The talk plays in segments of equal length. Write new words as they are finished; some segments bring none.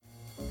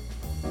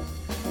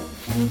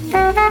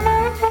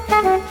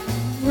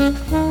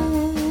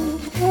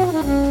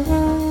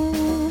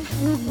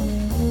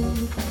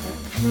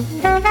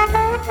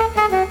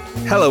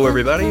Hello,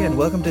 everybody, and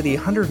welcome to the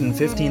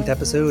 115th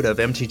episode of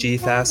MTG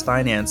Fast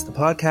Finance, the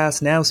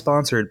podcast now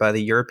sponsored by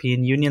the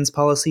European Union's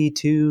policy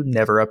to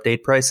never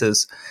update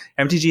prices.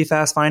 MTG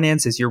Fast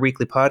Finance is your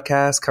weekly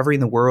podcast covering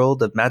the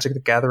world of Magic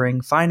the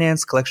Gathering,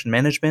 finance, collection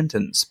management,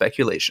 and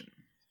speculation.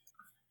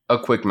 A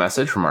quick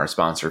message from our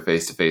sponsor,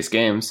 Face-to-Face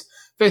Games.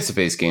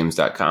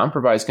 Face2FaceGames.com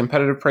provides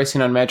competitive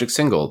pricing on Magic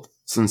Single,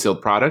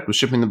 unsealed product with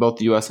shipping to both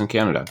the US and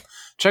Canada.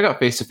 Check out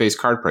Face-to-Face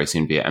card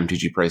pricing via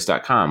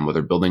mtgprice.com,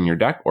 whether building your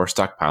deck or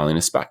stockpiling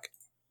a spec.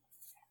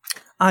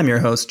 I'm your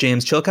host,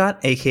 James Chilcott,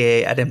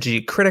 aka at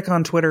MTG Critic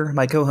on Twitter.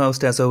 My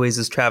co-host, as always,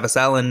 is Travis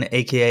Allen,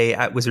 aka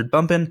at Wizard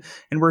Bumpin',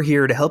 and we're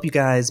here to help you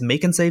guys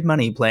make and save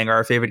money playing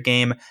our favorite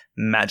game,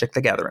 Magic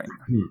the Gathering.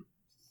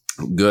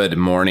 Good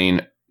morning,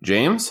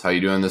 James. How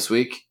you doing this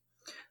week?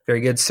 Very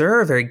good,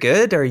 sir. Very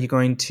good. Are you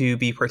going to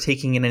be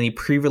partaking in any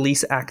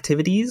pre-release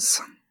activities?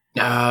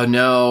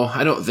 No,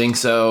 I don't think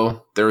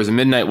so. There was a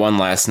midnight one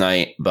last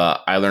night,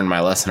 but I learned my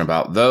lesson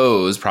about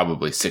those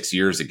probably 6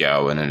 years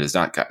ago, and it has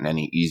not gotten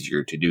any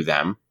easier to do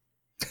them.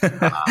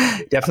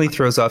 Definitely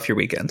throws off your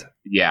weekend.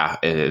 Yeah,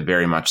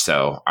 very much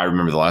so. I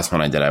remember the last one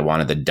I did, I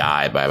wanted to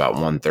die by about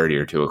 1:30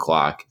 or 2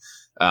 o'clock.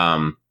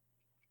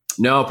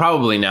 No,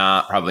 probably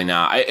not. Probably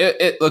not.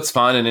 It looks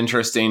fun and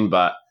interesting,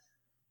 but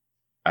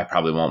I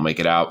probably won't make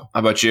it out. How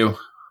about you?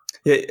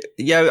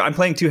 Yeah, I'm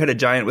playing Two-Headed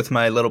Giant with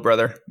my little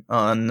brother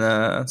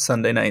on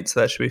Sunday night, so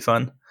that should be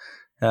fun.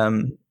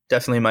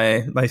 Definitely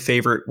my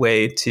favorite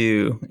way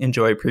to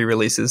enjoy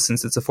pre-releases,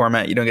 since it's a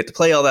format you don't get to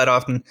play all that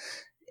often,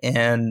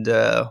 and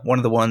one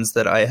of the ones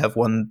that I have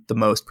won the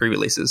most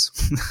pre-releases.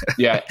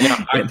 Yeah,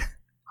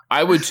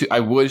 I would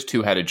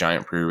Two-Headed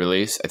Giant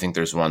pre-release. I think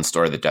there's one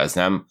store that does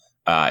them.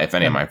 If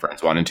any of my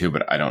friends wanted to,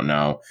 but I don't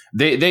know.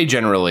 They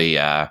generally.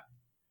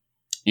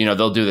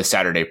 They'll do the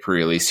Saturday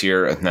pre-release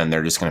here, and then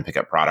they're just going to pick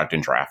up product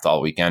and draft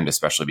all weekend,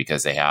 especially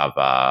because they have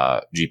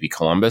GP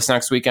Columbus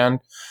next weekend.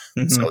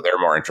 Mm-hmm. So they're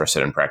more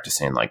interested in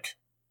practicing, like,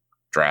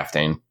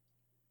 drafting.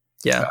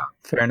 Yeah,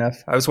 fair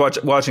enough. I was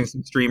watching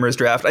some streamers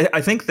draft.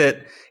 I think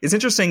that it's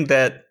interesting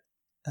that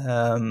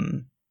I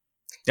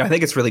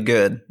think it's really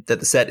good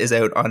that the set is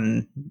out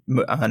on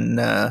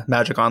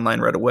Magic Online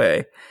right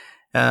away.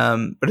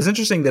 But it's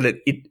interesting that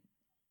it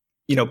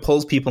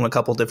pulls people in a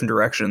couple different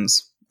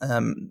directions.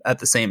 At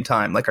the same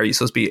time, like, are you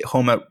supposed to be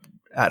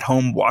at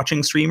home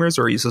watching streamers,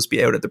 or are you supposed to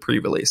be out at the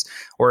pre-release,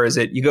 or is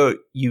it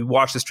you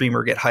watch the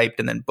streamer get hyped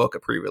and then book a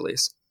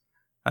pre-release?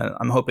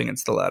 I'm hoping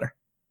it's the latter.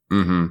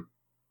 Mm-hmm.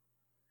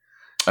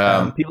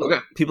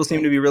 People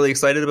seem to be really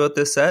excited about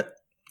this set.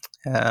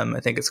 I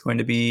think it's going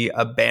to be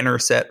a banner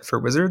set for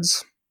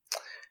Wizards,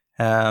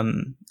 a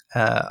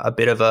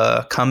bit of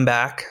a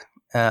comeback,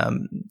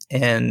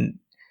 and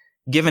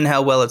given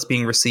how well it's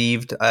being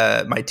received,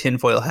 my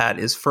tinfoil hat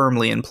is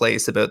firmly in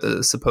place about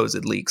the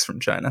supposed leaks from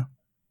China.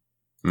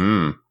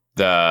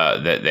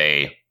 That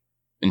they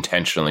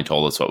intentionally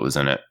told us what was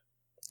in it.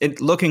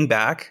 Looking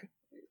back,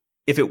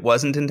 if it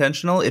wasn't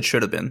intentional, it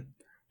should have been,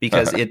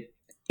 because it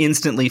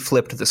instantly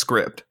flipped the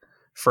script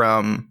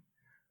from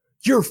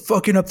 "you're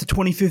fucking up the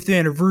 25th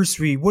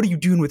anniversary, what are you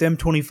doing with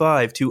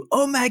M25?" to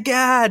 "oh my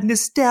god,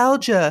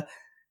 nostalgia,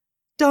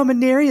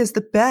 Dominaria's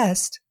the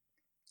best."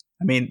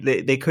 I mean,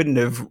 they couldn't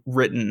have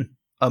written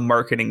a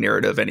marketing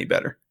narrative any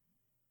better.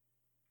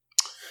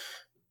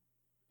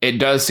 It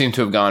does seem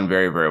to have gone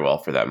very, very well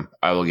for them.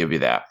 I will give you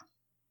that.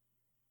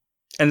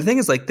 And the thing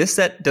is, like, this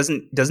set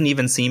doesn't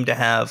even seem to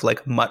have,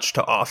 like, much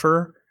to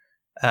offer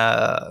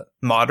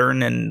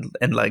modern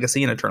and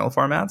legacy and eternal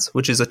formats,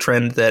 which is a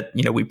trend that,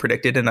 we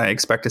predicted and I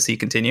expect to see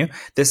continue.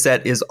 This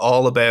set is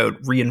all about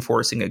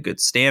reinforcing a good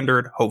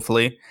standard,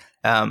 hopefully.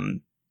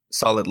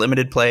 Solid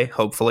limited play,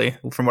 hopefully.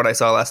 From what I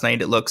saw last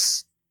night, it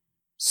looks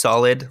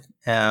solid.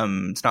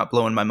 It's not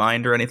blowing my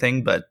mind or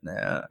anything, but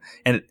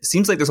and it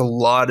seems like there's a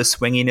lot of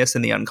swinginess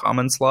in the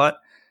uncommon slot.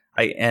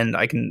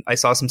 I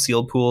saw some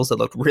sealed pools that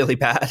looked really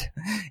bad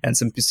and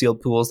some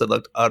sealed pools that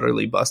looked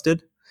utterly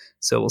busted.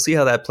 So we'll see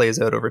how that plays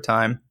out over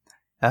time.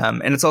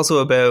 And it's also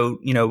about,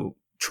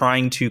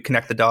 trying to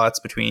connect the dots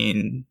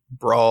between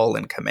Brawl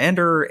and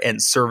Commander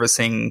and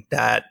servicing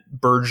that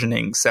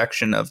burgeoning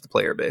section of the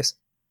player base.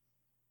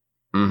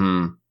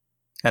 Mm-hmm.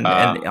 And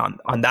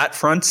on that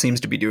front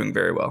seems to be doing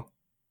very well.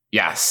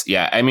 Yes.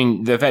 Yeah. I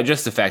mean, the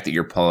fact that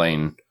you're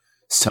pulling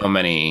so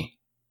many,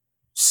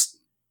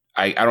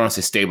 I don't want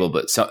to say stable,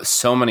 but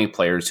so many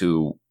players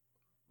who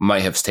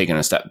might have taken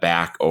a step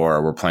back or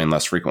were playing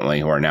less frequently,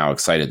 who are now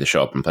excited to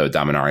show up and play with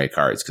Dominaria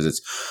cards, because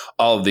it's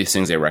all of these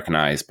things they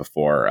recognized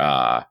before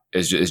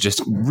is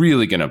just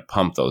really going to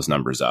pump those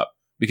numbers up.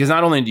 Because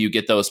not only do you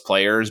get those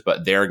players,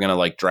 but they're going to,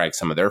 like, drag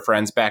some of their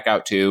friends back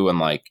out too, and,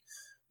 like,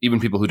 even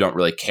people who don't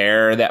really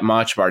care that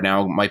much are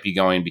now might be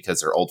going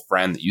because their old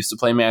friend that used to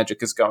play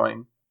Magic is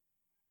going.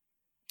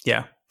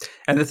 Yeah.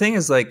 And the thing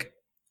is, like,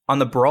 on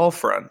the Brawl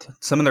front,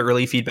 some of the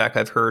early feedback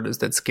I've heard is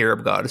that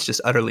Scarab God is just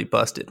utterly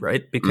busted,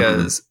 right?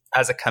 Because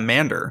as a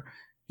commander,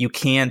 you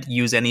can't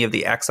use any of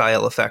the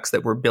exile effects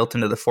that were built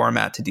into the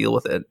format to deal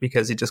with it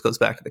because it just goes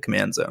back to the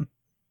command zone.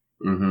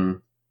 Mm-hmm.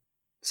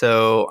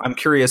 So I'm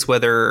curious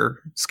whether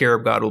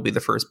Scarab God will be the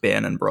first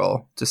ban in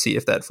Brawl to see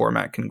if that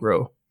format can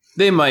grow.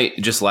 They might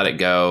just let it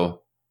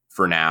go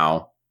for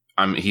now.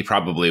 He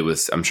probably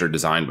was, I'm sure,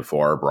 designed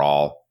before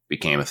Brawl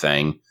became a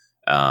thing.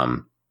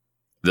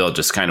 They'll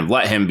just kind of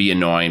let him be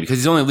annoying because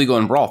he's only legal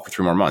in Brawl for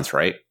 3 more months,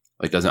 right?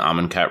 Like, doesn't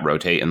Amonkhet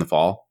rotate in the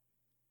fall?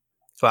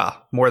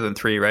 Wow, more than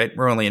 3, right?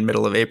 We're only in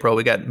middle of April.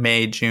 We got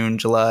May, June,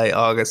 July,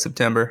 August,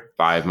 September.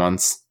 5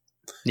 months.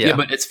 Yeah,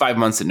 but it's 5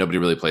 months that nobody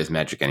really plays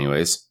Magic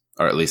anyways.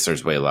 Or at least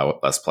there's way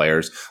less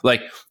players.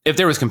 Like, if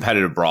there was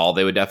competitive Brawl,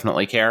 they would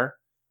definitely care.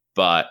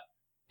 But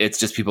it's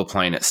just people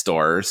playing at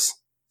stores.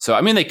 So,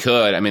 I mean, they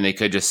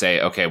could just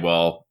say, okay,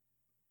 well,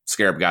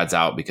 Scarab God's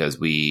out because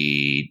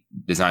we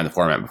designed the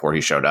format before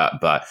he showed up.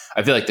 But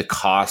I feel like the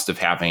cost of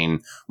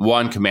having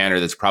one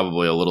commander that's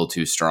probably a little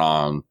too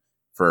strong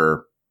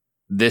for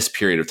this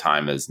period of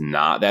time is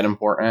not that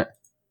important.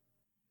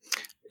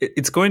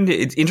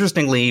 It's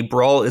interestingly,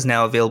 Brawl is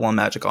now available on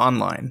Magic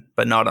Online,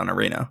 but not on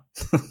Arena,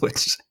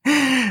 which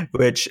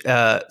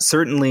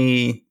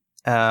certainly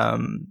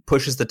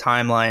pushes the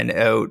timeline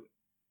out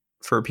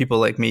for people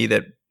like me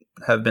that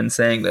have been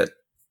saying that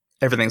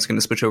everything's going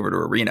to switch over to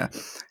Arena.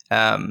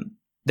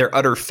 Their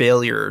utter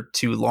failure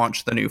to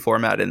launch the new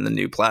format in the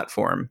new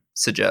platform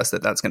suggests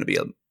that that's going to be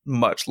a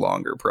much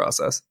longer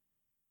process.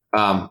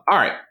 All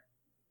right.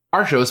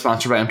 Our show is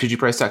sponsored by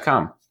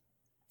MTGPrice.com,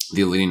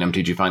 the leading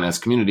MTG finance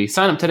community.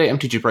 Sign up today at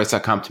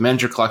MTGPrice.com to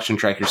manage your collection,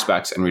 track your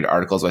specs, and read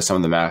articles by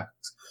some of the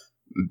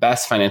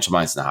best financial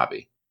minds in the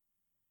hobby.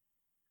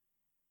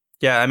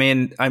 Yeah, I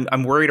mean,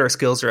 I'm worried our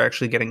skills are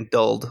actually getting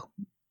dulled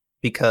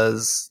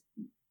because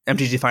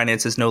MTG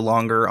Finance is no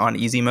longer on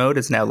easy mode.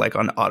 It's now like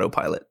on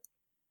autopilot.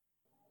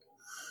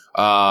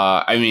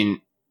 I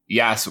mean,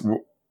 yes.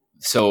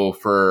 So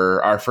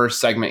for our first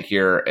segment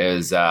here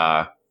is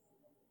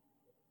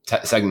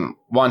segment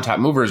 1, top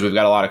movers. We've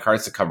got a lot of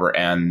cards to cover,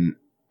 and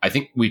I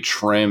think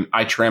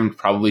I trimmed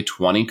probably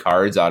 20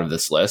 cards out of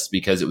this list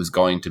because it was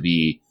going to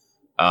be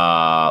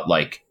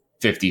like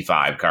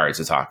 55 cards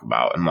to talk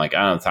about. I'm like,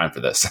 I don't have time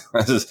for this.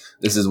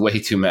 This is way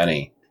too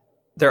many.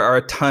 There are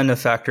a ton of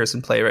factors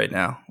in play right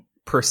now.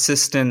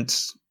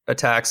 Persistent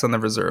attacks on the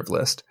reserve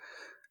list,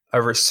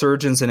 a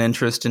resurgence in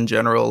interest in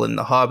general in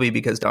the hobby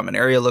because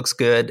Dominaria looks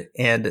good,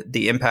 and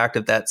the impact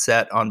of that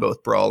set on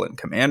both Brawl and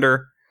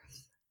Commander.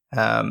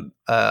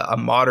 A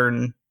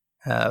modern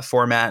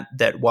format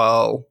that,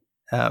 while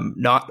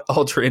not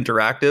ultra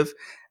interactive,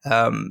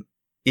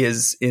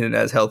 is in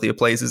as healthy a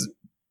place as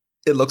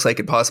it looks like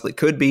it possibly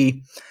could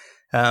be,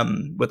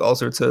 with all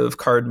sorts of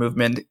card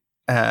movement,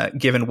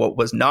 given what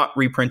was not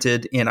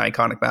reprinted in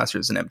Iconic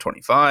Masters and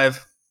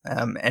M25,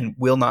 and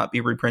will not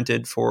be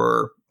reprinted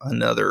for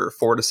another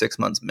 4 to 6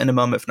 months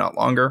minimum, if not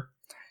longer.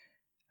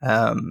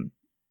 The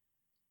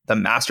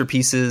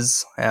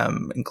masterpieces,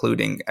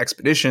 including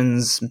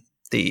Expeditions,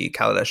 the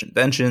Kaladesh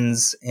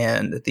Inventions,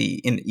 and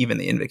even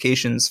the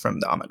Invocations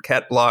from the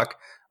Amonkhet block,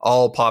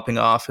 all popping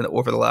off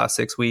over the last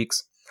 6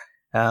 weeks.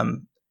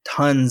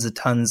 Tons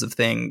of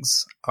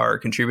things are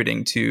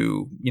contributing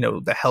to,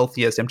 the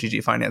healthiest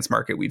MTG finance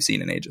market we've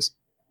seen in ages.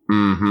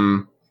 Mm-hmm.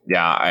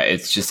 Yeah,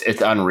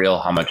 it's unreal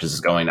how much is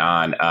going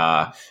on.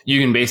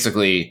 You can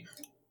basically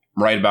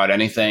write about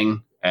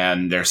anything,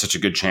 and there's such a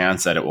good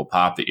chance that it will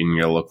pop that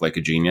you'll look like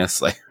a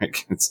genius.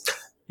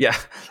 Yeah,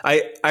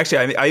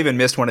 I even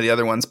missed one of the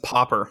other ones,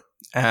 Pauper,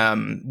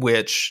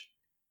 which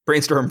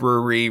Brainstorm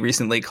Brewery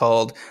recently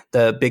called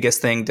the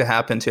biggest thing to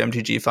happen to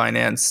MTG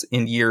finance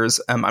in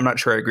years. I'm not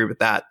sure I agree with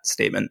that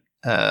statement.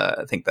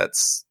 I think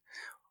that's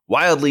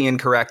wildly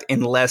incorrect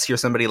unless you're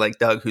somebody like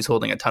Doug who's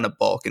holding a ton of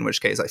bulk, in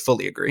which case I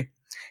fully agree.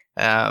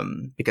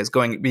 Because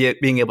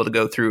being able to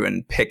go through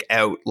and pick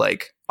out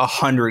like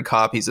 100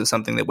 copies of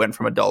something that went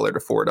from $1 to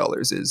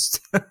 $4 is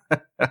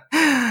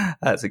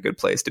that's a good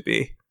place to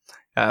be.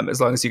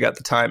 As long as you got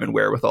the time and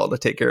wherewithal to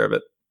take care of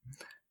it.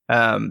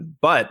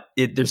 But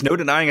there's no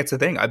denying it's a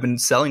thing. I've been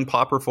selling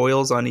Pauper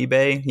foils on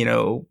eBay,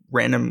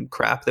 random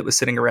crap that was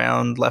sitting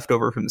around left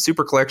over from the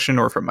Super Collection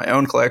or from my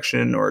own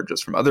collection or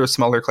just from other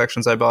smaller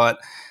collections I bought.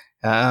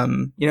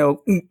 I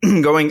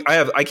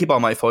keep all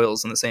my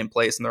foils in the same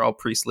place and they're all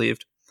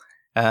pre-sleeved.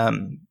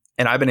 And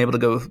I've been able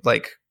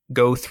to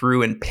go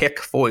through and pick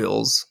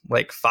foils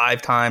like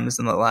 5 times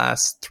in the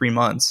last 3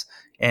 months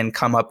and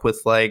come up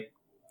with like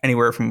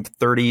anywhere from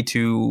 $30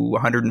 to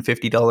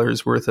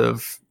 $150 worth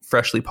of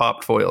freshly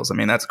popped foils. I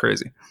mean, that's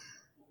crazy.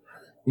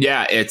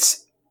 Yeah,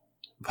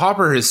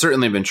 Pauper has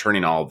certainly been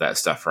churning all of that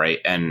stuff, right?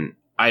 And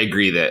I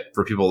agree that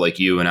for people like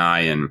you and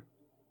I and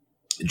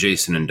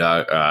Jason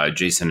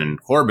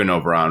and Corbin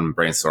over on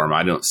Brainstorm,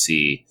 I don't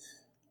see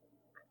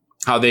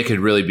how they could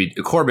really be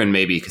Corbin,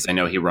 maybe because I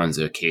know he runs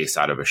a case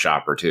out of a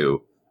shop or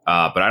two,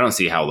 but I don't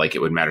see how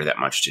it would matter that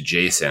much to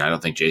Jason. I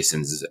don't think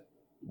Jason's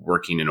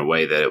working in a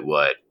way that it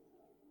would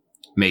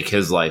make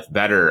his life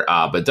better.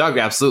 But Doug,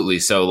 absolutely.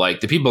 So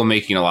the people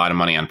making a lot of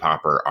money on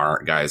Pauper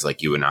aren't guys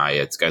like you and I.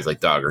 It's guys like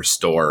Doug or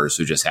stores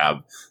who just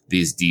have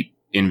these deep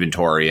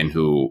inventory and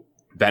who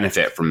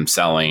benefit from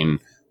selling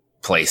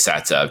play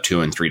sets of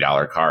 $2 and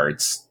 $3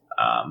 cards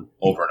over and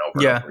over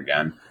and over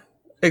again.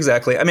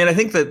 Exactly. I mean, I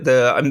think that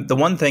the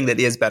one thing that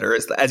is better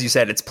is, as you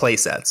said, it's play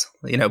sets.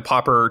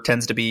 Pauper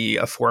tends to be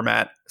a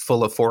format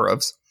full of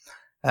 4-ofs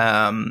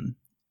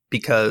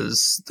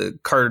because the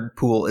card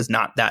pool is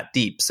not that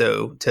deep.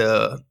 So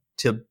to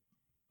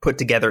put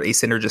together a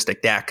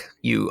synergistic deck,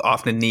 you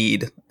often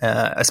need,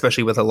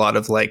 especially with a lot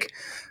of like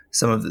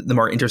some of the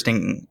more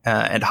interesting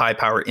and high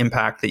power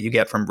impact that you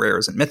get from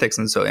rares and mythics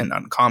and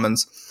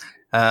uncommons.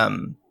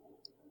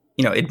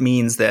 It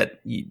means that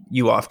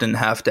you often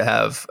have to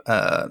have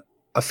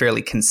a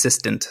fairly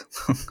consistent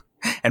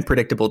and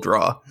predictable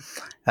draw.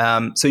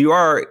 So you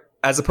are,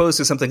 as opposed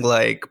to something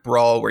like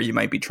Brawl, where you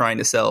might be trying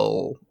to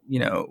sell,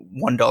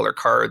 $1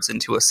 cards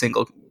into a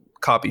single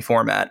copy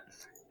format.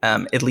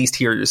 At least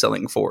here you're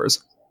selling 4s.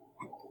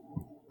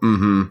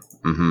 Mm-hmm.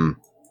 Mm-hmm.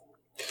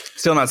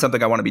 Still not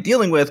something I want to be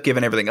dealing with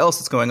given everything else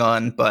that's going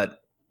on,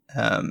 but,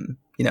 not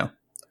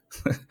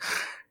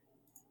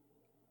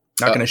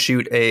going to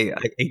shoot a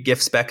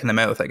gift spec in the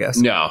mouth, I guess.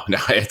 No,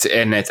 it's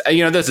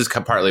this is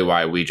partly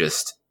why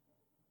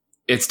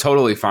it's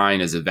totally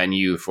fine as a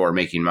venue for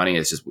making money.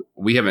 It's just,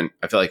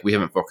 I feel like we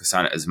haven't focused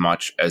on it as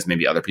much as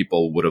maybe other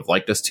people would have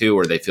liked us to,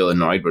 or they feel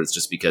annoyed, but it's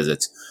just because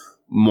it's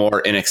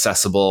more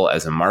inaccessible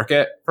as a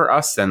market for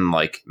us than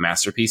like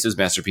Masterpieces.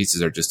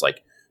 Masterpieces are just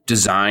like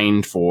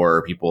designed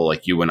for people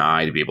like you and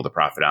I to be able to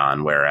profit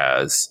on,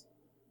 whereas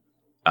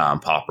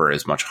Pauper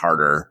is much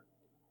harder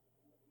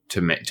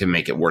to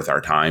make it worth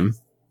our time.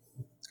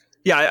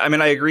 Yeah, I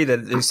mean, I agree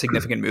that there's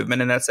significant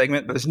movement in that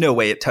segment, but there's no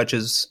way it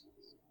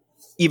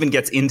even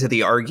gets into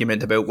the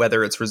argument about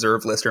whether it's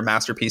reserve list or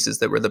Masterpieces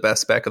that were the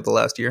best spec of the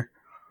last year.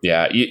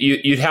 Yeah,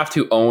 you'd have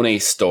to own a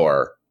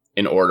store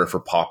in order for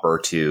Pauper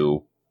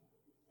to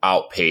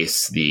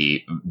outpace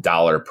the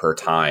dollar per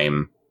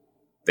time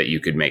that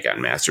you could make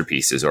on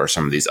Masterpieces or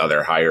some of these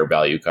other higher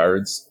value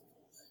cards.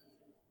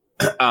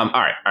 All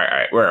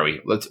right. Where are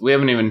we? We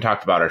haven't even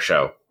talked about our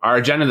show. Our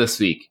agenda this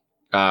week.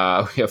 We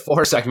have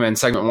 4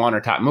 segments. Segment 1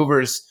 are top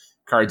movers,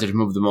 cards that have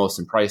moved the most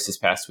in price this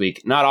past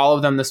week. Not all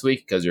of them this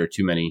week because there are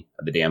too many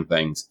of the damn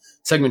things.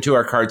 Segment 2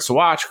 are cards to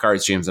watch,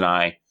 cards James and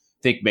I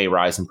think may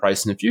rise in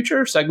price in the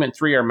future. Segment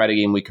 3 are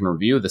metagame week in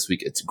review. This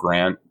week it's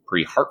Grand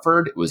Prix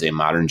Hartford. It was a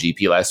modern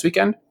GP last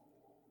weekend.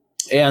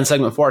 And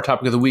segment 4,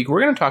 topic of the week,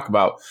 we're going to talk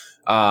about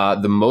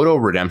the Moto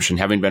redemption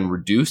having been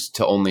reduced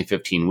to only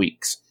 15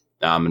 weeks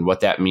and what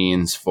that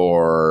means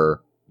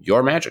for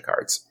your Magic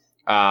cards.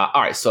 All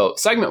right, so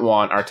segment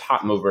 1, our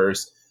top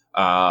movers.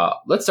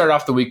 Let's start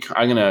off the week.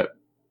 I'm going to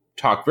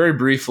talk very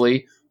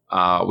briefly.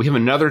 We have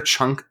another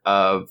chunk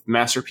of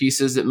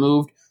Masterpieces that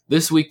moved.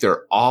 This week,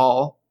 they're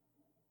all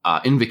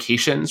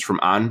invocations from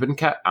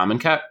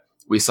Amonkhet.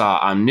 We saw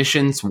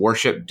Omniscience,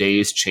 Worship,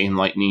 Daze, Chain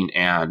Lightning,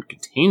 and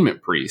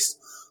Containment Priest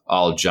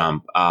all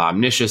jump.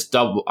 Omniscience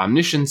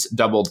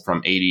doubled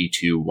from 80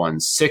 to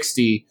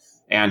 160,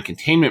 and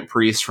Containment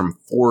Priest from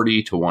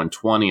 40 to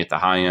 120 at the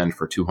high end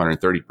for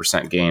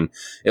 230% gain.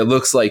 It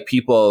looks like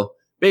people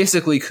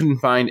basically couldn't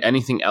find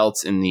anything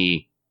else in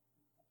the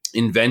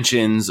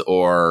inventions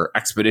or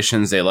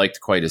expeditions they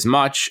liked quite as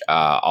much.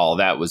 All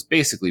that was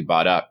basically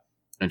bought up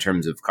in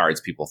terms of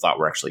cards people thought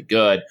were actually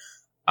good.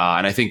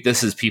 And I think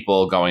this is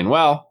people going,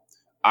 well,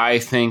 I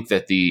think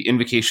that the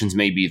invocations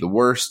may be the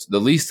worst, the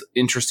least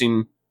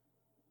interesting,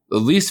 the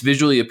least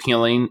visually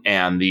appealing,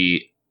 and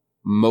the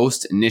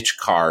most niche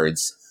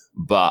cards,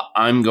 but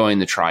I'm going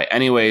to try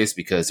anyways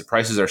because the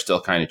prices are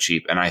still kind of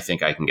cheap and I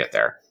think I can get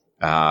there.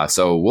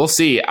 So we'll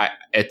see.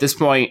 At this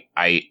point,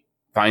 I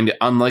find it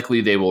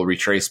unlikely they will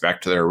retrace back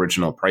to their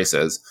original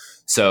prices.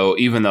 So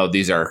even though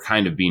these are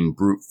kind of being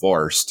brute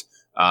forced,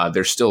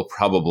 they're still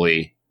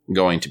probably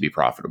going to be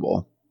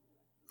profitable.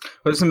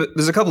 Well,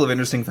 there's a couple of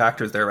interesting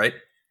factors there, right?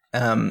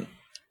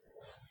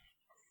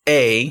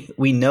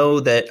 We know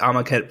that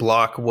Amonkhet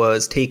block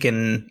was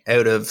taken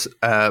out of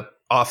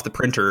off the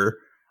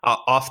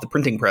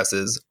printing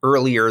presses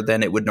earlier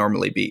than it would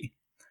normally be.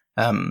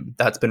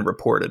 That's been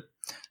reported.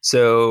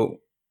 So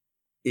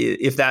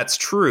if that's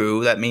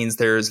true, that means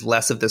there's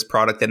less of this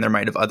product than there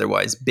might have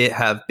otherwise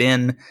have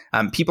been.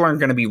 People aren't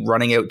going to be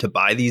running out to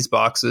buy these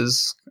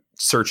boxes,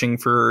 searching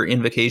for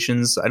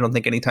invocations, I don't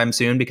think anytime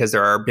soon, because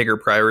there are bigger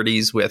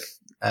priorities with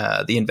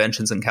the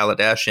inventions in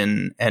Kaladesh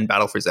and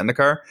Battle for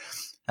Zendikar.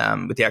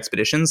 With the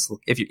expeditions,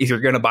 if you're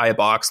going to buy a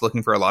box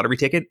looking for a lottery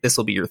ticket, this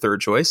will be your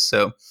third choice.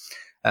 So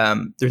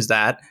there's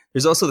that.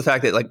 There's also the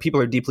fact that like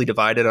people are deeply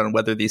divided on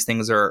whether these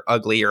things are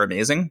ugly or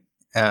amazing.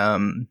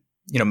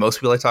 Most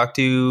people I talk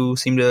to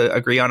seem to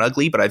agree on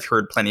ugly, but I've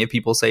heard plenty of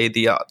people say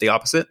the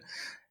opposite.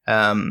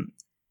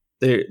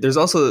 There's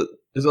also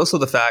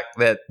the fact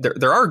that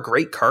there are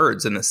great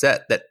cards in the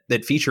set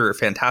that feature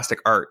fantastic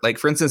art. Like,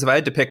 for instance, if I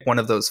had to pick one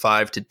of those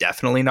 5 to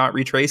definitely not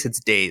retrace, it's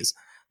Daze.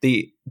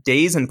 The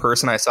Daze in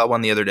person, I saw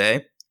one the other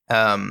day.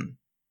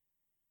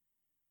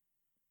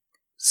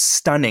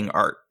 Stunning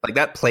art. Like,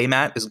 that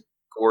playmat is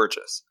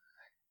gorgeous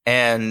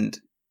and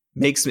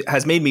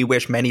has made me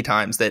wish many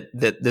times that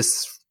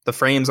the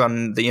frames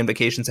on the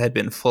invocations had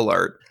been full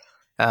art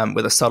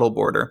with a subtle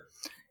border.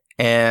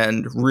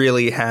 and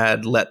really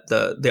had let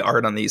the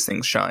art on these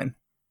things shine.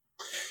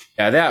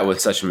 Yeah, that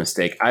was such a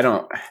mistake.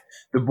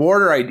 The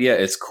border idea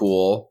is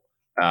cool,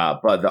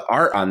 but the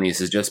art on these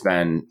has just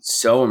been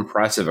so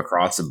impressive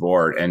across the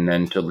board. And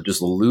then to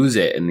just lose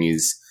it in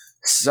these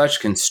such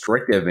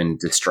constrictive and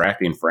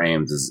distracting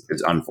frames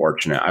is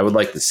unfortunate. I would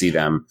like to see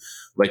them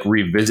like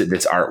revisit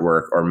this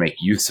artwork or make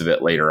use of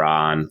it later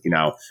on. You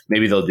know,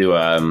 maybe they'll do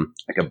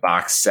like a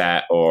box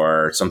set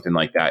or something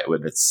like that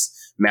with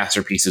its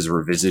masterpieces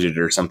revisited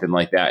or something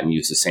like that, and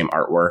use the same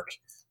artwork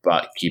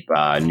but keep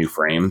new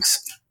frames.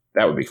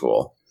 That would be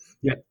cool.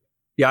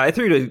 Yeah, I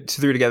threw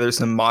together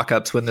some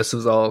mock-ups when this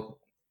was all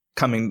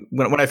coming.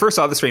 When I first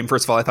saw this frame,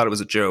 first of all, I thought it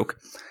was a joke,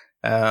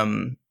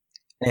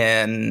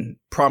 and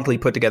promptly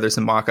put together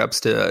some mock-ups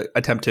to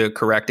attempt to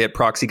correct it.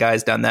 Proxy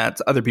Guy's done that.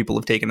 Other people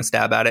have taken a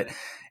stab at it.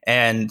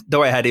 And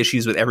though I had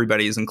issues with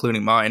everybody's,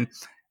 including mine,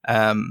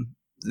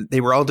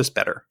 they were all just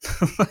better.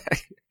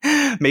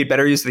 Made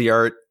better use of the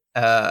art,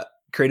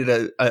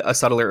 created a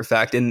subtler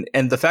effect. And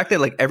the fact that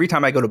like every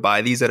time I go to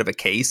buy these out of a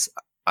case,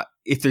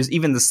 if there's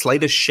even the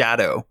slightest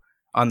shadow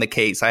on the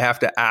case, I have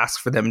to ask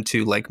for them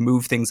to like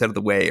move things out of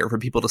the way or for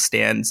people to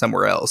stand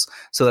somewhere else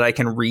so that I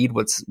can read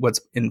what's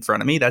in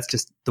front of me. That's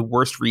just the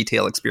worst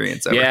retail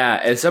experience ever. Yeah,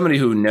 as somebody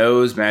who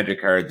knows Magic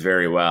cards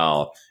very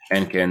well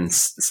and can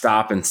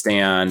stop and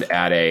stand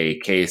at a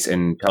case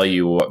and tell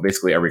you what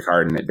basically every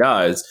card in it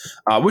does,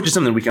 which is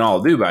something we can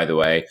all do, by the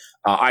way,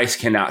 I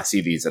cannot see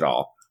these at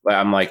all.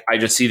 I'm like, I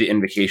just see the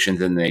indications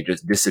and they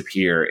just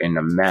disappear in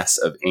a mess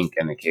of ink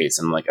in the case.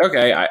 And I'm like,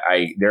 okay,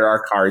 I there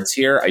are cards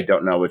here. I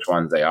don't know which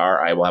ones they are.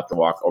 I will have to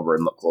walk over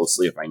and look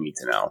closely if I need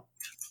to know.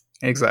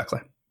 Exactly.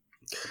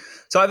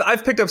 So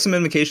I've picked up some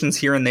invocations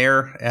here and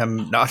there,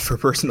 not for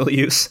personal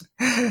use.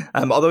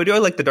 Although I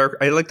like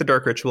the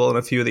Dark Ritual and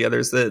a few of the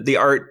others. The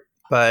art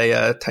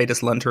by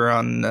Titus Lunter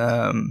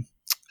on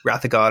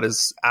Wrath of God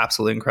is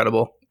absolutely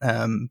incredible,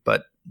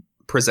 but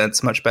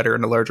presents much better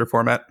in a larger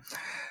format.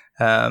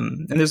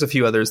 And there's a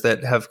few others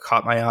that have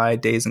caught my eye,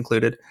 Days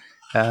included.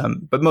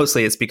 But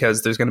mostly it's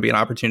because there's going to be an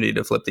opportunity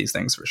to flip these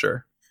things for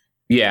sure.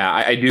 Yeah,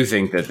 I do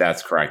think that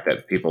that's correct,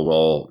 that people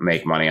will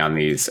make money on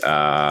these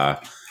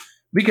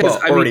because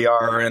already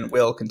are and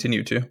will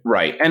continue to.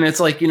 Right. And it's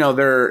like, you know,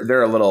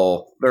 they're a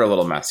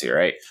little messy,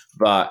 right?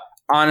 But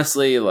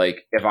honestly,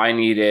 like if I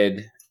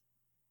needed,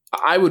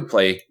 I would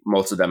play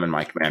most of them in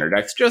my commander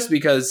decks just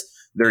because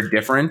they're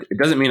different. It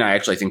doesn't mean I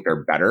actually think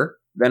they're better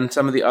than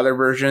some of the other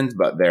versions,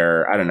 but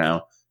they're, I don't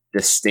know,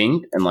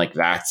 distinct, and like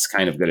that's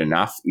kind of good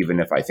enough, even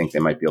if I think they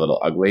might be a little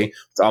ugly.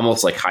 It's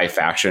almost like high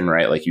fashion,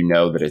 right? Like you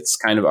know that it's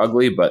kind of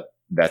ugly, but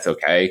that's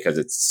okay because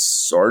it's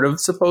sort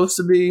of supposed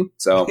to be.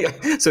 So,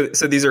 yeah. So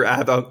these are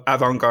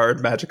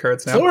avant-garde Magic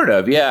cards now. Sort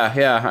of,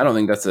 yeah. I don't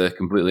think that's a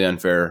completely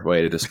unfair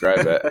way to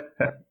describe it.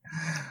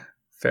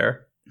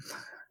 Fair.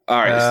 All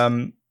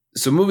right.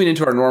 So moving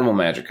into our normal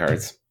Magic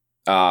cards.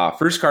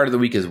 First card of the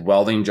week is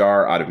Welding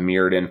Jar out of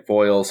Mirrodin.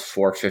 Foils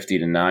 450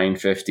 to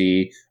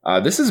 950.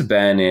 This has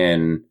been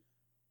in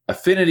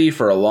Affinity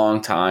for a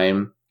long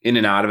time, in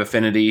and out of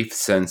Affinity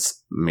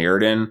since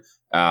Mirrodin.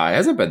 It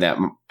hasn't been that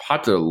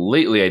popular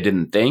lately, I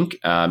didn't think.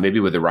 Maybe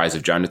with the Rise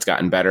of Jund, it's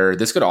gotten better.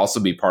 This could also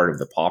be part of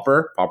the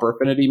Pauper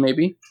Affinity,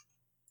 maybe.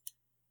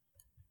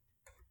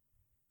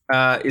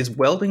 Is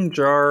Welding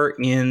Jar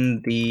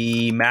in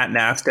the Matt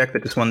Nass deck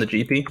that just won the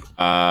GP?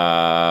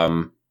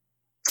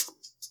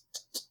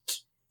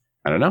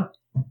 I don't know.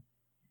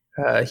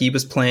 He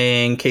was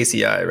playing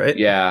KCI, right?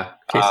 Yeah,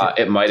 KCI.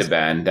 It might have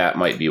been. That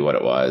might be what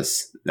it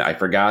was. I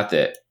forgot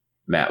that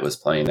Matt was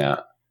playing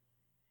that.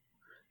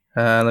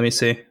 Let me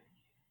see.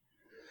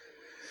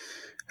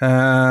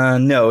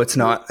 No, it's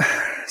not.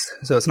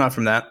 So it's not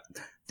from that.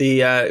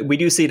 We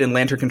do see it in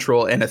Lantern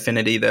Control and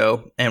Affinity,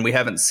 though, and we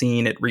haven't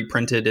seen it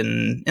reprinted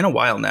in a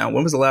while now.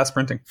 When was the last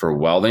printing? For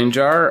Welding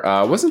Jar?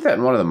 Wasn't that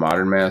in one of the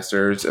Modern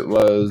Masters? It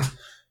was...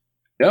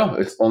 No,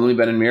 it's only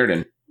been in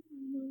Mirrodin.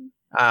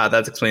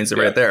 That explains it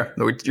right there.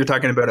 You're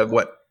talking about a,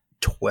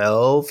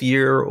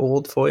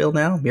 12-year-old foil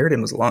now?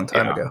 Mirrodin was a long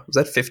time ago. Was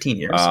that 15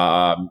 years?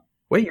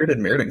 What year did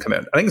Mirrodin come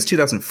out? I think it's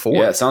 2004.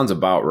 Yeah, it sounds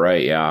about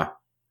right, yeah.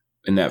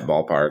 In that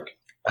ballpark.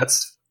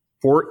 That's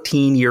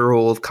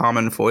 14-year-old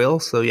common foil.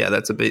 So, yeah,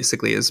 that's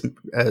basically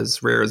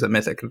as rare as a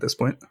mythic at this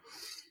point.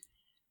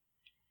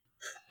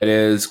 It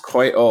is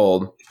quite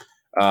old.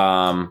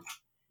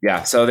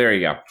 Yeah, so there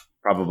you go.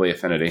 Probably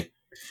Affinity.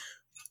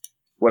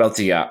 What else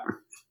you got?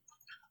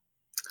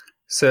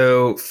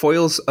 So,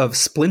 foils of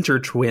Splinter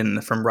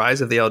Twin from Rise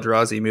of the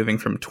Eldrazi moving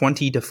from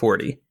 20 to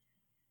 40.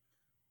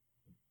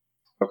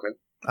 Okay.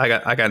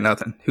 I got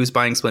nothing. Who's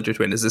buying Splinter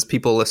Twin? Is this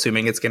people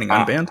assuming it's getting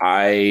unbanned?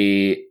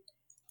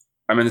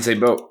 I'm in the same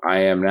boat. I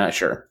am not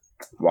sure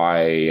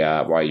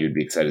why you'd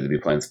be excited to be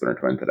playing Splinter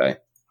Twin today.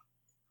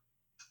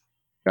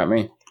 Got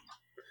me.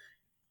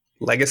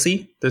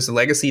 Legacy. There's a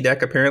Legacy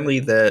deck apparently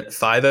that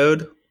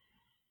 5-0'd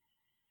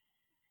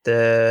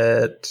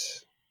that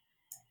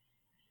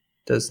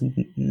does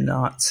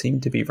not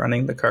seem to be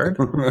running the card.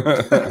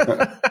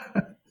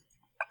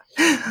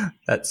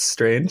 That's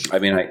strange. I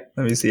mean, let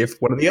me see if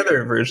one of the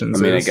other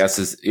versions. I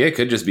guess it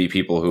could just be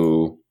people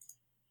who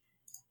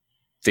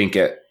think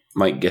it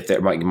might get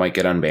there, might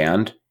get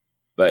unbanned,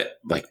 but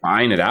like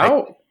buying it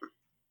out.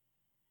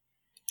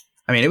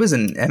 I mean, it was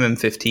an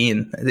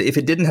MM15. If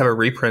it didn't have a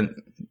reprint,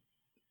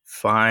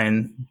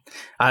 fine.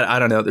 I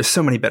don't know. There's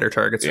so many better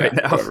targets right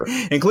now,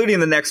 including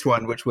the next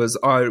one, which was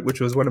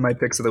one of my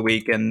picks of the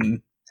week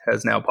and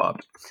has now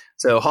popped.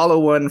 So Hollow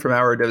One from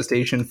Hour of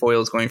Devastation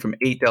foils going from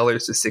 $8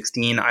 to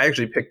 $16. I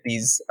actually picked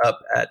these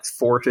up at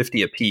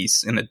 $4.50 a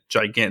piece in a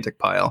gigantic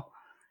pile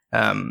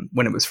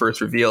when it was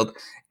first revealed,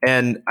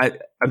 and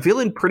I'm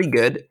feeling pretty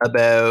good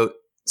about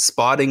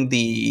spotting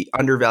the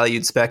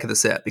undervalued spec of the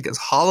set, because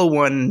Hollow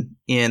One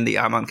in the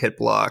Amonkhet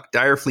block,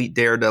 Direfleet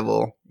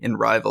Daredevil in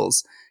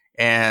Rivals,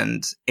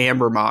 and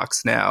Amber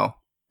Mox now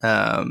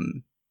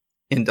in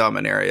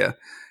Dominaria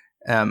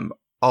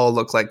all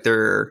look like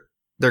they're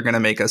going to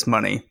make us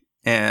money.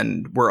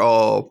 And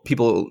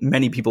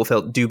many people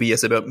felt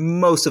dubious about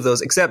most of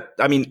those, except,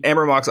 I mean,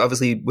 Amber Mox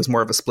obviously was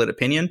more of a split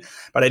opinion,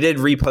 but I did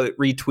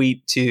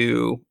retweet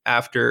to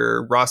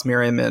after Ross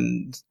Merriam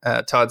and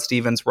Todd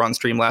Stevens were on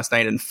stream last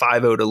night and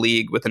 5-0'd a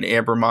league with an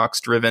Amber Mox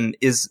driven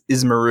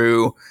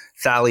Ismaru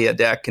Thalia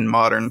deck in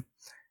Modern.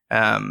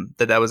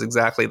 That was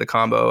exactly the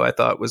combo I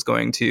thought was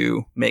going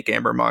to make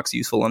Amber Mox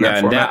useful in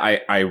that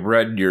format. I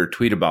read your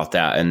tweet about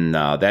that, and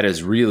that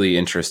is really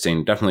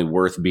interesting. Definitely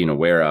worth being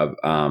aware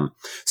of.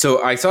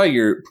 So I saw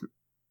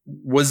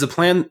was the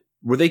plan,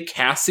 were they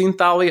casting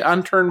Thalia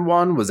on turn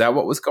one? Was that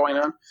what was going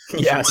on?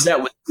 Yes. Was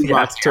that with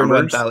turn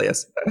one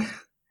Thalias?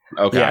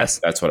 Okay, yes.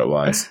 That's what it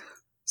was.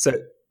 So,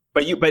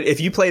 but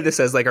if you play this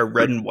as like a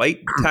red and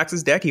white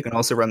Taxes deck, you can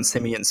also run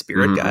Simian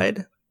Spirit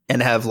Guide.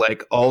 And have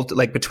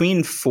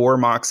between 4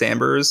 Mox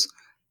Ambers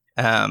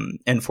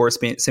and 4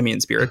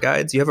 Simian Spirit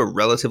Guides, you have a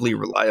relatively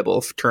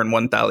reliable turn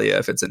 1 Thalia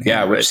if it's in hand.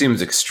 Yeah, which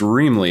seems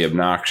extremely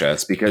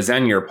obnoxious, because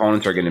then your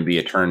opponents are going to be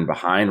a turn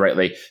behind,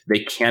 right? They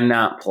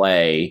cannot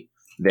play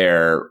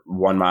their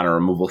 1 mana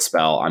removal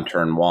spell on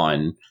turn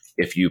 1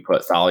 if you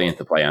put Thalia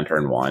into play on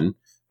turn 1,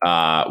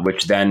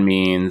 which then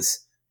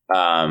means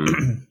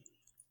that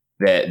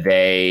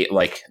they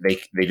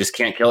just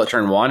can't kill it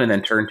turn 1, and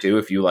then turn 2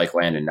 if you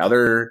land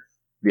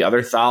the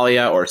other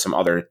Thalia or some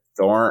other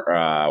Thorn,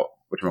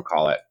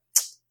 whatchamacallit,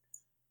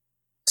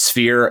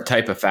 Sphere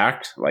type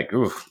effect, you're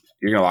going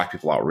to lock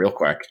people out real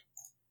quick.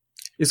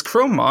 Is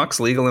Chrome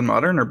Mox legal in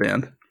Modern or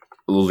banned?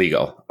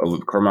 Legal.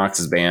 Chrome Mox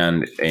is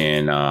banned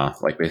in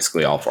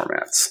basically all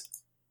formats.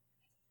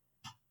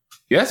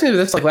 You asked me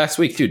this last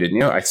week too, didn't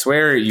you? I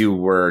swear you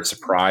were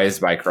surprised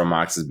by Chrome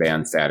Mox's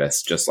ban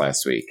status just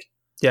last week.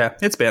 Yeah,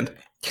 it's banned.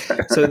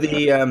 So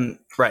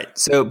right.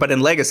 So, but in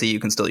Legacy, you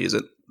can still use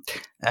it.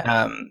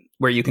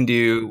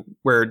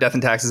 Where Death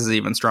and Taxes is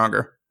even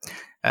stronger.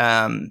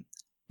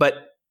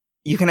 But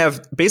you can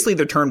have, basically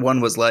their turn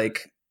 1 was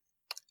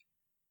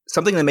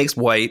something that makes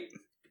white,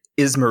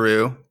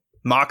 Ismaru,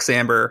 Mox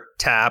Amber,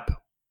 tap,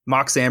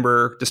 Mox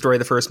Amber, destroy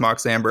the first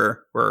Mox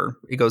Amber, or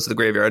it goes to the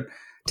graveyard,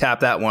 tap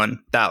that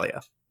one,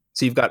 Thalia.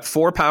 So you've got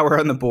 4 power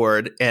on the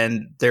board,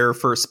 and their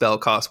first spell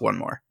costs 1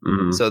 more.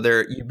 Mm-hmm. So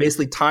you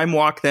basically time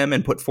walk them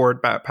and put 4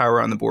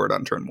 power on the board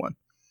on turn 1.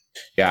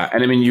 Yeah,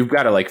 and I mean, you've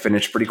got to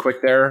finish pretty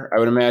quick there, I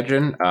would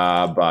imagine,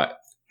 but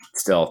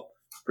still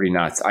pretty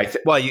nuts.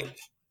 It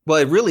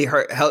really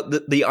hurt.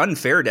 The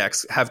unfair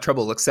decks have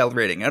trouble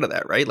accelerating out of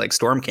that, right?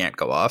 Storm can't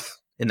go off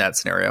in that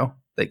scenario.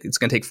 It's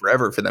going to take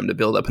forever for them to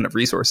build up enough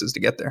resources to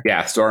get there.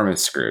 Yeah, Storm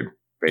is screwed,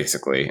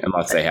 basically,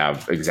 unless they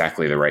have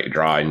exactly the right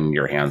draw and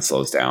your hand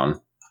slows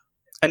down.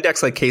 And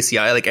decks like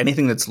KCI,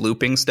 anything that's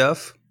looping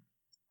stuff,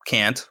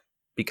 can't,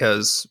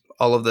 because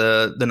all of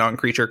the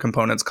non-creature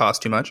components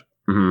cost too much.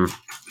 Mm-hmm.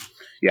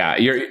 Yeah,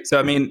 so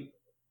I mean,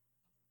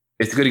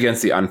 it's good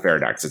against the unfair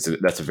decks.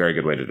 That's a very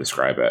good way to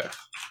describe it.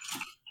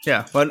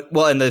 Yeah,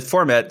 well, and the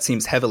format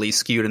seems heavily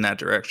skewed in that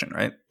direction,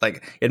 right?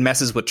 It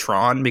messes with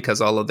Tron because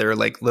all of their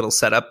little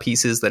setup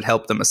pieces that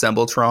help them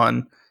assemble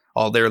Tron,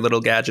 all their little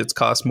gadgets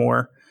cost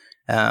more.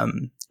 You're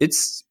going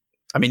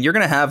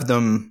to have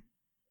them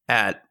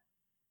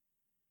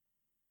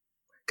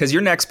because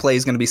your next play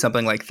is going to be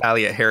something like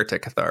Thalia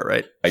Heretic Cathar,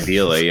 right?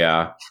 Ideally,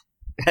 yeah.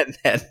 And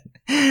then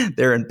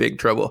they're in big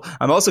trouble.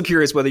 I'm also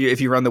curious whether if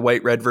you run the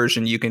white-red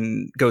version, you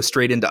can go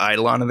straight into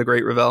Eidolon of the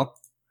Great Revel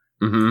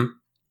and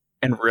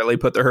really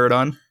put the hurt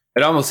on.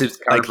 It almost seems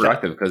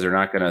counterproductive because they're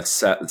not going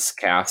to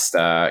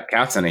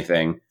cast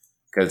anything,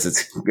 because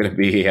it's going to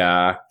be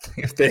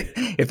if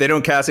they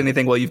don't cast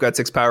anything while you've got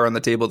 6 power on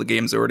the table, the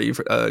game's already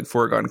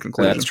foregone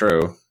conclusion. That's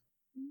true.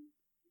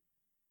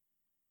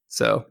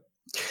 So,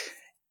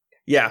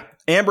 yeah,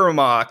 Amber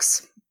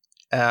Mox.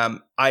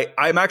 I'm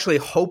actually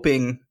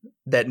hoping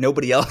that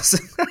nobody else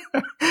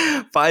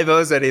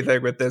 5-0s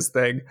anything with this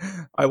thing.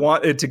 I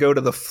want it to go to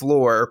the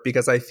floor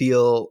because I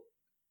feel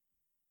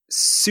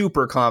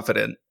super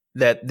confident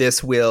that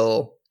this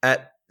will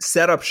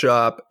set up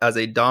shop as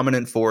a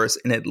dominant force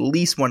in at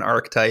least one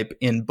archetype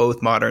in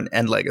both Modern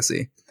and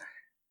Legacy.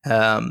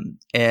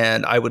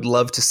 And I would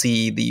love to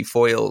see the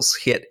foils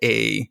hit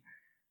a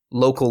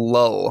local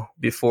lull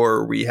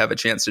before we have a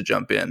chance to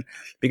jump in.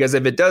 Because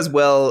if it does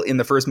well in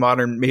the first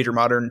major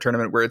modern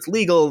tournament where it's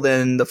legal,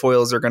 then the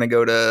foils are going to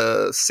go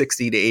to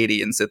 60 to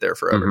 80 and sit there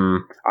forever.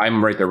 Mm-hmm.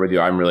 I'm right there with you.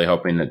 I'm really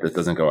hoping that this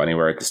doesn't go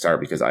anywhere at the start,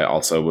 because I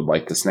also would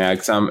like to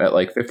snag some at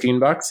like $15,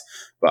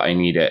 but I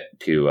need it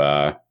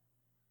to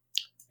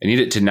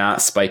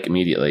not spike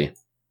immediately.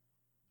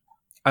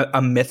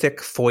 A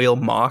mythic foil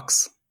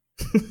Mox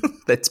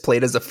that's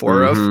played as a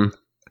 4 of.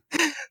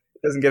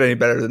 Doesn't get any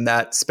better than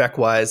that spec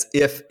wise,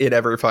 if it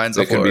ever finds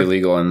a floor. It could be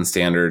legal in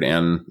standard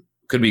and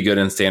could be good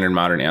in standard,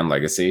 modern, and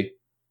legacy.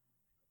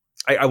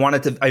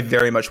 I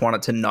very much want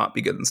it to not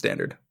be good in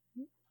standard,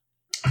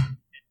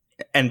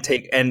 and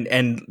take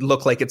and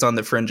look like it's on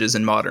the fringes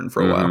in modern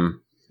for a while.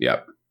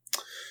 Yep,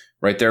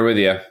 right there with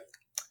you.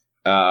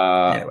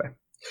 Anyway,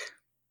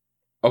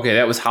 okay,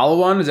 that was Hollow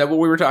One. Is that what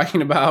we were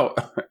talking about?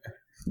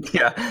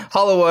 Yeah,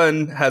 Hollow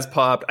One has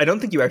popped. I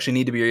don't think you actually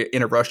need to be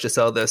in a rush to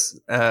sell this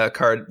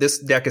card. This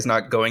deck is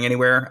not going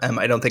anywhere.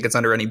 I don't think it's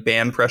under any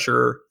ban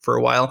pressure for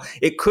a while.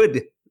 It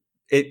could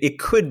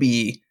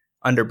be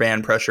under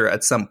ban pressure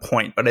at some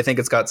point, but I think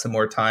it's got some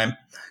more time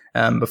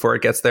before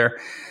it gets there.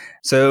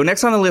 So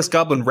next on the list,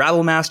 Goblin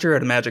Rabblemaster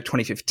out of Magic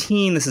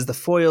 2015. This is the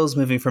foils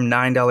moving from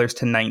 $9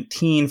 to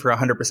 $19 for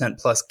 100%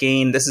 plus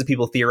gain. This is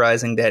people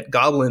theorizing that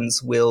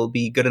Goblins will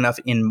be good enough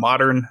in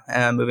Modern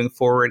moving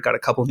forward. Got a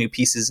couple new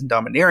pieces in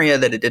Dominaria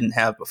that it didn't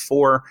have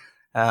before,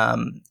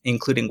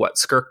 including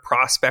Skirk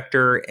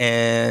Prospector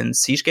and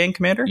Siege Gang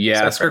Commander?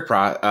 Yeah,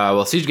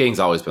 Siege Gang's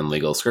always been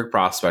legal. Skirk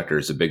Prospector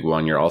is a big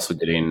one. You're also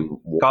getting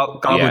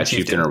Goblin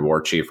Chieftain or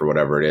War Chief or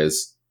whatever it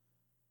is.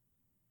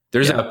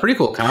 There's a pretty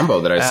cool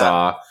combo that I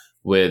saw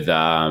with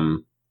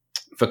it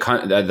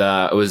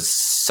was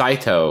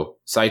Saito.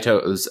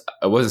 It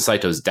wasn't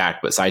Saito's deck,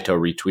 but Saito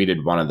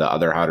retweeted one of the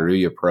other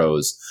Haruya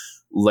Pros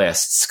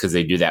lists, because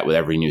they do that with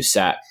every new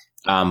set.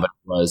 But it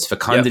was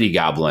Fecundity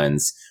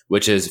Goblins,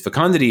 which is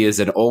Fecundity is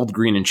an old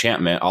green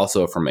enchantment,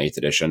 also from 8th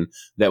edition,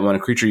 that when a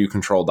creature you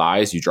control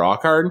dies, you draw a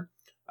card.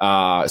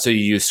 So you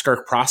use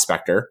Skirk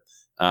Prospector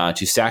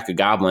to sack a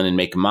goblin and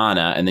make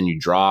mana, and then you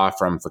draw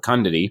from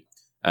Fecundity.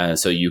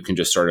 So you can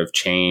just sort of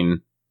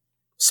chain,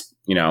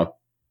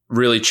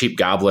 really cheap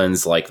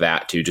goblins like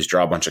that to just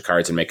draw a bunch of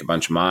cards and make a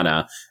bunch of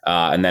mana.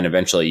 And then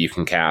eventually you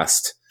can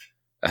cast,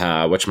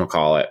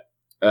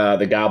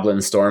 the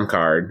Goblin Storm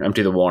card,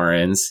 Empty the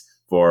Warrens,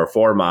 for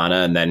 4 mana,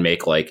 and then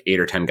make like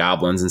 8 or 10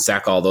 goblins and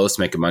sack all those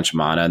to make a bunch of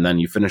mana. And then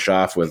you finish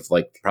off with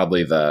like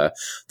probably the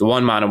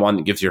 1 mana one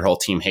that gives your whole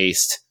team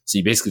haste. So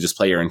you basically just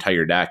play your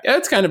entire deck.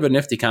 It's kind of a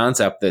nifty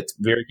concept that's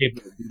very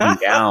capable of being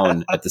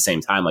down at the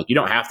same time. Like, you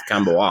don't have to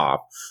combo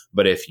off,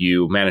 but if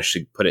you manage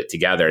to put it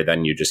together,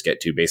 then you just get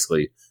to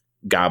basically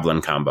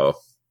goblin combo.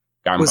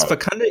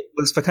 Fecundity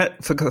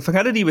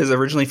was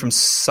originally from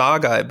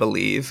Saga, I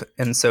believe,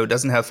 and so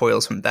doesn't have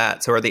foils from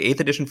that. So are the 8th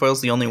edition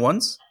foils the only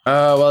ones?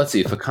 Well, let's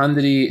see.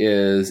 Fecundity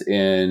is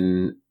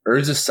in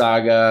Urza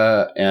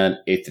Saga and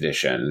 8th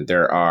edition.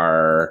 There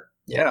are...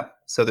 Yeah,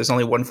 so there's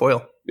only one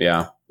foil.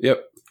 Yeah,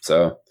 yep.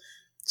 So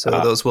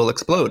those will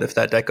explode if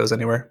that deck goes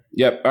anywhere.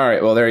 Yep. All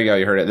right. Well, there you go.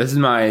 You heard it. This is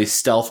my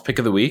stealth pick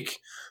of the week.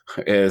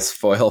 Is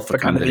foil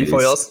Fecundity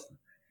foils.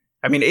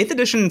 I mean, 8th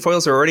edition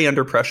foils are already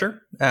under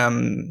pressure.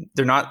 They're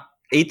not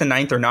 8th and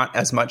 9th are not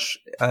as much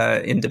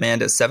in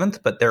demand as 7th,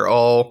 but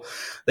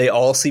they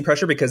all see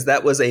pressure because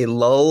that was a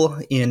lull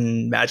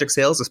in Magic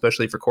sales,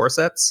 especially for core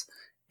sets.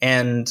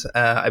 And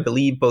I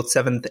believe both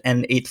 7th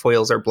and 8th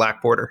foils are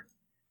black border.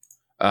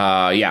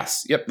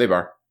 Yes. Yep. They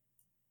are.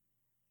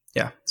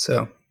 Yeah.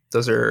 So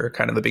those are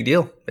kind of a big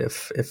deal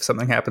if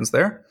something happens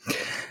there.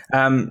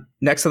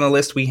 Next on the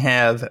list, we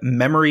have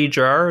Memory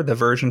Jar, the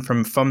version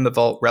from the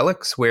Vault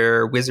Relics,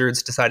 where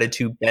Wizards decided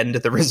to bend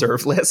the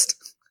reserve list.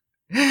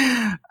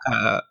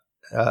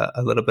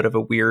 A little bit of a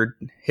weird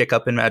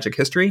hiccup in Magic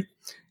history.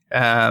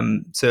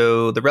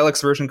 So the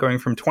Relics version going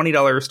from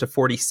 $20 to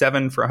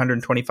 $47 for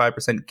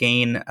 125%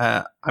 gain.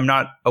 I'm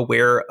not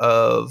aware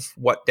of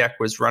what deck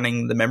was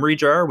running the Memory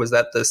Jar. Was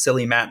that the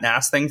silly Matt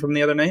Nass thing from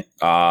the other night?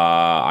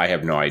 I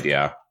have no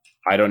idea.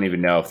 I don't even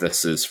know if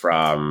this is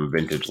from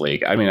Vintage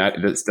League. I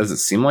mean, this doesn't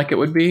seem like it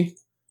would be.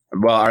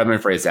 Well, I'm going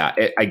to phrase that.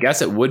 I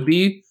guess it would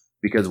be,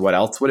 because what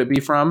else would it be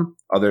from?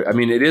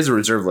 It is a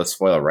reserve list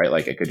foil, right?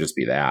 Like, it could just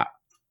be that.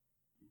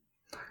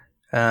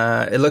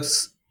 It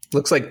looks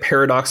like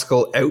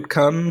Paradoxical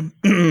Outcome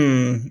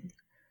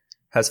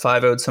has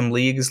 5-0'd some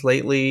leagues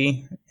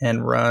lately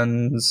and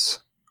runs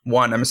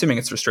 1. I'm assuming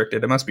it's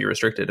restricted. It must be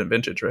restricted in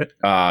Vintage, right?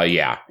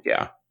 Yeah.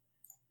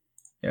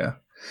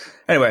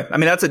 Anyway, I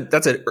mean,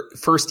 that's a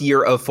first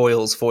year of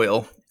foils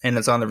foil, and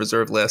it's on the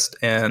reserve list,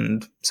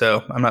 and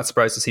so I'm not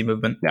surprised to see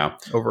movement. No,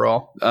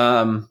 overall,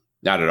 not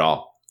at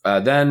all.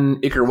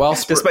 Then Ichor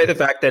Wellspring, despite the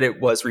fact that it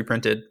was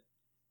reprinted,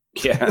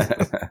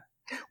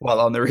 while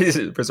on the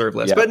reserve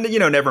list, but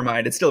never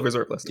mind, it's still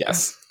reserve list.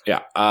 Yes,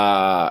 yeah.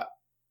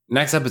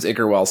 Next up is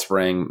Ichor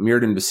Wellspring,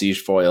 Mirrodin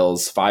Besieged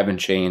foils, 5 and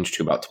change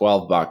to about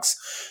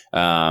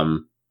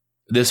 $12.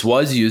 This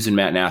was used in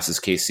Matt Nass's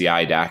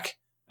KCI deck.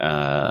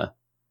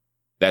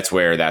 That's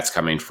where that's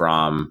coming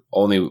from.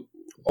 Only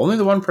only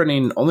the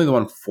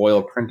one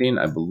foil printing,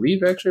 I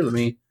believe. Actually, let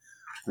me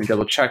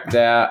double check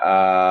that.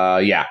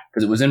 Yeah,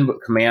 because it was in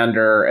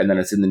Commander, and then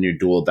it's in the new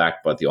dual deck,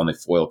 but the only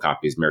foil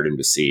copy is Mirrodin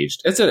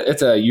Besieged.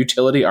 It's a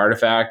utility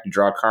artifact. You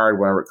draw a card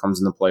whenever it comes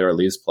into play or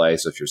leaves play.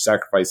 So if you're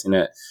sacrificing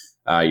it,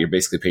 you're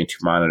basically paying 2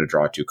 mana to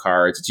draw 2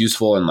 cards. It's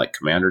useful in like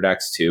Commander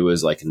decks too,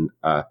 as like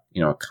a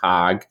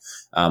cog.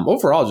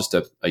 Overall, just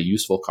a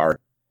useful card.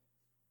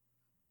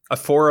 A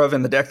 4 of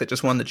in the deck that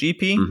just won the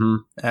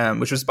GP,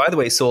 which was, by the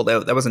way, sold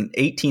out. That was an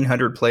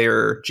 1,800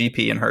 player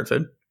GP in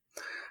Hartford.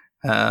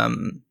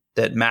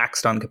 That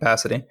maxed on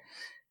capacity,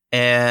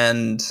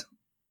 and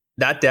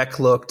that deck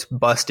looked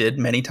busted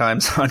many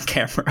times on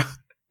camera.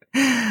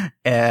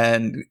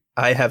 And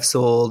I have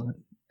sold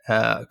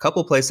a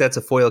couple play sets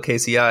of foil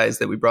KCIs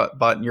that we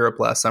bought in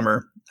Europe last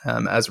summer.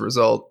 As a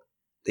result,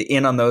 the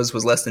in on those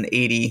was less than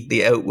 80.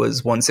 The out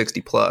was 160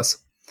 plus.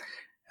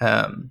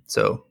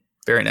 So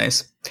very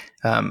nice.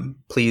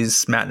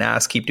 Please, Matt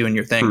Nass, keep doing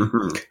your thing.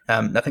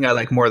 Nothing I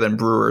like more than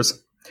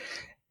brewers.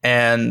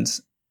 And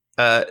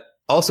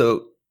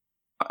also,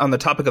 on the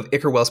topic of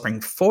Ichor Wellspring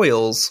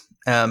foils,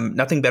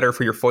 nothing better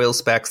for your foil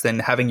specs than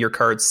having your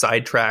cards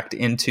sidetracked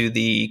into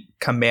the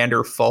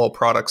Commander fall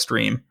product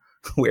stream,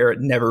 where it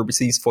never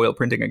sees foil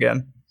printing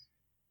again.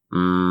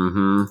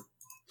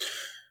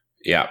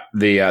 Yeah,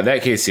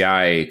 that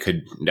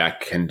KCI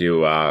deck can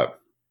do a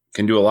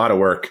lot of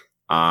work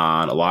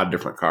on a lot of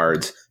different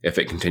cards if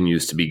it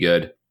continues to be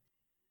good.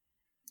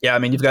 Yeah, I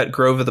mean, you've got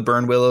Grove of the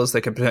Burn Willows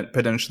that could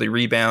potentially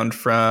rebound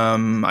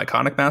from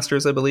Iconic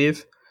Masters, I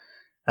believe.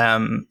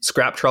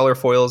 Scrap Trawler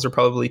foils are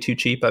probably too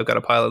cheap. I've got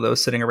a pile of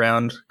those sitting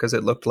around because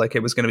it looked like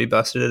it was going to be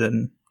busted,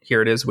 and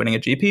here it is winning a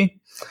GP.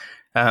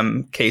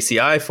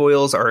 KCI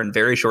foils are in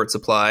very short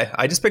supply.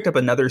 I just picked up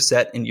another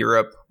set in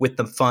Europe with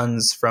the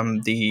funds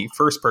from the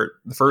first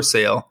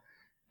sale,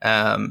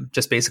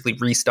 just basically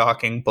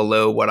restocking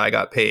below what I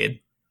got paid,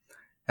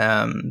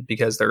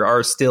 because there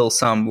are still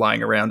some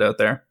lying around out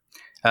there.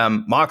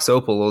 Mox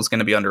Opal is going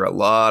to be under a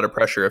lot of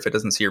pressure if it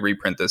doesn't see a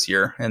reprint this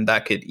year, and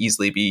that could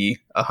easily be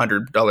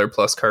 $100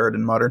 plus card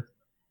in Modern.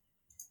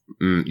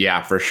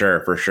 Yeah, for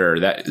sure.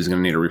 That is going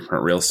to need a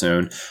reprint real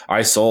soon.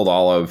 I sold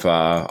all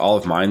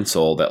of mine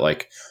sold at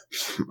like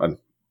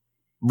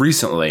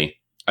recently.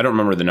 I don't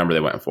remember the number they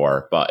went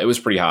for, but it was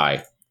pretty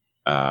high.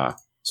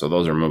 So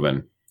those are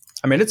moving.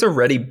 I mean, it's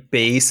already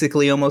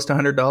basically almost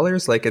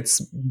 $100. Like,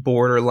 it's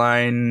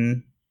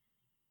borderline.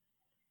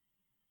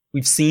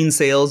 We've seen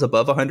sales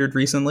above 100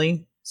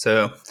 recently.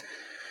 So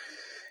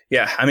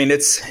yeah, I mean,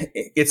 it's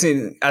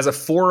as a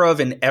 4 of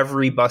in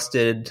every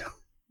busted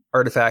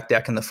artifact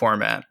deck in the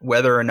format,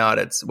 whether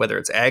it's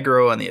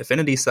aggro on the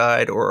affinity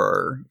side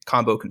or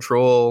combo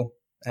control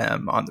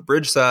on the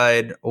bridge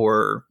side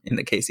or in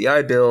the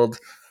KCI build.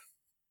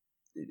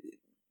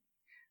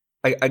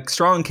 A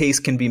strong case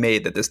can be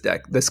made that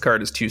this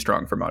card is too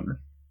strong for Modern.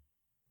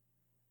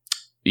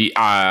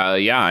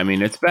 Yeah, I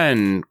mean, it's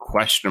been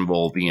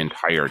questionable the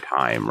entire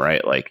time,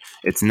 right? Like,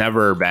 it's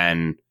never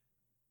been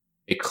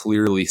a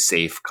clearly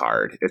safe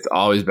card. It's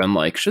always been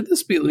like, should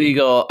this be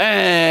legal?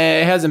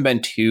 It hasn't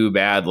been too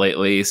bad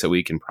lately, so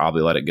we can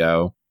probably let it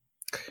go.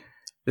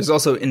 There's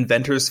also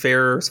Inventor's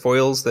Fair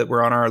foils that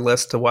were on our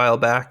list a while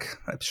back,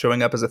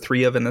 showing up as a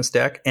 3 of in this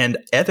deck, and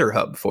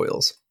Etherhub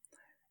foils,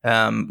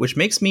 which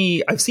makes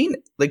me, I've seen,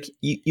 like,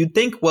 you'd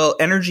think, well,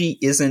 Energy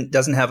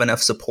doesn't have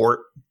enough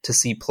support to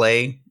see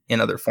play in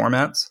other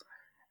formats.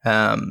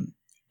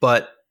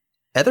 But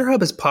Etherhub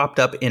has popped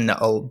up in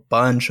a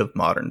bunch of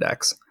Modern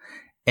decks.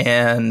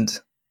 And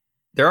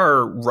there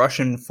are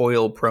Russian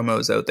foil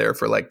promos out there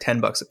for like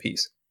 $10 a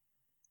piece.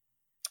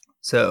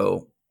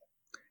 So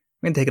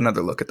I'm going to take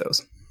another look at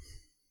those.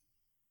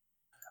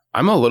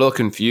 I'm a little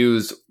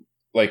confused.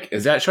 Like,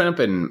 is that showing up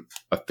in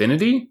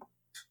Affinity?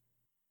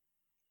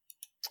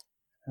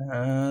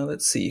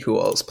 Let's see who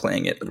else is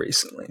playing it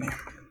recently.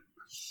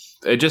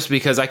 Just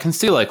because I can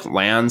see like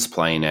lands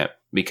playing it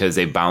because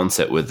they bounce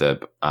it with the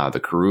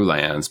Karoo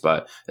lands,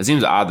 but it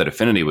seems odd that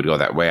Affinity would go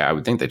that way. I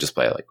would think they just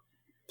play like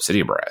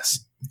City of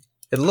Brass.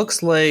 It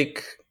looks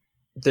like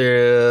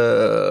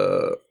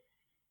the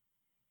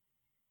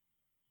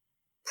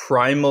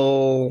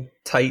Primeval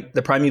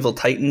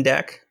Titan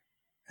deck,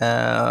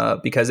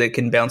 because it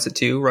can bounce it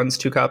too, runs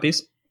 2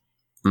 copies.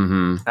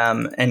 Mm-hmm.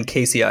 And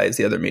KCI is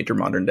the other major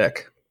Modern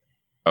deck.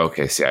 Oh,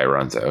 KCI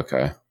runs it.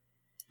 Okay.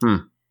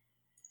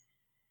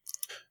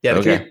 Yeah,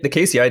 the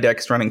KCI deck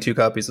is running 2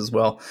 copies as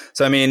well.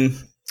 So, I mean,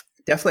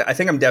 I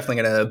think I'm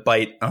definitely going to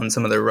bite on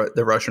some of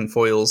the Russian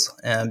foils,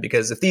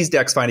 because if these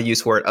decks find a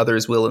use for it,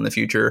 others will in the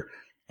future.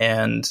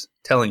 And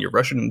telling you,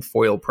 Russian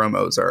foil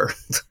promos are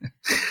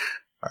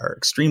are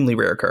extremely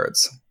rare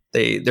cards.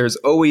 There's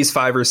always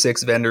 5 or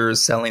 6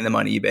 vendors selling them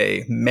on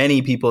eBay.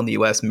 Many people in the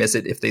US miss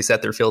it if they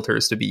set their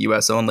filters to be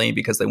US only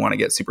because they want to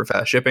get super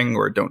fast shipping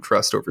or don't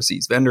trust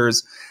overseas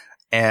vendors.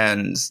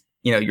 And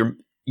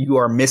you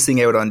are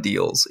missing out on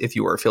deals if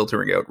you are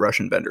filtering out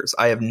Russian vendors.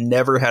 I have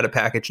never had a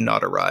package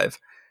not arrive.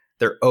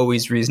 They're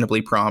always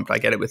reasonably prompt. I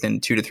get it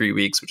within 2 to 3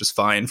 weeks, which is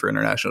fine for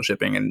international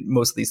shipping. And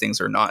most of these things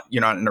you're not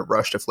in a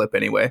rush to flip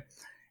anyway.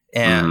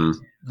 and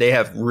they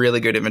have really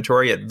good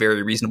inventory at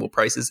very reasonable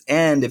prices.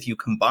 And if you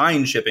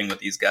combine shipping with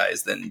these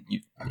guys, then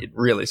it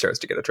really starts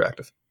to get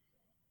attractive.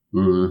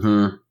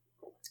 Mm-hmm.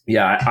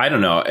 Yeah, I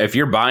don't know. If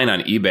you're buying on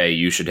eBay,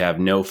 you should have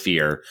no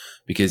fear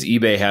because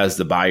eBay has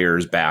the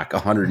buyers back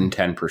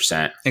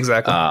 110%.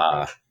 Exactly.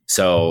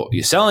 So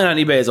you're selling on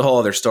eBay is a whole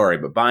other story,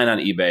 but buying on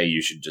eBay,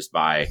 you should just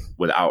buy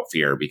without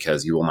fear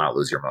because you will not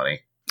lose your money.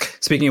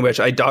 Speaking of which,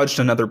 I dodged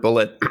another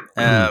bullet.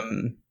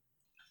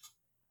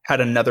 Had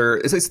another,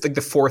 it's like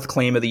the fourth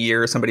claim of the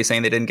year, somebody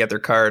saying they didn't get their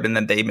card and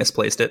then they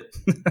misplaced it.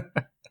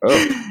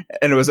 Oh.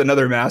 And it was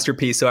another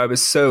masterpiece. So I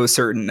was so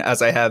certain,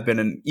 as I have been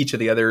in each of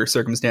the other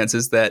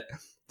circumstances, that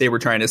they were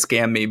trying to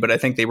scam me, but I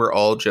think they were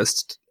all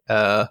just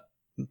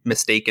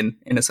mistaken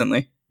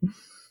innocently.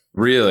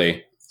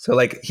 Really? So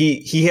like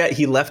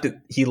he left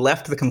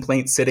the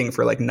complaint sitting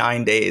for like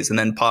 9 days and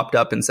then popped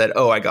up and said,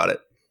 "Oh, I got it."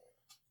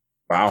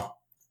 Wow.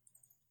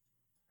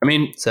 I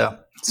mean, so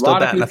still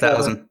batting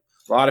 1,000.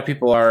 A lot of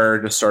people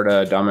are just sort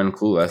of dumb and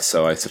clueless,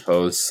 so I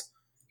suppose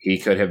he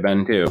could have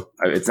been too.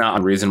 It's not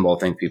unreasonable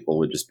to think people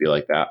would just be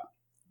like that.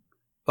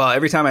 Well,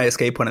 every time I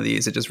escape one of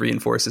these, it just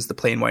reinforces the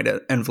plain white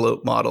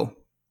envelope model.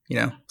 You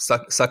know,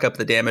 suck up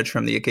the damage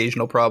from the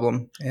occasional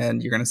problem,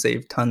 and you're going to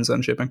save tons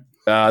on shipping.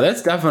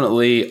 That's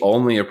definitely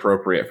only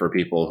appropriate for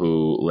people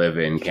who live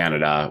in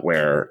Canada,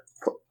 where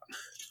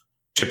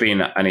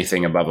shipping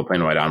anything above a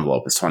plain white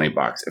envelope is $20.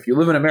 If you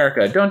live in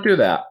America, don't do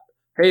that.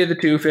 Pay the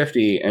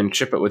 $250 and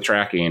ship it with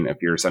tracking if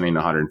you're sending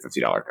a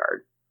 $150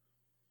 card.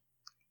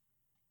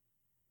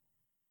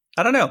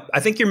 I don't know. I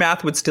think your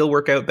math would still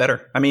work out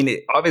better. I mean,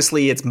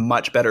 obviously, it's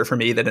much better for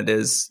me than it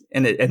is,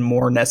 and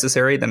more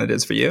necessary than it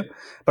is for you.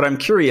 But I'm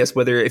curious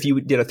whether, if you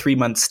did a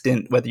 3-month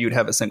stint, whether you'd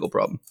have a single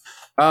problem.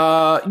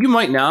 You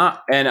might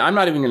not, and I'm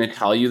not even going to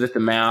tell you that the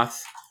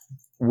math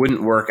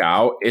wouldn't work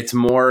out. It's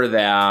more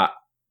that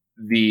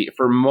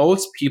for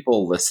most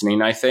people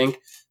listening, I think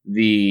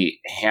the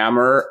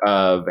hammer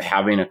of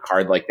having a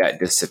card like that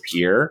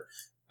disappear,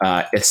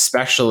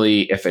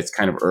 especially if it's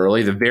kind of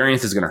early, the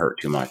variance is going to hurt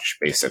too much,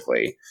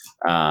 basically,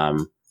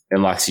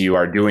 unless you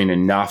are doing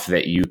enough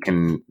that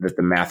that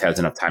the math has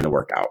enough time to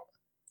work out.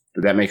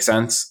 Does that make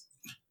sense?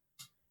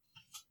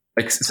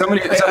 Like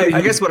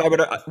I guess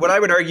what I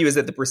would argue is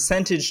that the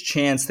percentage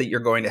chance that you're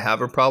going to have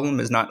a problem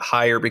is not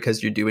higher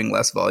because you're doing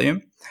less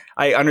volume.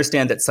 I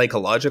understand that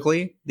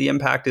psychologically the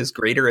impact is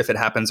greater if it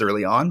happens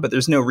early on, but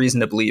there's no reason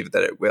to believe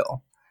that it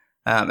will.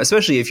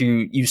 Especially if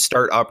you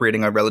start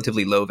operating on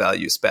relatively low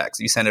value specs.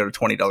 You send out a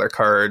 $20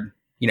 card,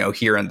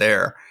 here and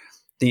there.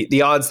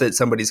 The odds that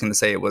somebody's going to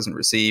say it wasn't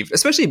received,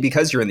 especially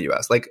because you're in the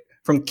US, like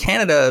from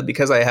Canada,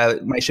 because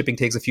my shipping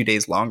takes a few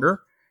days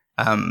longer.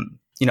 I'm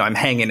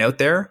hanging out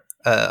there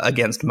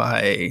against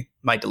my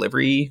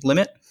delivery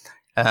limit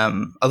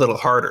a little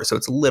harder, so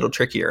it's a little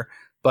trickier.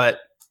 But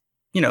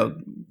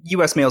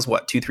US mail's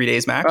what, 2-3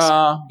 days max?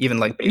 Even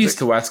like basic. East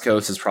to West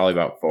Coast is probably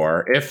about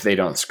 4 if they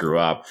don't screw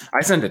up.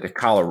 I sent it to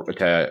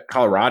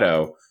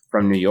Colorado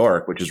from New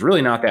York, which is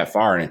really not that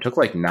far, and it took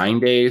like 9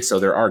 days. So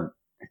there are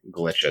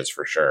glitches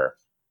for sure.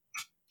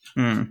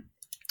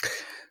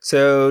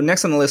 So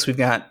next on the list, we've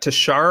got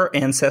Tashar,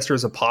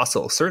 Ancestor's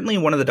Apostle. Certainly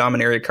one of the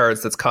Dominaria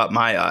cards that's caught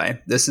my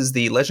eye. This is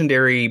the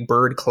legendary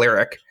Bird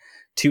Cleric,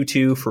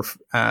 2/2 for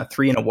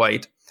 3 and a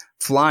white.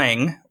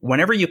 Flying,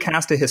 whenever you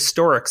cast a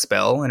historic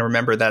spell, and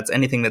remember that's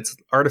anything that's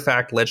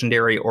artifact,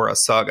 legendary, or a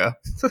saga.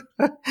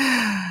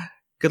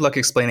 Good luck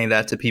explaining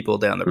that to people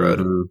down the road.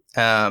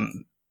 Mm-hmm.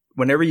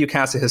 Whenever you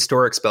cast a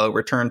historic spell,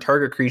 return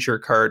target creature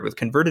card with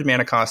converted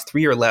mana cost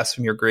 3 or less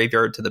from your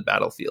graveyard to the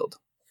battlefield.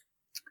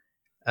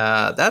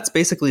 That's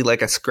basically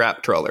like a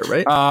scrap trawler,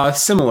 right?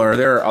 Similar.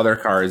 There are other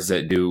cards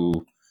that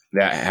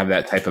have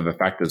that type of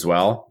effect as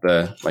well.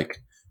 The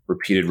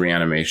repeated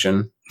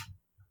reanimation.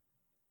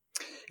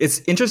 It's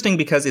interesting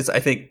because I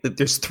think that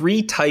there's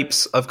 3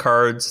 types of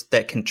cards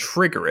that can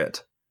trigger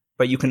it,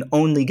 but you can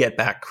only get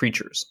back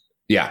creatures.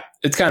 Yeah,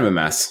 it's kind of a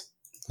mess.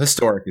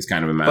 Historic is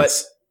kind of a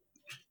mess.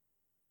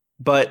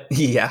 But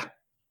yeah,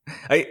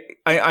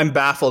 I'm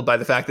baffled by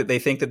the fact that they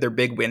think that their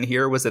big win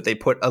here was that they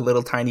put a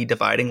little tiny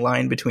dividing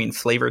line between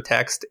flavor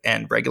text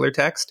and regular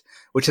text,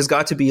 which has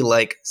got to be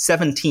like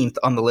 17th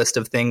on the list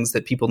of things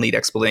that people need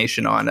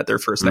explanation on at their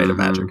first night of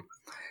Magic.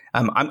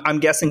 I'm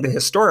guessing the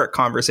historic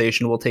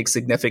conversation will take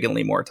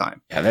significantly more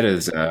time. Yeah, that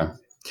is,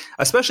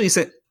 especially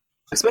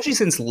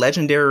since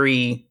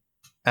legendary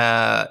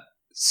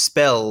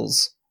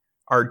spells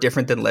are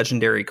different than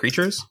legendary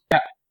creatures.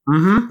 Yeah,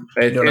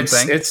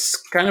 it's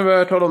kind of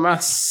a total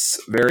mess.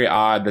 Very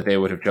odd that they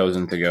would have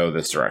chosen to go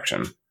this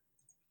direction.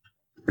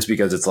 Just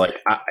because it's like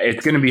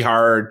it's going to be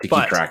hard to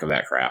keep track of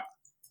that crap.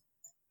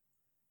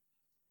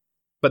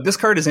 But this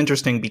card is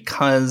interesting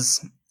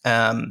because.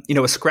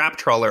 A scrap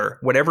trawler,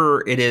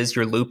 whatever it is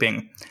you're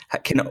looping,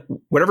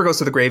 whatever goes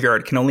to the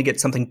graveyard can only get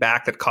something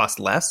back that costs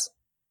less.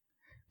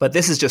 But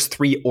this is just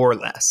 3 or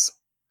less,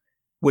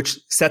 which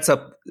sets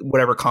up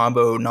whatever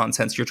combo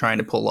nonsense you're trying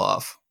to pull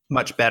off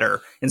much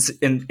better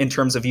in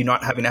terms of you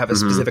not having to have a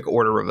specific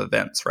order of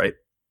events, right?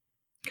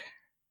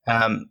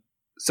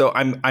 So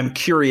I'm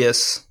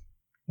curious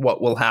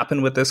what will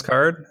happen with this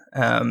card.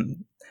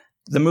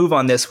 The move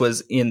on this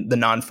was in the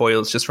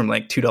non-foils just from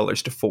like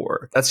 $2 to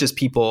 $4. That's just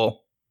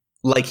people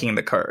liking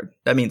the card.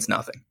 That means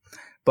nothing.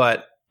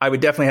 But I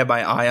would definitely have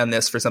my eye on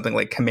this for something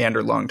like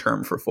Commander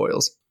long-term for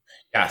foils.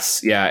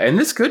 Yes, yeah, and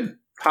this could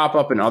pop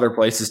up in other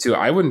places too.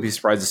 I wouldn't be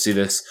surprised to see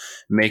this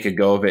make a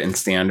go of it in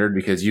Standard,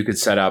 because you could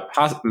set up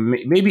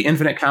maybe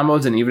infinite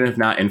combos, and even if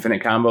not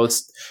infinite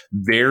combos,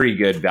 very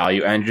good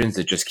value engines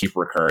that just keep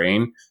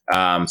recurring.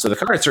 So the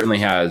card certainly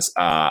has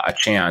a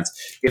chance.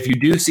 If you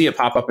do see it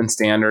pop up in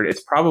Standard,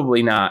 it's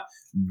probably not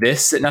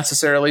this that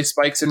necessarily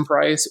spikes in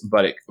price,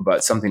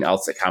 but something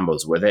else that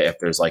combos with it. If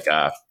there's like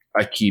a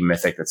key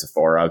mythic that's a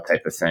 4-of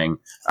type of thing,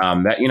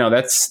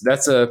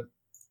 that's a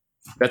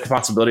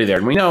possibility there.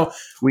 And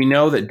we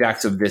know that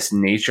decks of this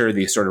nature,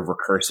 these sort of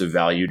recursive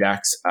value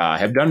decks,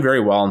 have done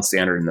very well in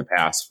Standard in the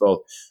past,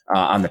 both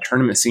on the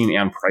tournament scene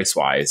and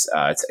price-wise.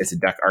 It's a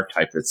deck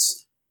archetype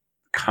that's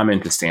come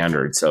into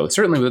Standard, so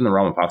certainly within the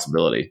realm of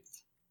possibility.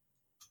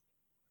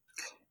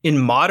 In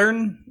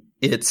Modern,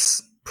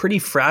 it's pretty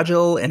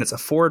fragile, and it's a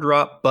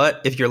 4-drop, but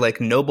if you're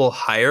like Noble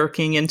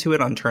Hierarchying into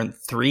it on turn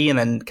 3 and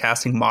then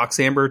casting Mox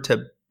Amber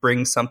to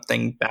bring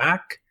something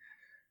back...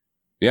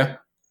 Yeah.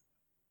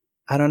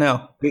 I don't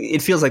know.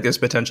 It feels like there's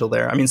potential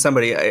there. I mean,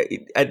 somebody,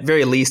 at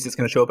very least, it's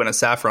going to show up in a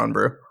Saffron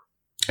Brew.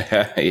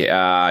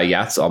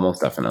 Yes,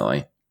 almost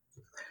definitely.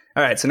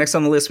 All right, so next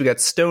on the list, we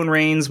got Stone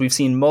Rains. We've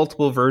seen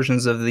multiple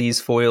versions of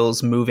these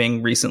foils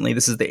moving recently.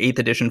 This is the 8th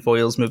edition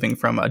foils moving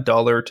from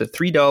 $1 to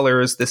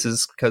 $3. This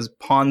is because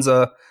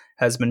Ponza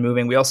has been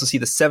moving. We also see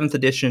the 7th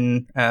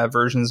edition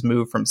versions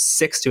move from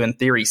 6 to, in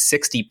theory,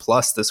 60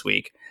 plus this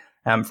week.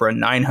 For a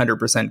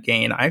 900%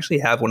 gain. I actually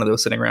have one of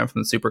those sitting around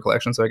from the Super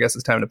Collection, so I guess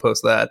it's time to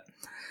post that.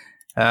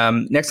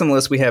 Next on the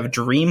list, we have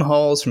Dream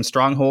Halls from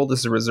Stronghold. This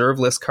is a reserve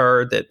list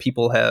card that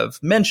people have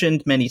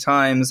mentioned many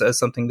times as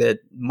something that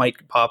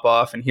might pop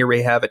off, and here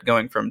we have it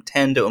going from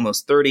 10 to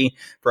almost 30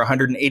 for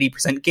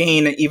 180%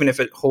 gain. Even if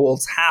it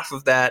holds half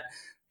of that,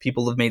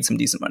 people have made some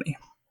decent money.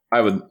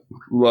 I would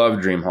love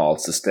Dream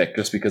Halls to stick,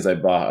 just because I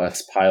bought a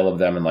pile of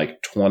them in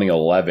like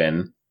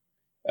 2011.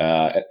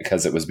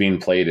 Because it was being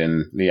played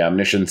in the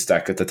Omniscience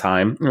deck at the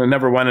time. It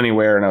never went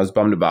anywhere, and I was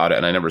bummed about it,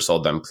 and I never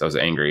sold them because I was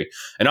angry.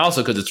 And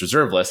also because it's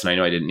reserve list, and I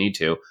know I didn't need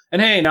to.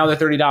 And hey, now they're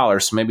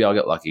 $30, so maybe I'll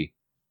get lucky.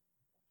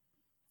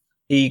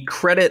 The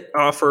credit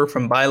offer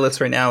from Buy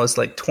List right now is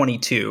like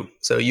 22,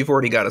 so you've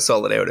already got a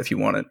solid out if you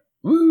want it.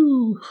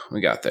 Woo! We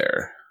got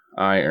there.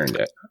 I earned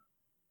it.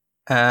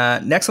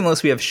 Next on the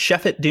list, we have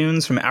Sheffet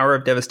Dunes from Hour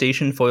of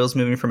Devastation. Foils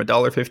moving from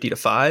 $1.50 to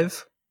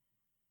 $5.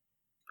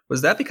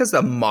 Was that because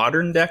the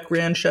Modern deck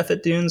ran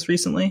Sheffet Dunes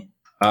recently?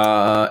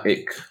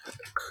 It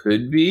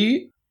could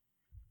be.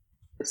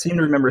 I seem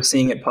to remember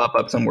seeing it pop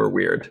up somewhere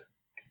weird.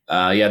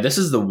 Yeah, this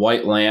is the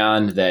white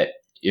land that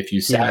if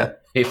you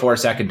pay for a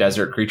sack of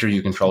desert creatures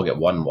you control, get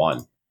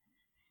 1/1.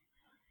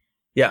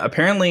 Yeah,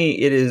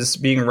 apparently it is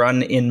being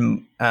run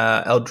in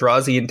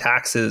Eldrazi and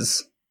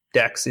Taxes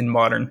decks in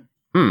Modern.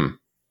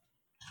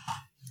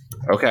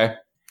 Okay.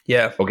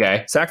 Yeah.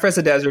 Okay. Sacrifice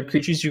a desert,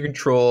 creatures you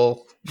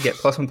control get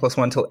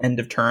 +1/+1 till end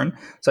of turn.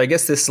 So I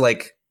guess this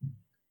like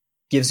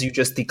gives you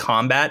just the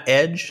combat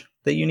edge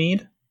that you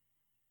need.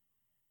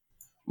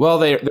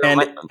 Well, I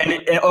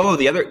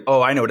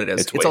know what it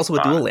is. It's also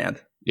a dual land.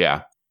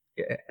 Yeah,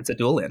 it's a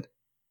dual land.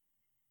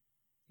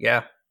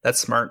 Yeah, that's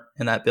smart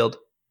in that build.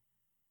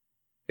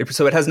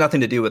 So it has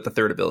nothing to do with the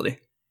third ability.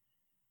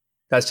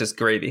 That's just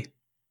gravy.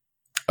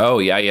 Oh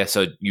yeah.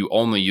 So you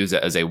only use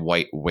it as a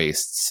white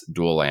wastes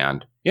dual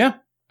land. Yeah,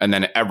 and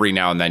then every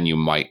now and then you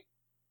might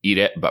eat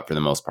it, but for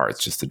the most part,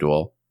 it's just a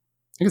duel.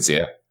 You can see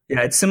it.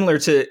 Yeah, it's similar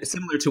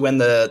to when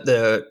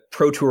the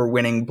Pro Tour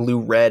winning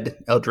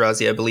blue-red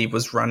Eldrazi, I believe,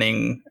 was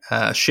running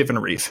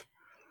Shivan Reef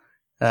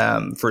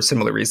for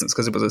similar reasons,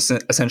 because it was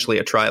essentially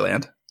a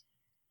tri-land.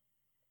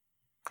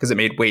 Because it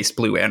made waste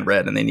blue and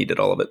red, and they needed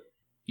all of it.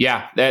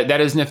 Yeah,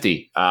 that is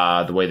nifty,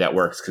 the way that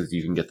works, because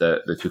you can get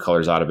the two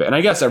colors out of it. And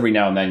I guess every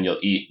now and then you'll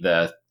eat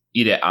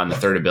it on the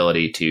third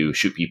ability to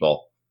shoot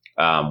people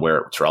where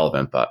it's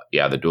relevant. But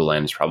yeah, the dual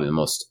land is probably the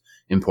most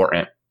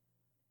important.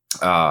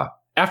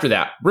 After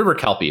that, River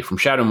Kelpie from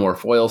Shadowmoor,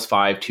 foils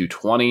 5 to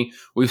 20.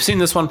 We've seen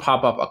this one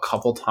pop up a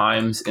couple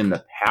times in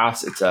the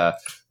past. It's the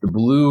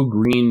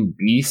blue-green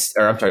beast,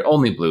 or I'm sorry,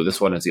 only blue.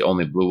 This one is the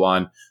only blue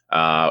one.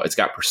 It's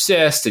got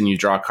persist, and you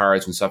draw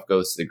cards when stuff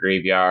goes to the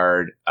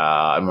graveyard,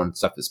 and when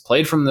stuff is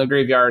played from the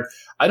graveyard.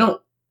 I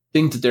don't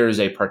think that there is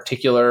a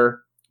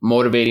particular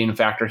motivating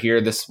factor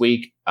here this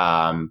week.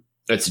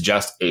 It's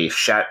just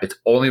it's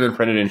only been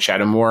printed in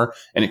Shadowmoor,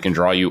 and it can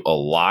draw you a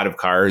lot of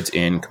cards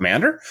in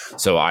Commander.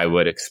 So I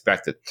would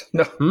expect it.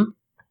 No.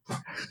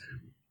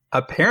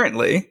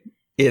 Apparently,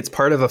 it's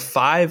part of a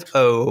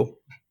 5/0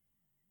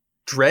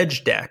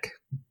 dredge deck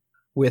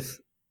with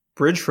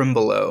Bridge from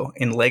Below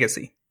in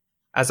Legacy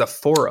as a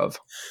 4/of.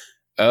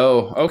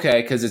 Oh,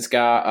 okay. Because it's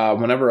got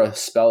whenever a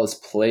spell is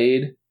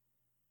played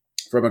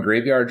from a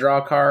graveyard, draw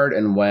a card,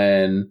 and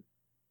when.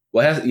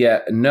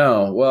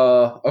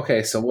 Well,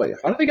 okay. So wait,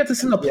 how did they get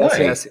this into play?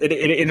 Yes. It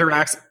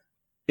interacts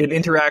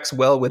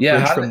well with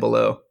Bridge from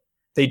Below.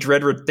 They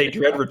dread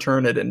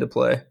return it into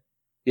play.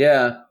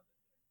 Yeah.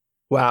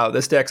 Wow,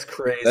 this deck's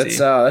crazy.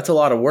 That's a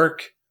lot of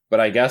work, but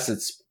I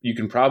guess you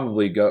can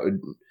probably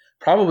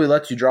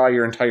let you draw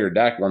your entire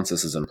deck once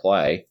this is in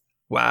play.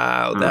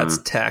 Wow, that's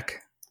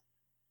tech.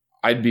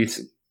 I'd be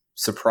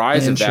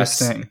surprised if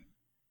that's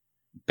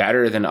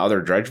better than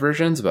other dredge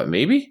versions, but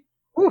maybe.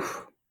 Whew.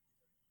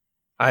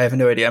 I have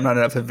no idea. I'm not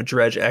enough of a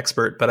dredge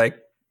expert, but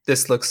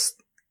this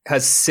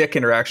has sick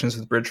interactions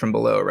with Bridge from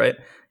Below, right?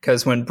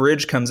 Because when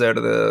Bridge comes out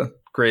of the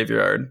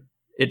graveyard,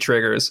 it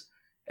triggers,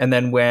 and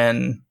then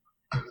when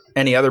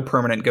any other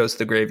permanent goes to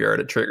the graveyard,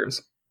 it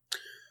triggers.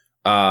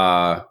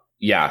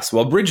 Yes.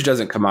 Well, Bridge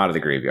doesn't come out of the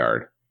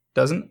graveyard.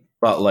 Doesn't?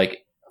 But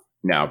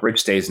no, Bridge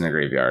stays in the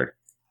graveyard.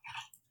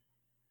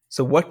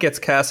 So what gets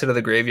cast out of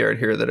the graveyard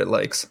here that it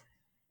likes?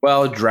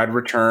 Well, Dread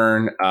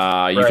Return.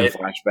 You can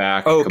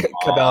flashback. Oh,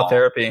 Cabal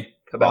Therapy.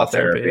 Cabal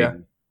Therapy, yeah.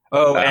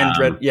 Oh, and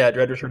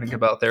Dread Return and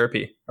Cabal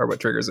Therapy are what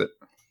triggers it.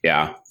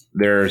 Yeah.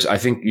 I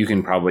think you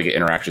can probably get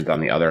interactions on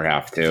the other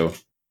half too.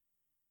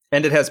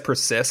 And it has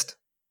Persist.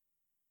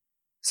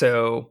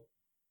 So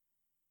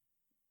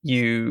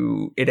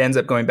it ends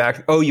up going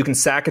back. Oh, you can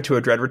sack it to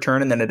a Dread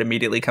Return and then it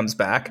immediately comes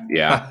back.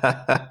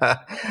 Yeah.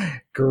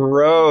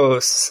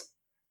 Gross.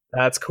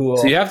 That's cool.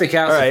 So you have to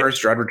cast the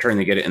first Dread Return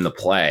to get it in the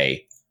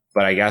play.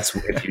 But I guess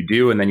if you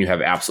do and then you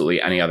have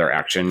absolutely any other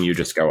action, you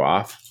just go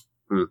off.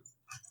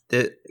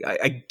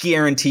 I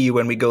guarantee you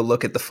when we go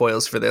look at the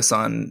foils for this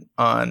on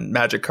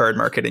Magic Card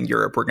Market in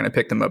Europe, we're going to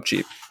pick them up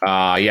cheap.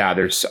 Yeah,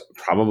 there's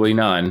probably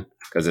none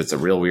because it's a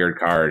real weird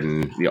card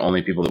and the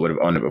only people that would have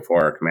owned it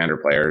before are Commander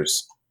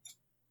players.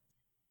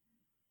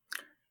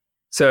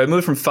 So it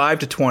moved from 5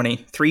 to 20,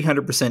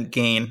 300%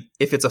 gain.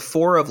 If it's a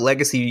 4 of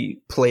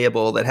Legacy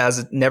playable that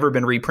has never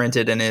been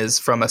reprinted and is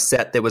from a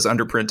set that was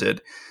underprinted,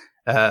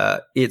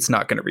 it's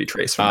not going to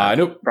retrace from that.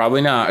 Nope,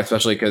 probably not,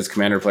 especially because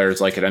Commander players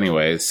like it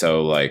anyways.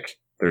 So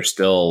there's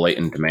still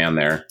latent demand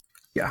there.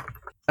 Yeah,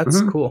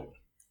 that's cool.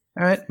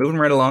 All right, moving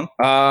right along.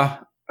 Oh,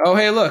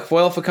 hey, look,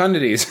 foil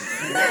fecundities.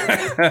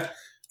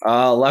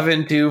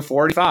 11 to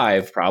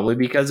 45, probably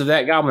because of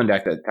that goblin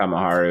deck that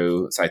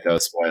Tamaharu Saito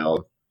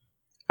spoiled.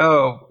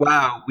 Oh,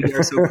 wow. We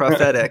are so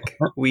prophetic.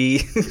 We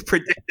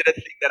predicted a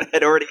thing that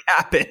had already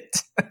happened.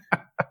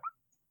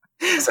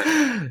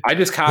 I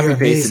just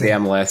copy-pasted the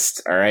damn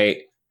list, all right?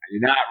 I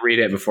did not read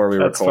it before we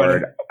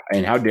record. Funny.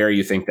 And how dare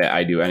you think that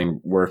I do any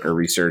work or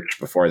research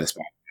before this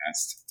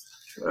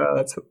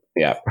podcast?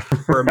 Yeah.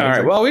 All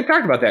right. Well, we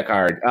talked about that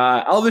card.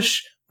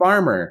 Elvish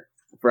Farmer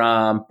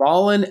from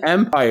Fallen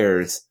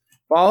Empires.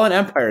 Fallen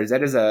Empires.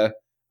 That is a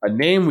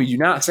name we do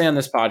not say on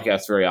this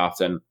podcast very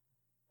often.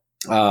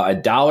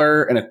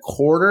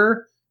 $1.25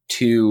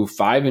 to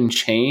 5 and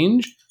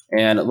change.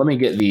 And let me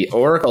get the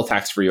Oracle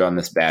text for you on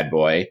this bad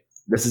boy.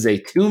 This is a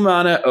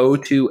 2-mana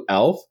 0/2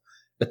 elf.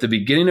 At the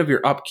beginning of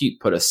your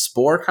upkeep, put a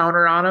spore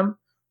counter on him.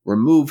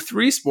 Remove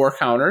 3 spore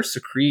counters to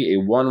create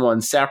a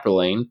 1/1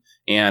 Saproling.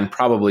 And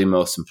probably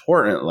most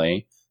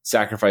importantly,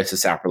 sacrifice a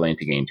Saproling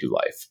to gain 2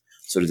 life.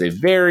 So it is a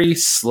very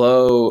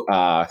slow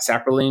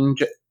Saproling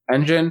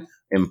engine,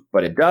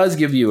 but it does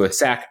give you a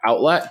sack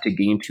outlet to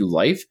gain 2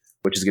 life,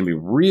 which is going to be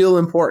real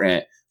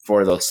important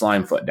for those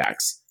Slimefoot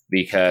decks,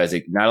 because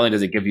not only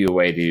does it give you a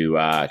way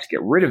to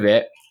get rid of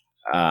it,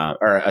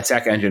 or a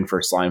sack engine for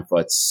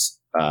Slimefoot's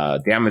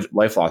damage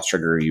life loss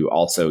trigger, you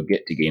also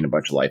get to gain a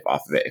bunch of life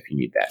off of it if you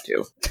need that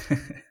too.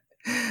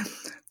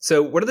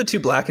 So what are the 2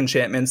 black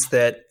enchantments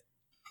that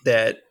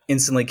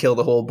instantly kill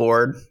the whole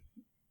board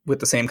with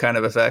the same kind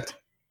of effect?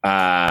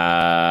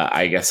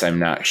 I guess I'm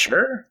not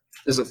sure.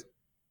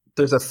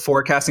 There's a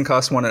 4 casting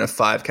cost 1 and a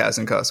 5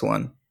 casting cost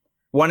 1.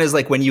 One is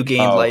when you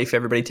gain life,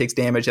 everybody takes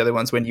damage. The other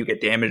one's when you get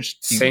damaged.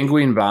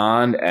 Sanguine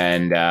Bond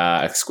and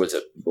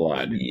Exquisite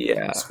Blood.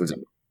 Yeah. Exquisite.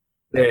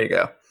 There you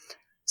go.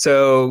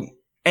 So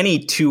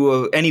any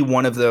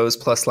one of those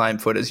plus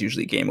Slimefoot is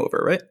usually game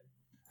over, right?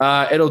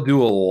 It'll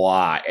do a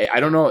lot.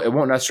 I don't know. It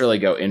won't necessarily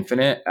go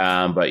infinite,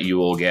 but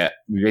you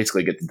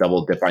basically get the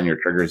double dip on your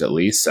triggers at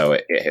least, so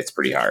it hits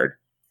pretty hard.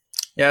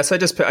 Yeah, so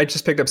I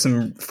just picked up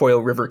some foil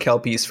River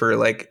Kelpies for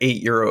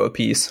 €8 a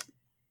piece.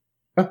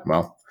 Oh,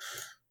 well.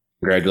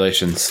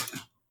 Congratulations.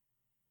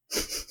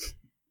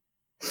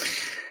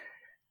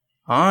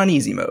 On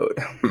easy mode.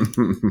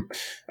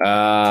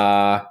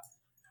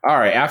 All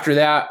right. After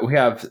that, we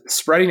have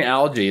Spreading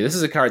Algae. This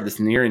is a card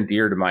that's near and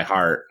dear to my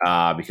heart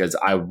because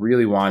I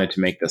really wanted to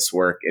make this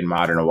work in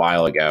Modern a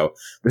while ago.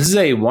 This is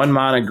a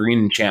 1-mana green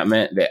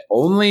enchantment that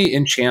only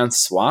enchants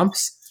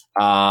swamps.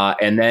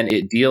 And then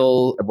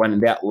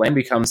when that land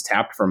becomes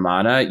tapped for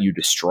mana, you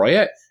destroy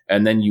it,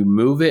 and then you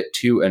move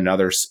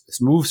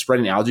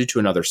Spreading Algae to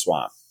another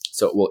swamp.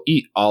 So it will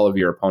eat all of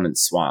your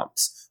opponent's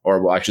swamps,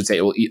 or I should say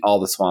it will eat all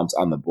the swamps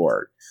on the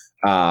board.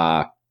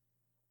 The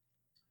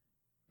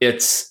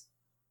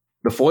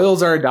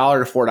foils are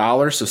 $1 to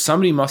 $4, so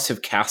somebody must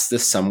have cast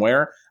this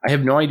somewhere. I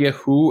have no idea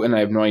who, and I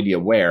have no idea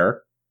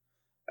where.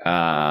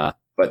 But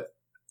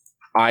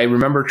I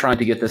remember trying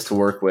to get this to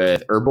work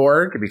with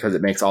Urborg because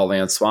it makes all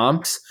land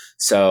swamps.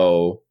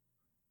 So,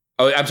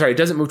 Oh, I'm sorry. It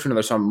doesn't move to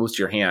another summon. It moves to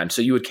your hand.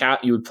 So you would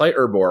play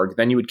Urborg,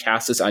 then you would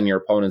cast this on your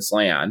opponent's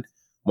land.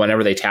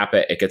 Whenever they tap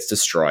it, it gets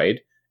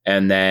destroyed,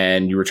 and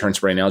then you return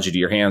Spreading Algae to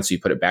your hand, so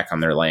you put it back on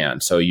their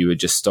land. So you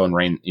would just Stone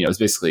Rain. It's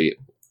basically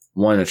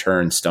one a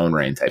turn Stone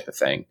Rain type of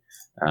thing.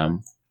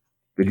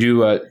 Did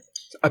you?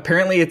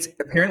 Apparently,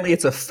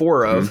 it's a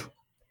 4 of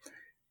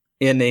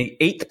in a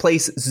 8th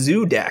place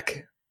Zoo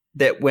deck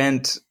that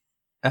went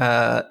in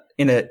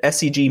a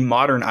SCG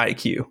Modern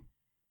IQ.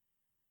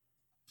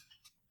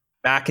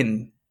 Back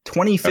in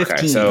 2015.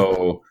 Okay,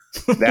 so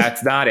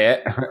that's not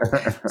it.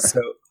 so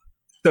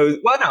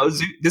well, no,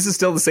 Zoo, this is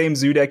still the same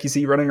Zoo deck you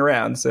see running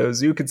around, so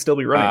Zoo could still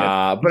be running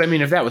it. But I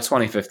mean, if that was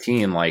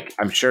 2015, like,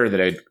 I'm sure that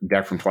a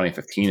deck from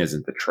 2015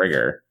 isn't the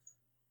trigger.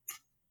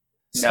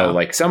 So,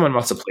 like, someone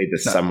must have played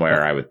this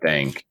somewhere, I would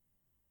think.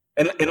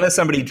 Unless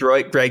somebody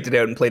dragged it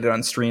out and played it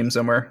on stream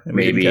somewhere.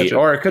 Maybe,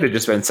 or it could have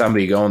just been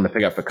somebody going to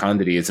pick up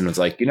Fecundities and was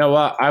like, you know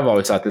what? I've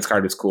always thought this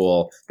card was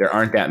cool. There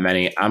aren't that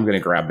many. I'm going to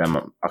grab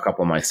them a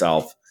couple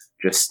myself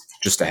just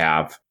to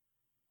have.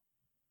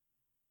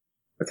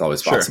 It's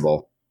always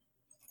possible.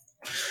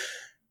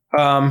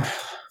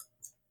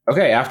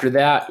 Okay, after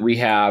that, we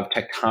have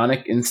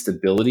Tectonic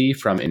Instability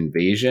from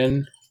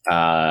Invasion.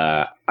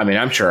 I mean,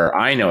 I'm sure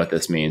I know what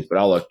this means, but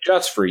I'll look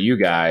just for you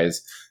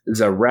guys. This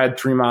is a red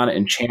 3-mana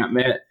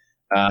enchantment.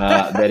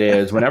 That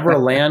is, whenever a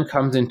land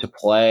comes into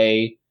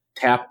play,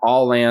 tap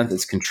all lands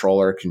its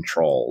controller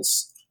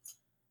controls.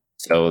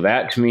 So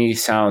that to me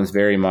sounds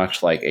very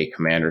much like a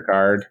commander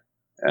card.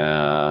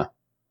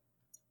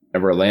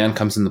 Whenever a land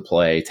comes into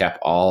play, tap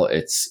all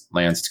its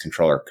lands its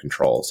controller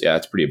controls. Yeah,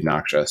 it's pretty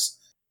obnoxious.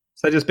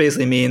 So that just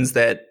basically means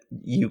that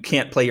you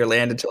can't play your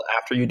land until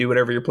after you do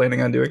whatever you're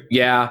planning on doing.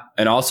 Yeah,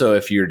 and also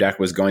if your deck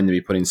was going to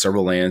be putting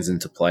several lands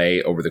into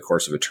play over the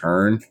course of a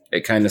turn,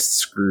 it kind of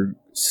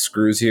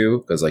screws you,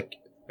 because like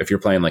if you're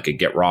playing like a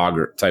Get Rog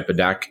type of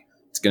deck,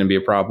 it's going to be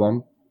a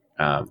problem.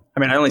 I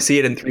mean, I only see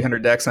it in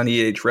 300 decks on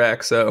EDH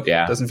Rec, so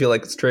yeah, it doesn't feel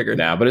like it's triggered.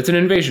 No, but it's an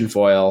invasion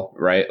foil,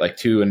 right? Like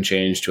 $2 and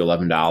change to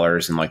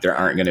 $11, and like there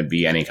aren't going to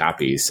be any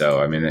copies,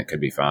 so I mean, it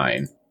could be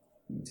fine.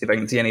 See if I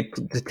can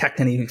detect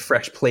any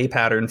fresh play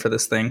pattern for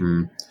this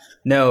thing.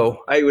 No,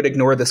 I would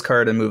ignore this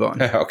card and move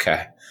on.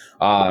 Okay.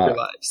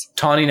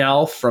 Taunting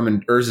Elf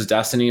from Urza's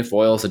Destiny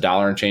foils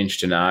 $1 and change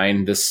to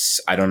 9.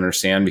 This I don't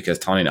understand, because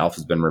Taunting Elf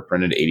has been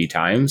reprinted 80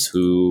 times.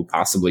 Who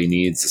possibly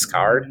needs this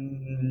card?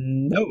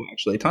 No,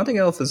 actually. Taunting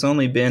Elf has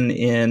only been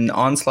in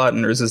Onslaught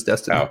and Urza's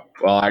Destiny. Oh,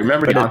 well, I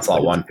remember the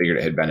Onslaught one, figured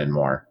it had been in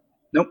more.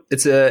 Nope,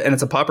 it's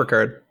a pauper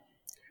card.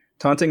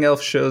 Taunting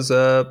Elf shows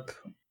up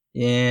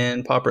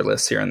in pauper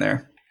lists here and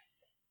there.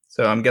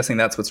 So I'm guessing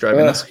that's what's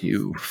driving this.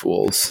 You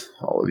fools.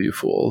 All of you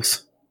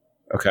fools.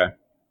 Okay.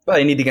 Well,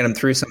 you need to get them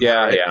through something.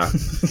 Yeah, right? Yeah.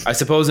 I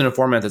suppose in a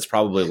format that's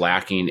probably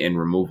lacking in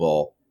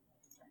removal.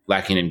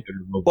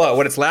 Well,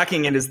 what it's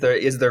lacking in is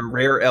the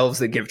rare elves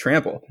that give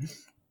trample.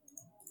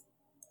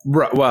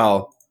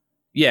 Well,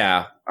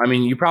 yeah. I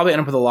mean, you probably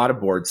end up with a lot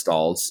of board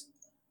stalls,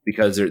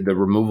 because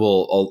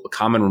the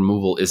common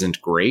removal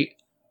isn't great.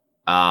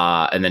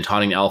 And then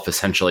Taunting Elf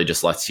essentially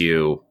just lets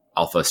you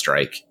Alpha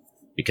Strike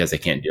because they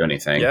can't do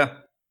anything. Yeah.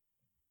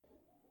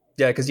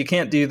 Yeah, because you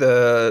can't do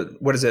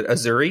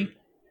Azuri?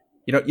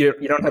 You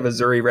don't have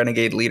Azuri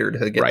Renegade Leader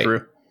to get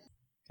through.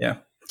 Yeah.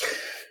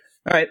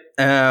 All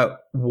right.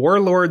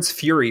 Warlord's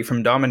Fury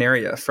from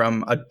Dominaria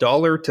from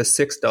 $1 to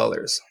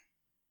 $6.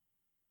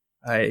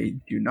 I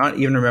do not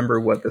even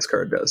remember what this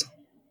card does.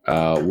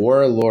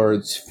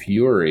 Warlord's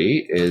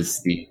Fury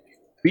is the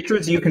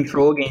creatures you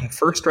control gain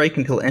first strike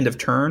until end of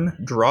turn.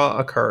 Draw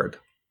a card.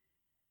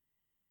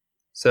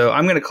 So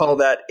I'm going to call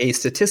that a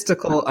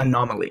statistical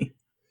anomaly.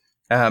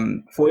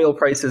 Foil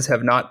prices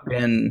have not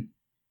been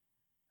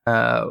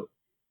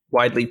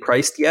widely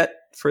priced yet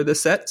for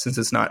this set, since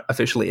it's not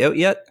officially out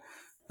yet.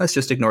 Let's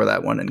just ignore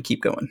that one and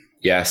keep going.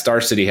 Yeah,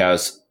 Star City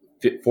has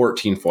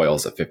 14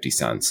 foils at 50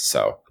 cents.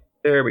 So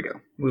there we go.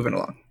 Moving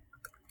along.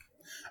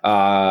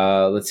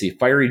 Let's see.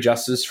 Fiery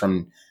Justice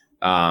from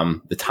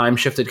the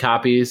time-shifted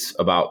copies,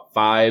 about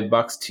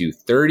 $5 to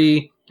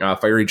 $30.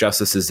 Fiery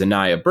Justice is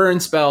deny a burn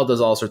spell,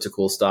 does all sorts of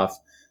cool stuff.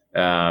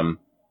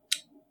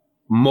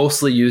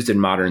 Mostly used in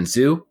Modern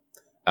Zoo,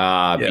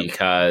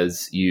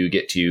 because you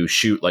get to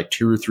shoot like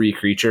 2 or 3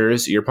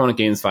 creatures. Your opponent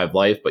gains 5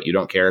 life, but you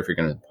don't care if you're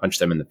going to punch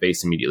them in the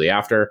face immediately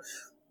after.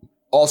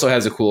 Also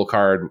has a cool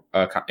card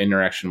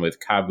interaction with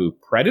Kavu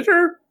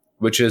Predator,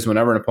 which is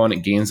whenever an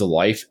opponent gains a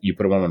life, you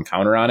put a 1/1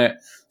 counter on it.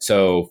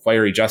 So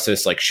Fiery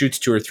Justice like shoots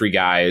 2 or 3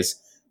 guys.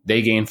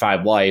 They gain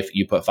 5 life.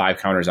 You put 5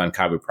 counters on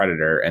Kavu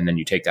Predator, and then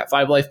you take that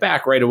 5 life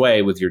back right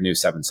away with your new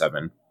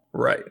 7/7.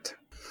 Right.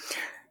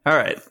 All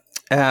right.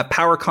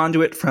 Power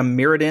Conduit from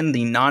Mirrodin,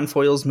 the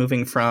non-foils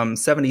moving from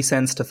 70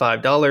 cents to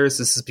 $5.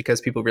 This is because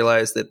people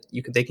realize that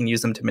they can use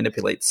them to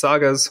manipulate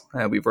sagas.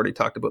 We've already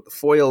talked about the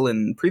foil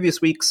in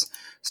previous weeks.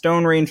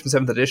 Stone Rain from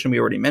 7th edition we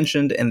already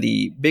mentioned. And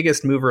the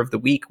biggest mover of the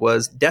week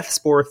was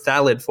Deathspore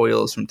Thalid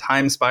foils from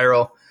Time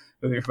Spiral,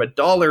 moving from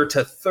 $1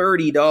 to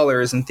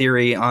 $30 in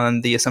theory, on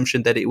the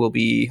assumption that it will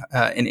be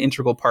an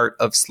integral part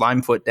of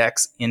Slimefoot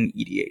decks in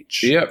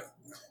EDH. Yep.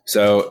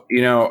 So,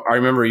 I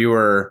remember you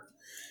were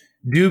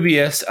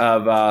dubious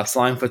of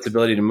Slimefoot's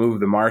ability to move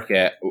the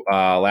market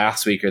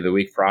last week or the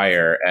week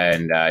prior,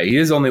 and he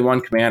is only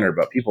one commander,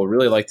 but people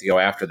really like to go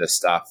after this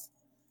stuff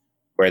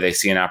where they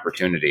see an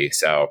opportunity.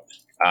 So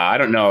I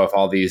don't know if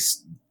all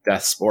these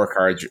Death Spore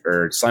cards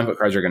or Slimefoot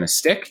cards are going to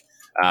stick,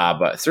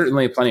 but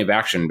certainly plenty of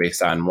action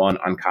based on one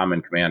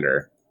uncommon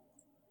commander.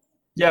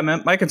 Yeah,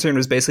 my concern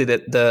was basically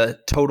that the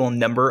total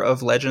number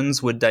of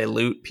legends would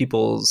dilute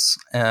people's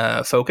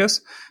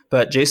focus.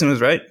 But Jason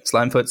was right.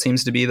 Slimefoot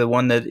seems to be the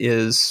one that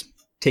is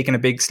taking a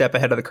big step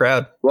ahead of the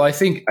crowd. Well, I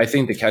think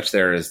the catch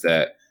there is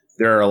that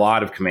there are a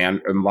lot of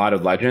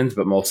legends,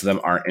 but most of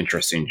them aren't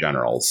interesting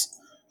generals.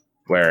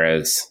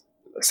 Whereas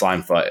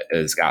Slimefoot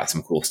has got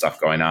some cool stuff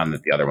going on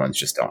that the other ones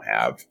just don't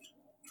have.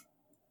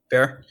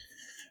 Fair.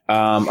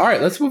 All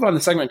right, let's move on to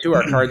segment 2,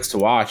 our cards to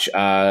watch.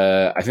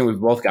 I think we've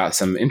both got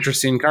some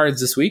interesting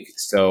cards this week,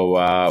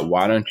 so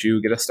why don't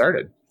you get us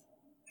started?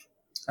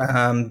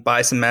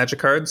 Buy some Magic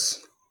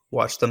cards,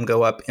 watch them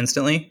go up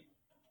instantly,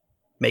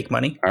 make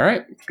money. All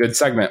right, good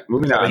segment.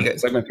 Moving on,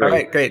 segment 3. All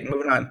right, great,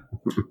 moving on.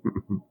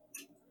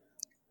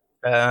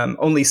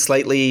 Only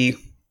slightly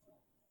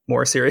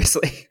more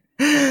seriously.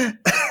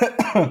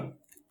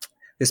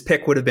 This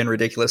pick would have been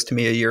ridiculous to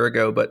me a year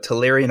ago, but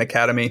Tolarian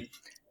Academy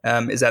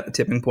is at the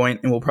tipping point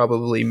and will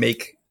probably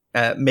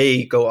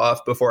may go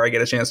off before I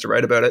get a chance to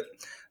write about it.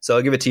 So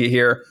I'll give it to you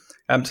here.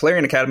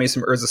 Tolarian Academy is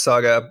from Urza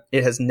Saga.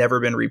 It has never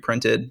been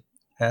reprinted.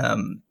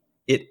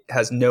 It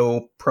has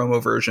no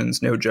promo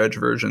versions, no judge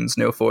versions,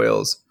 no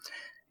foils.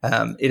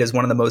 It is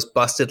one of the most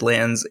busted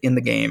lands in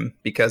the game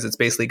because it's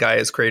basically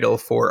Gaia's Cradle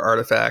for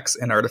artifacts,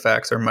 and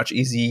artifacts are much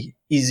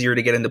easier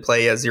to get into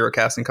play as 0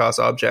 casting cost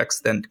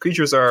objects than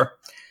creatures are.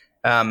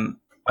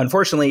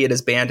 Unfortunately, it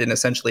is banned in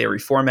essentially every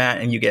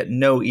format, and you get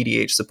no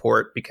EDH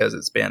support because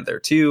it's banned there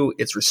too.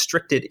 It's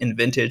restricted in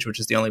Vintage, which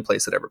is the only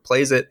place that ever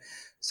plays it.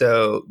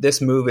 So this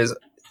move is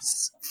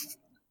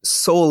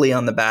solely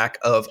on the back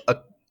of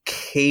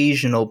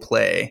occasional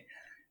play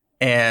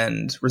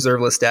and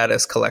reserve list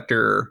status,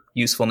 collector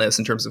usefulness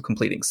in terms of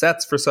completing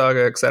sets for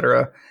Saga,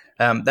 etc.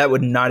 That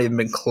would not even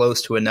been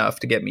close to enough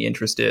to get me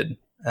interested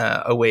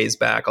a ways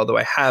back, although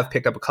I have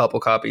picked up a couple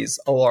copies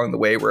along the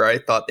way where I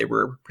thought they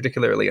were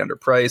particularly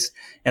underpriced.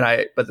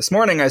 But this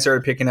morning I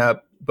started picking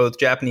up both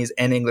Japanese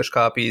and English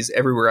copies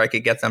everywhere I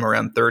could get them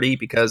around 30,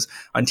 because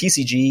on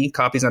TCG,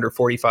 copies under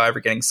 45 are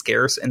getting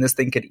scarce, and this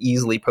thing could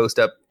easily post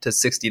up to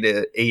 60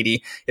 to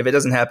 80. If it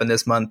doesn't happen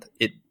this month,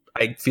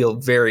 I feel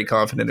very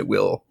confident it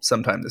will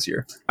sometime this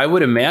year. I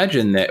would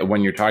imagine that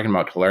when you're talking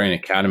about Tolarian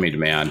Academy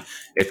demand,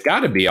 it's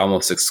got to be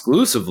almost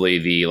exclusively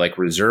the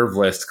reserve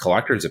list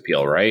collector's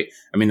appeal, right?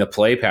 I mean, the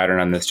play pattern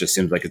on this just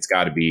seems like it's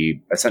got to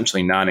be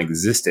essentially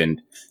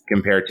non-existent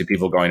compared to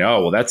people going,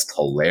 oh, well, that's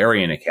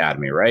Tolarian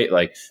Academy, right?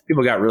 Like,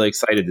 people got really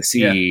excited to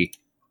see,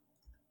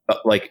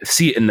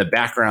 see it in the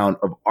background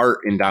of art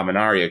in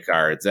Dominaria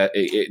cards. That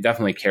it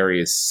definitely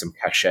carries some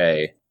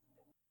cachet.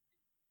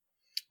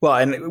 Well,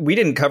 and we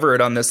didn't cover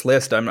it on this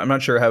list. I'm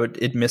not sure how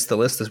it missed the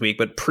list this week,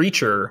 but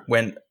Preacher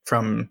went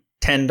from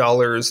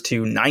 $10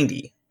 to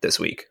 $90 this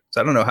week. So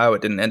I don't know how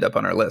it didn't end up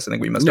on our list. I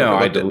think we must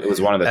have. No, it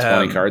was one of the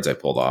 20 cards I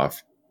pulled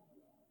off.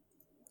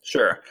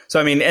 Sure. So,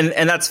 I mean,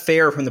 and that's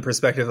fair from the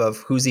perspective of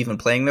who's even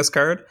playing this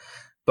card.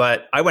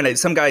 But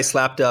some guy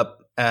slapped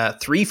up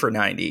 3 for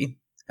 $90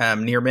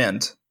 near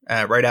mint.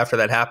 Right after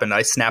that happened,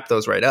 I snapped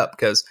those right up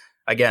because,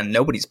 again,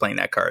 nobody's playing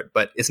that card.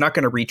 But it's not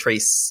going to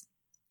retrace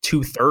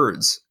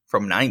 2/3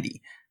 from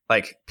 90.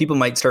 Like, people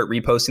might start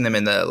reposting them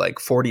in the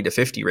 40 to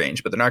 50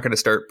 range, but they're not going to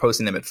start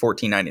posting them at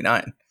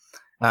 $14.99.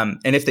 And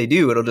if they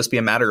do, it'll just be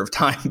a matter of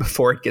time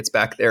before it gets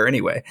back there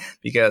anyway,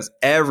 because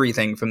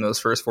everything from those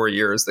first 4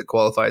 years that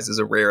qualifies as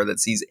a rare that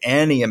sees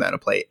any amount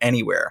of play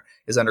anywhere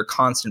is under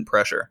constant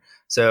pressure.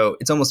 So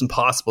it's almost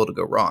impossible to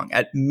go wrong.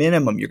 At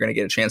minimum, you're going to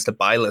get a chance to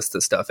buy list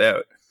this stuff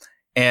out.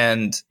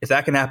 And if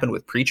that can happen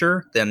with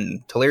Preacher,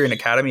 then Tolarian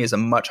Academy is a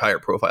much higher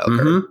profile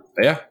card.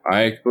 Yeah,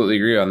 I completely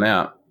agree on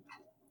that.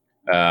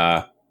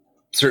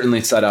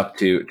 Certainly set up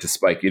to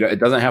spike. It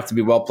doesn't have to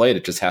be well played.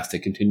 It just has to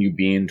continue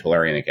being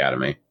Tolarian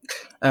Academy.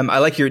 I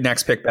like your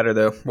next pick better,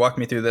 though. Walk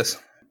me through this.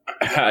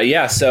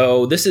 Yeah,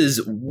 so this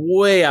is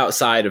way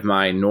outside of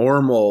my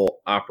normal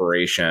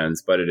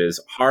operations, but it is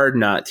hard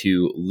not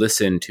to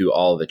listen to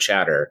all the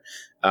chatter.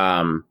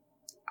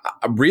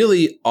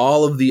 Really,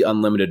 all of the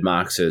unlimited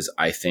Moxes,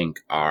 I think,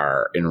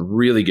 are in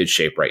really good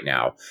shape right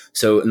now.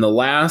 So in the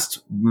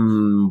last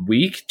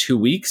 2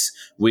 weeks,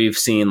 we've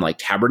seen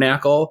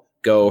Tabernacle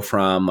go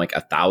from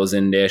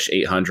 1,000-ish,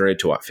 800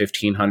 to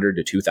 1,500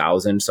 to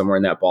 2,000, somewhere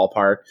in that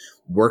ballpark.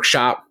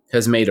 Workshop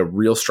has made a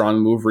real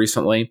strong move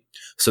recently.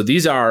 So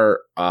these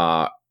are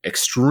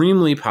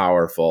extremely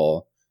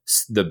powerful,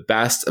 the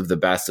best of the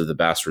best of the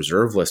best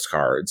reserve list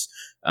cards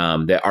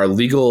that are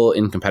legal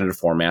in competitive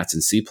formats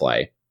and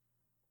C-play.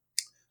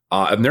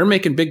 And they're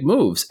making big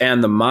moves,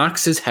 and the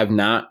Moxes have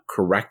not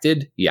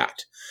corrected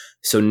yet.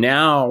 So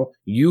now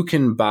you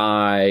can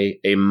buy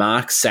a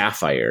Mox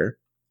Sapphire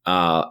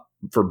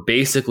for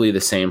basically the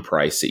same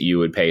price that you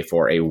would pay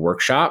for a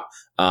Workshop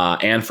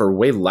and for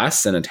way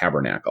less than a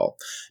Tabernacle.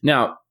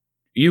 Now,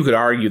 you could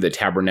argue that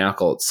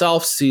Tabernacle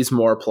itself sees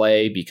more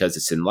play because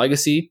it's in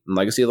Legacy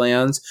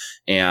lands,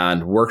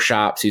 and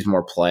Workshop sees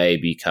more play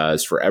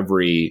because for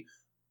every,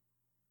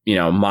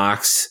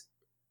 Mox,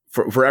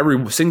 for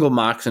every single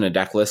Mox in a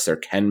deck list, there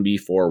can be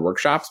 4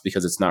 Workshops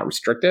because it's not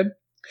restricted.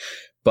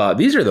 But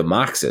these are the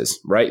Moxes,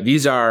 right?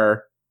 These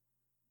are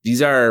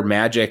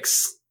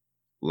Magic's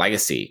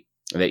Legacy.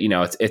 That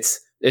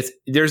it's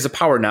there's a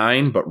power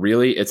 9, but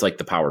really it's like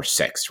the power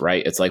 6,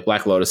 right? It's like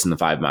Black Lotus and the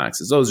 5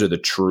 Moxes. Those are the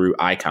true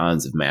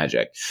icons of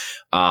Magic.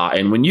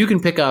 And when you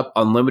can pick up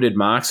unlimited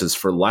Moxes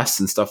for less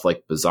than stuff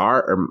like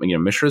Bazaar or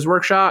Mishra's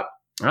Workshop,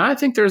 I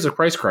think there's a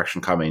price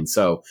correction coming.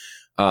 So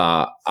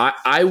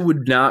I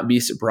would not be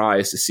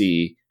surprised to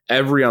see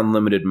every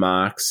unlimited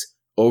Mox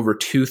over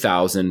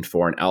 2,000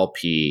 for an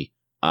LP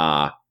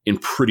in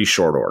pretty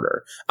short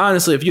order.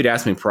 Honestly, if you'd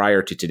asked me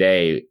prior to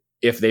today,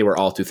 if they were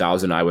all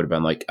 2,000, I would have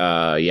been like,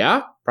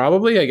 yeah,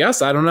 probably, I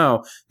guess. I don't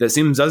know. That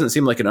doesn't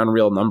seem like an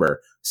unreal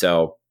number.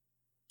 So,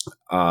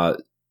 yeah,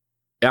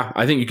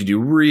 I think you could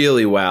do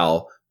really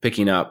well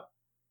picking up,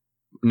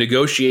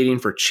 negotiating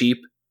for cheap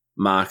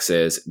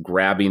Moxes,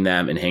 grabbing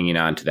them and hanging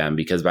on to them,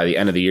 because by the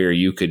end of the year,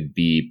 you could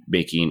be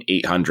making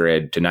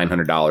 $800 to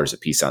 $900 a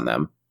piece on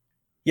them.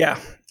 Yeah.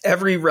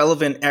 Every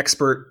relevant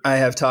expert I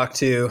have talked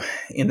to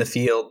in the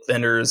field,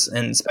 vendors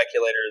and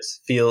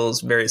speculators,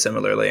 feels very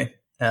similarly.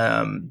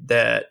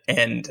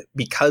 And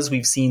because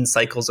we've seen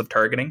cycles of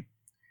targeting,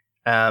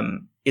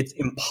 it's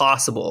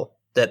impossible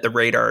that the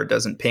radar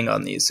doesn't ping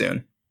on these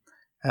soon.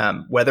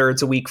 Whether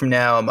it's a week from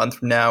now, a month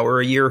from now, or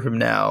a year from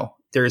now,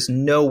 there's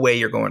no way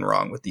you're going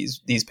wrong with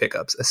these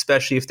pickups,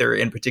 especially if they're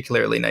in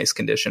particularly nice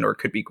condition or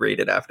could be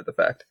graded after the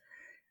fact.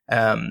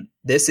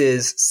 This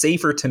is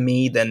safer to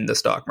me than the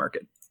stock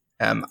market.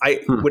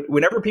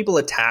 Whenever people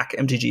attack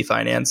MTG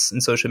Finance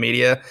in social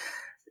media,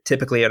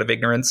 typically out of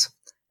ignorance,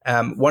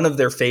 one of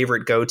their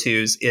favorite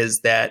go-tos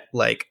is that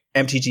like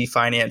MTG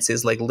Finance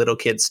is like little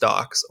kid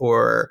stocks,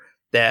 or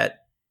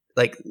that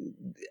like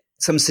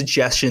some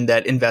suggestion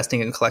that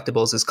investing in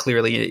collectibles is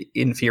clearly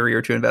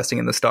inferior to investing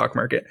in the stock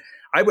market.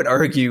 I would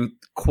argue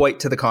quite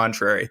to the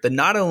contrary, that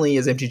not only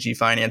is MTG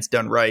Finance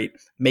done right,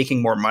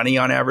 making more money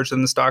on average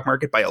than the stock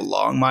market by a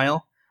long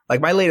mile.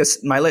 Like my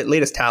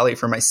latest tally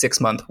for my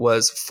 6-month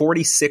was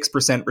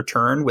 46%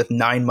 return with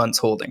 9 months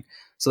holding.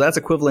 So that's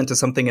equivalent to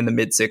something in the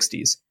mid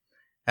 60s.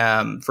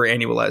 For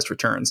annualized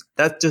returns.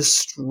 That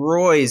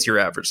destroys your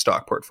average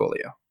stock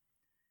portfolio,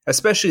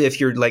 especially if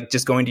you're like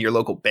just going to your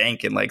local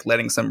bank and like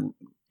letting some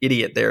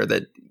idiot there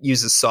that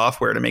uses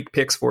software to make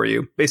picks for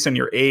you based on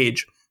your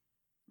age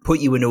put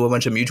you into a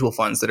bunch of mutual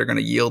funds that are going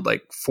to yield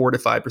like 4 to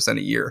 5%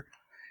 a year.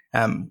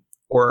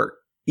 Or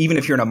even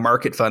if you're in a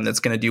market fund that's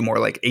going to do more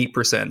like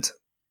 8%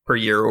 per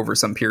year over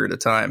some period of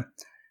time,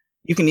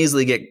 you can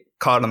easily get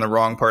caught on the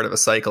wrong part of a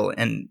cycle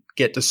and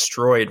get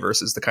destroyed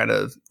versus the kind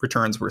of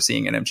returns we're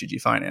seeing in MTG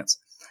Finance.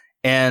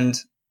 And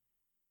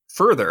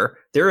further,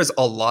 there is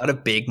a lot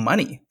of big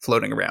money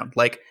floating around.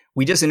 Like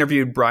we just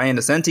interviewed Brian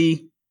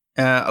Decenti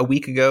a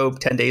week ago,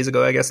 10 days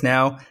ago, I guess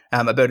now,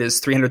 about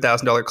his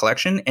 $300,000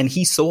 collection. And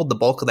he sold the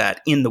bulk of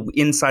that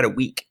inside a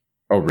week.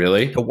 Oh,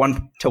 really? To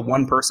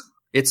one person.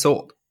 It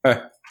sold.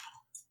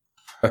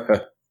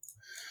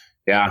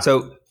 Yeah.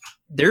 So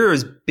there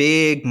is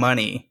big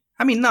money.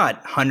 I mean,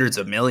 not hundreds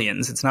of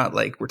millions. It's not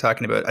like we're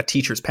talking about a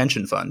teacher's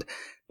pension fund,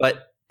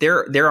 but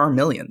there are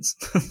millions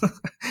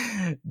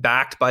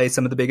backed by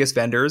some of the biggest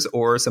vendors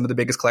or some of the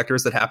biggest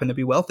collectors that happen to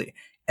be wealthy.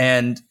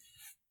 And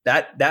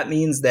that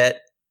means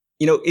that,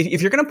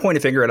 if you're going to point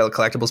a finger at a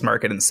collectibles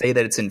market and say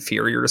that it's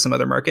inferior to some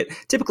other market,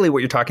 typically what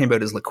you're talking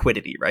about is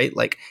liquidity, right?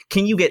 Like,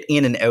 can you get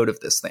in and out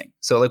of this thing?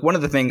 So like one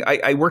of the things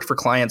I worked for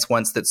clients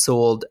once that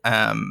sold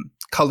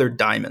colored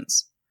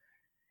diamonds.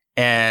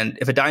 And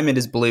if a diamond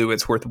is blue,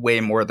 it's worth way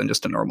more than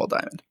just a normal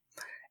diamond.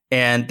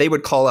 And they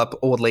would call up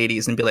old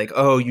ladies and be like,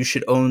 oh, you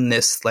should own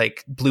this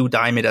like blue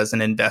diamond as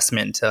an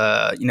investment.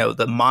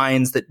 The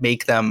mines that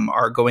make them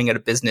are going out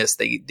of business.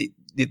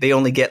 They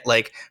only get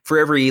like for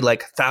every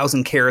like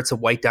 1,000 carats of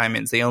white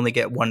diamonds, they only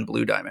get 1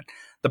 blue diamond.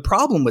 The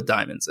problem with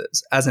diamonds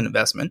is, as an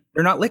investment,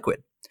 they're not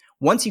liquid.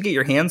 Once you get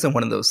your hands on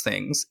one of those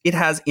things, it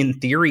has, in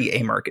theory,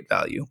 a market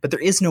value, but there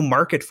is no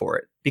market for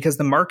it because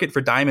the market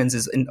for diamonds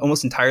is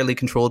almost entirely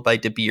controlled by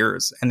De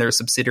Beers and their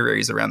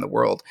subsidiaries around the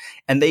world.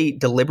 And they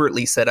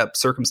deliberately set up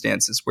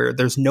circumstances where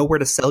there's nowhere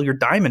to sell your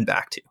diamond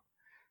back to.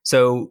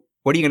 So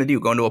what are you going to do?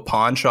 Go into a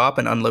pawn shop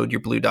and unload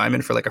your blue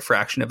diamond for like a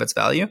fraction of its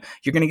value?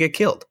 You're going to get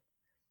killed.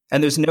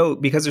 And there's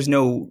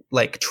no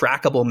like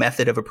trackable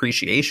method of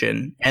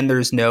appreciation, and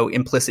there's no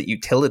implicit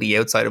utility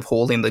outside of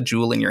holding the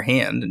jewel in your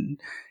hand and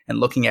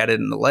looking at it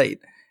in the light.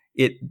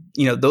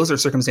 Those are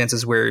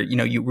circumstances where,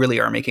 you really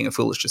are making a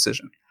foolish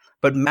decision.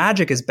 But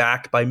Magic is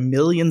backed by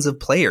millions of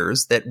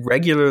players that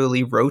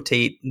regularly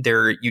rotate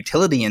their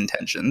utility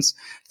intentions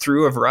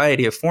through a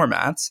variety of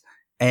formats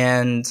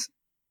and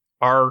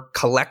are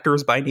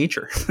collectors by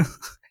nature.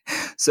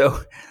 So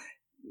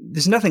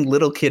there's nothing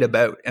little kid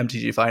about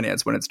MTG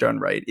Finance when it's done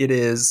right. It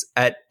is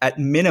at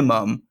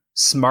minimum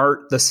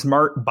the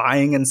smart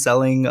buying and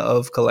selling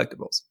of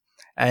collectibles.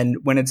 And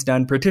when it's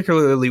done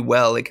particularly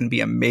well, it can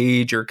be a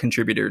major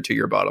contributor to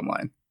your bottom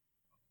line.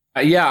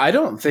 Yeah, I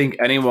don't think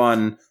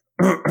anyone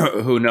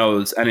who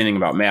knows anything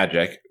about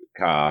Magic,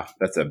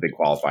 that's a big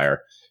qualifier,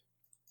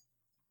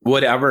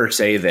 would ever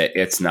say that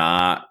it's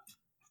not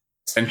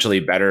essentially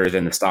better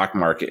than the stock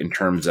market in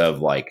terms of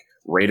like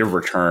rate of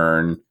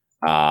return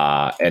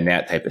and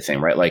that type of thing,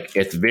 right? Like,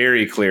 it's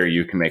very clear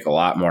you can make a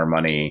lot more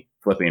money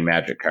flipping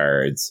Magic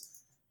cards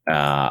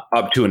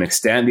up to an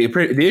extent.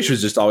 The issue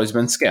has just always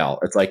been scale.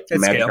 It's like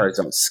Magic cards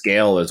don't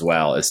scale as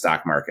well as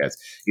stock markets.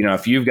 You know,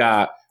 if you've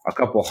got a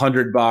couple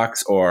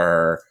 $100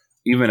 or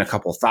even a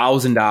couple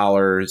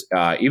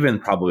 $1,000, even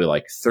probably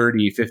like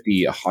 30,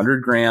 50,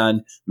 100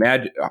 grand,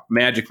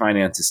 Magic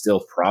Finance is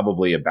still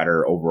probably a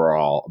better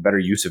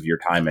use of your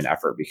time and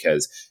effort,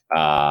 because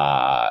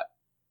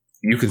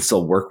you can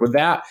still work with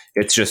that.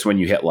 It's just when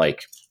you hit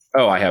like,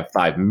 oh, I have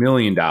 $5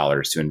 million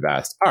to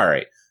invest. All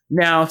right,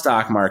 now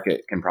stock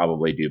market can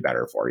probably do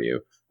better for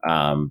you,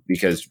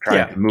 because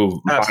trying to move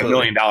 $5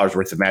 million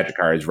worth of Magic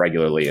cards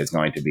regularly is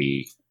going to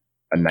be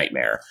a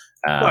nightmare.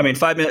 Well, I mean,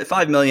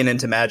 5 million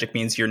into Magic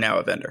means you're now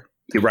a vendor.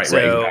 You're right,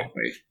 right,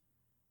 exactly.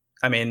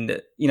 I mean,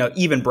 you know,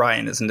 even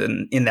Brian isn't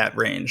in that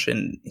range,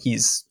 and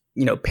he's,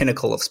 you know,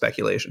 pinnacle of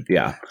speculation.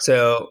 Yeah.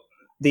 So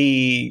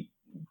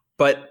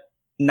but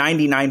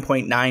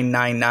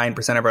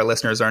 99.999% of our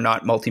listeners are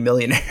not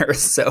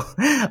multimillionaires. So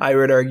I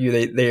would argue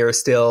that they are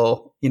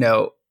still, you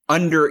know,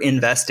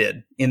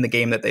 underinvested in the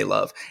game that they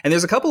love. And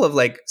there's a couple of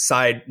like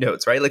side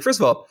notes, right? Like, first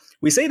of all,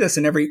 we say this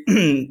in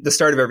the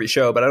start of every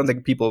show, but I don't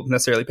think people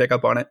necessarily pick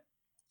up on it.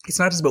 It's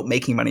not just about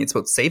making money. It's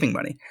about saving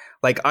money.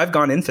 Like, I've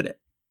gone infinite.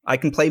 I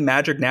can play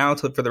Magic now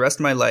for the rest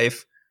of my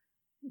life,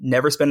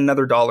 never spend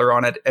another dollar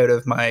on it out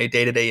of my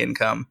day-to-day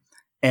income,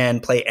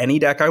 and play any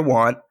deck I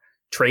want,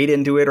 trade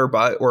into it or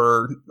buy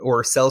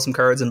or sell some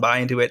cards and buy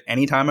into it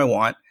anytime I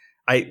want.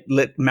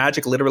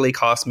 Magic literally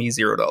costs me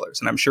 $0.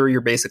 And I'm sure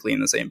you're basically in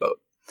the same boat.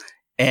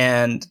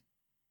 And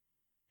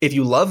if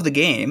you love the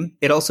game,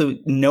 it also,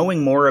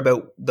 knowing more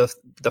about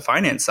the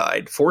finance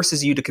side,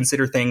 forces you to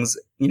consider things,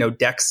 you know,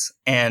 decks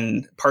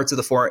and parts of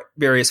the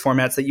various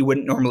formats that you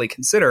wouldn't normally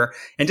consider,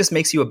 and just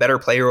makes you a better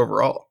player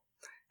overall.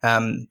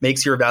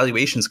 Makes your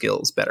evaluation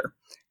skills better,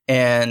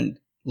 and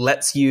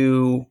lets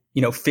you,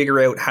 you know, figure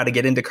out how to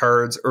get into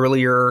cards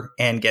earlier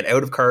and get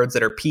out of cards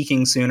that are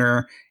peaking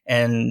sooner,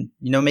 and,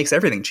 you know, makes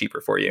everything cheaper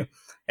for you.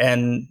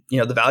 And, you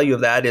know, the value of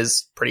that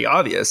is pretty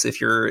obvious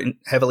if you're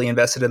heavily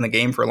invested in the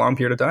game for a long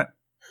period of time.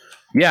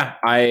 Yeah,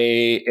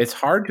 it's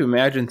hard to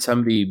imagine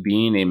somebody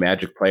being a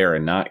Magic player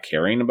and not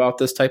caring about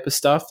this type of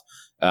stuff.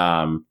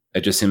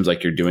 It just seems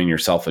like you're doing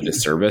yourself a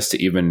disservice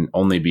to even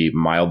only be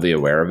mildly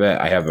aware of it.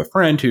 I have a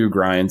friend who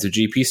grinds a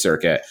GP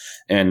circuit,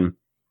 and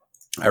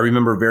I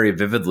remember very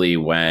vividly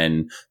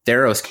when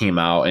Theros came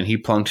out and he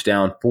plunked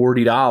down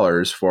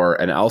 $40 for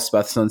an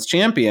Elspeth Suns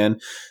champion,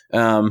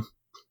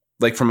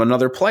 like from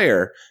another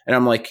player. And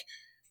I'm like,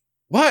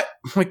 what?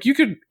 Like, you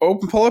could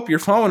pull up your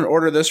phone and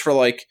order this for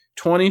like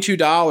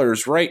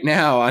 $22 right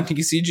now on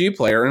TCG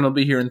Player, and it'll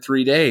be here in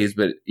 3 days.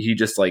 But he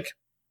just like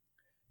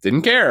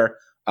didn't care.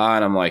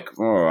 And I'm like,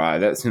 oh,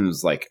 that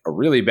seems like a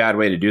really bad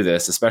way to do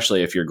this,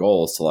 especially if your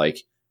goal is to like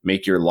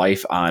make your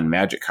life on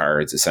Magic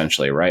cards,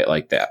 essentially, right?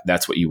 Like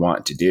that's what you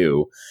want to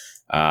do.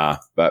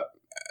 But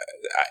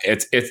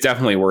it's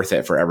definitely worth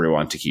it for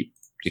everyone to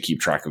keep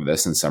track of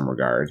this in some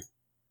regard.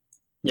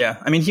 Yeah.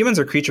 I mean, humans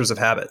are creatures of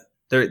habit.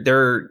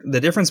 They're the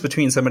difference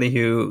between somebody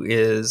who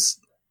is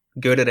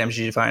good at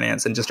MTG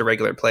Finance and just a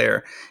regular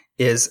player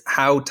is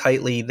how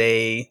tightly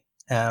they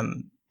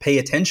pay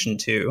attention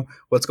to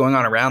what's going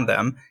on around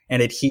them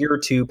and adhere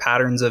to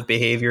patterns of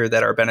behavior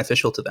that are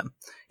beneficial to them.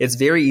 It's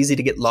very easy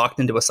to get locked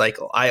into a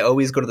cycle. I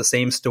always go to the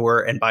same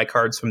store and buy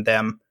cards from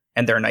them,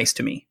 and they're nice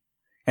to me.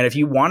 And if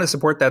you want to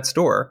support that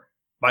store,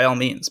 by all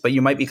means, but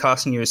you might be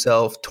costing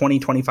yourself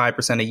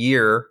 20-25% a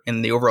year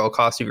in the overall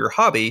cost of your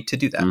hobby to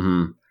do that.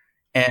 Mm-hmm.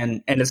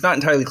 And it's not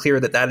entirely clear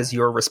that is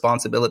your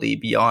responsibility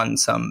beyond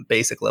some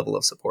basic level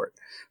of support.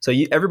 So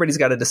everybody's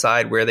got to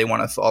decide where they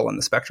want to fall on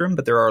the spectrum,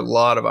 but there are a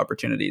lot of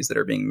opportunities that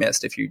are being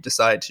missed if you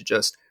decide to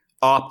just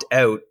opt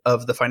out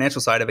of the financial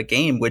side of a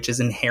game, which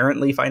is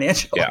inherently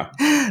financial. Yeah.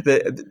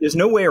 There's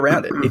no way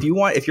around it.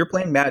 If you're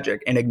playing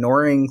Magic and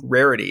ignoring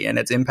rarity and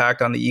its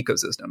impact on the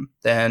ecosystem,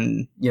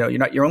 then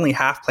you're only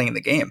half playing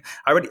the game.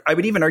 I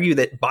would even argue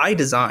that by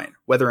design,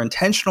 whether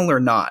intentional or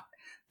not,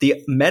 the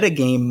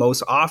metagame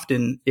most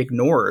often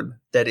ignored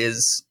that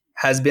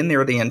has been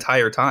there the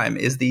entire time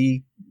is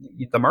the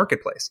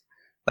marketplace.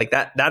 Like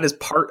that is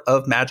part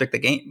of Magic the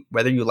game,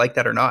 whether you like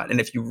that or not.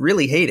 And if you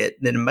really hate it,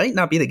 then it might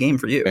not be the game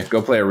for you.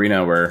 Go play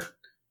Arena where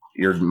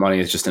your money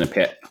is just in a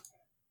pit.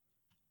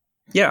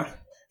 Yeah.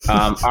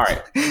 All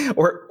right.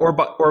 or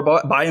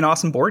buy an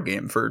awesome board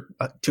game for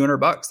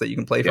 $200 that you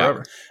can play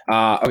forever.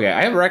 Okay.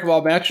 I have a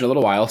racquetball match in a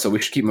little while, so we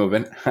should keep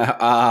moving.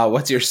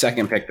 What's your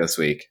second pick this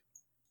week?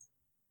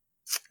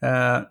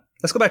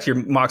 Let's go back to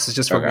your Moxes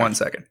just for 1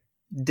 second.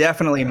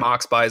 definitely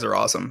Mox buys are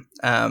awesome.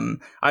 I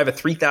have a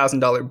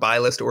 $3,000 buy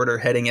list order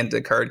heading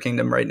into Card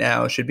Kingdom right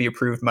now. It should be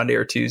approved Monday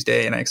or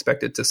Tuesday, and I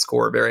expect it to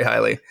score very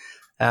highly.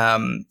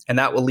 And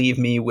that will leave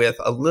me with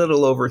a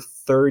little over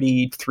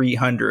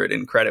 3,300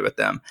 in credit with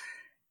them.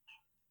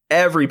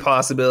 Every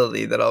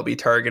possibility that I'll be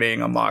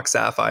targeting a Mox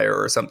Sapphire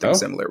or something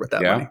similar with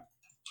that money.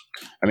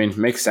 I mean,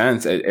 makes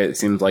sense. It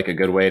seems like a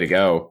good way to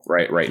go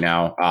right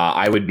now.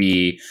 I would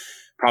be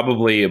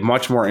probably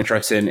much more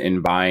interested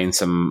in buying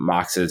some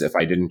Moxes if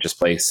I didn't just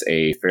place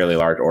a fairly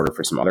large order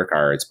for some other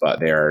cards, but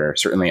they're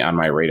certainly on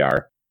my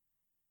radar.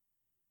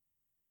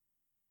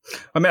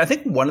 I mean, I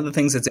think one of the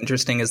things that's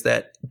interesting is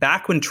that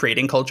back when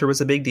trading culture was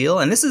a big deal,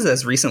 and this is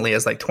as recently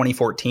as like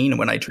 2014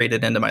 when I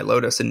traded into my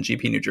Lotus in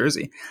GP New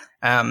Jersey,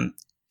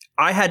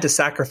 I had to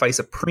sacrifice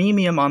a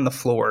premium on the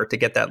floor to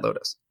get that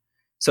Lotus.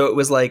 So it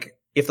was like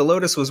if the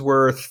Lotus was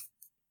worth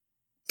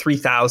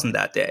 3,000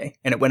 that day,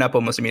 and it went up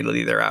almost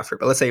immediately thereafter,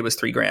 but let's say it was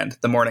 $3,000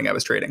 the morning I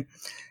was trading,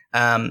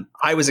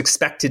 I was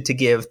expected to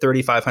give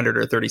 3,500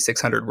 or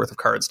 3,600 worth of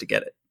cards to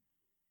get it.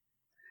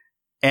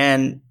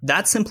 And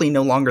that's simply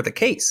no longer the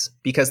case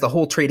because the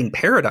whole trading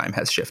paradigm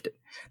has shifted.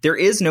 There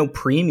is no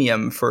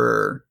premium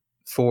for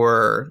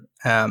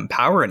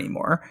power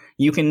anymore.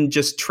 You can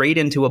just trade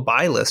into a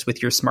buy list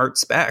with your smart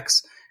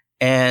specs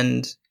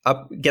and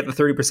get the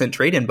 30%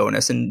 trade-in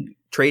bonus and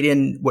trade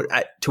in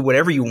to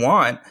whatever you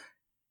want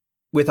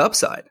with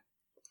upside,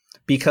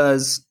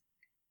 because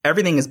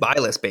everything is buy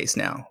list based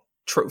now.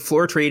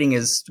 Floor trading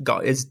is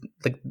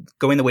like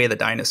going the way of the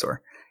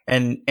dinosaur.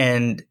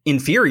 And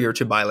inferior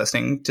to buy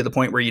listing to the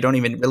point where you don't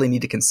even really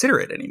need to consider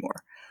it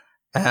anymore.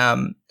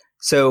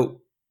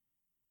 So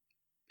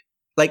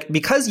like,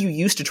 because you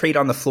used to trade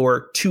on the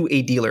floor to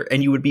a dealer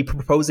and you would be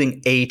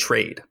proposing a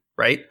trade,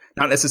 right?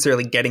 Not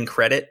necessarily getting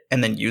credit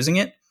and then using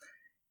it.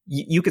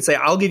 You could say,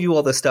 I'll give you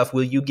all this stuff.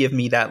 Will you give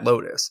me that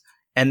Lotus?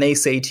 And they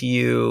say to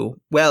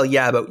you, well,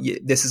 yeah, but you're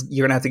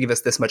going to have to give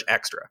us this much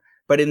extra.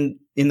 But in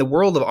the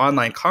world of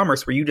online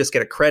commerce where you just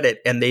get a credit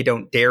and they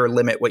don't dare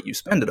limit what you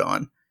spend it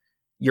on,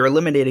 you're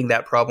eliminating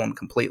that problem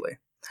completely.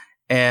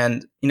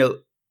 And,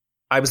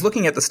 I was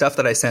looking at the stuff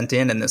that I sent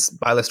in this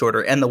buy list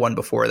order and the one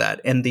before that,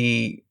 and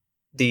the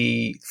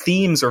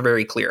themes are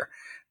very clear.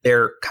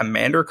 They're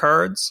commander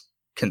cards,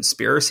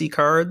 conspiracy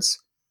cards,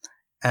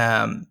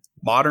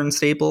 modern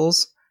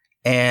staples,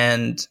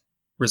 and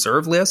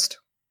reserve list,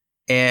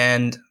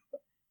 and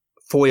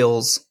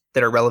foils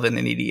that are relevant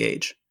in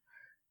EDH.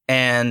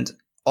 And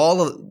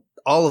all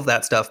of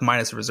that stuff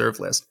minus the reserve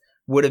list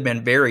would have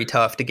been very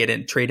tough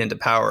to trade into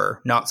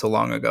power not so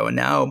long ago. And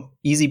now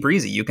easy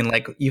breezy. You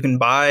can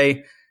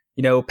buy,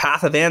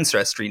 Path of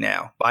Ancestry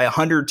now. Buy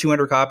 100,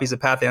 200 copies of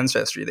Path of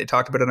Ancestry. They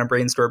talked about it on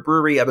Brainstorm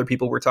Brewery. Other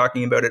people were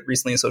talking about it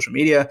recently in social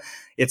media.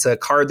 It's a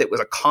card that was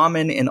a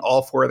common in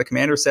all 4 of the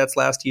Commander sets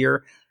last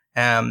year.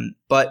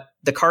 But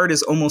the card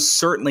is almost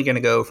certainly going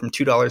to go from $2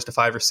 to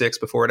 $5 or $6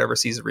 before it ever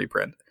sees a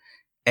reprint.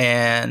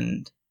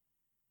 And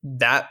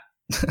that's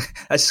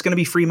just going to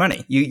be free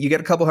money. You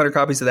get a couple hundred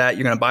copies of that.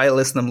 You're going to buy a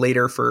list of them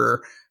later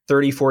for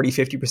 30, 40,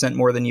 50%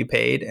 more than you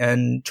paid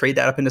and trade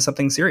that up into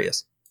something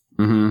serious.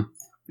 Mm-hmm.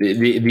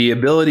 The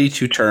ability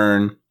to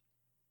turn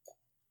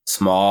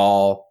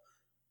small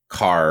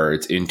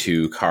cards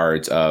into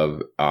cards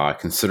of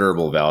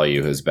considerable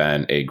value has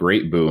been a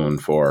great boon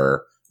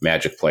for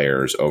Magic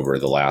players over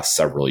the last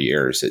several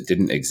years. It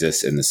didn't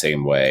exist in the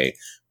same way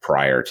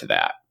prior to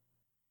that.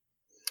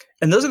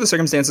 And those are the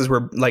circumstances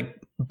where like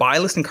buy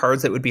listing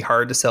cards that would be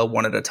hard to sell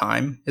one at a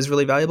time is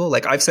really valuable.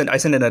 Like I sent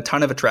in a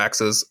ton of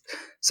Atraxas,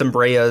 some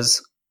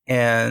Breyas,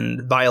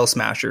 and Vial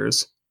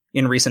Smashers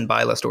in recent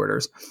buy list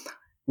orders,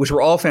 which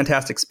were all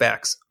fantastic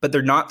specs, but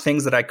they're not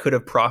things that I could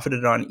have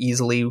profited on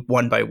easily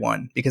one by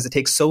one because it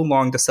takes so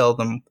long to sell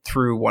them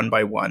through one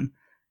by one.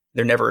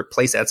 They're never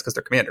play sets because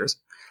they're commanders.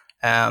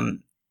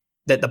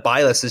 That the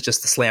buy list is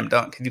just a slam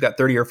dunk. If you've got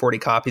 30 or 40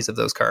 copies of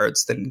those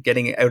cards, then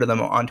getting out of them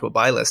onto a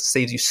buy list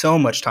saves you so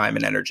much time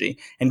and energy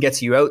and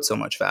gets you out so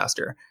much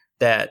faster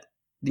that,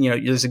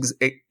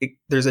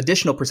 there's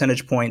additional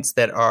percentage points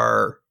that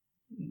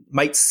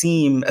might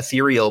seem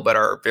ethereal, but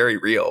are very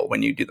real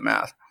when you do the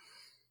math.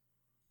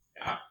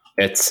 Yeah,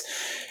 it's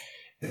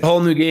a whole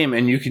new game,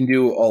 and you can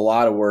do a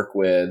lot of work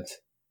with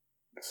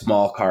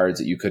small cards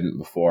that you couldn't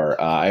before.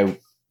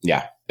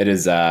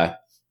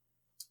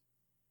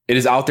 It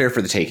is out there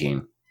for the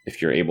taking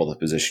if you're able to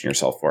position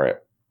yourself for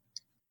it.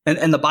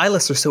 And the buy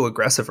lists are so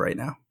aggressive right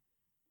now.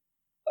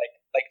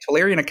 Like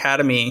Tolarian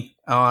Academy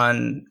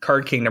on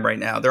Card Kingdom right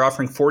now, they're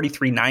offering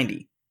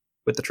 $43.90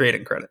 with the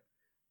trading credit.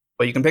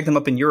 But you can pick them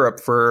up in Europe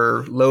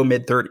for low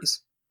mid 30s.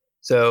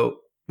 So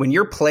when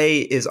your play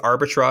is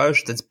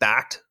arbitrage that's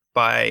backed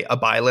by a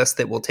buy list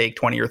that will take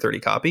 20 or 30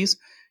 copies,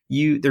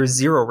 there's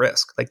zero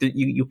risk. Like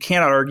you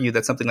cannot argue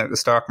that something like the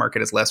stock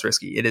market is less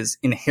risky. It is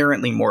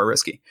inherently more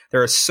risky.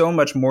 There's so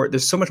much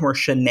more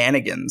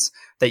shenanigans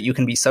that you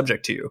can be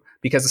subject to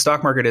because the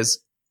stock market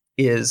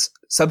is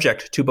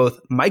subject to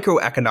both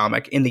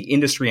microeconomic in the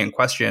industry in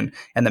question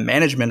and the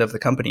management of the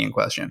company in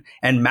question,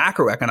 and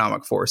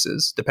macroeconomic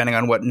forces, depending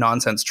on what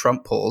nonsense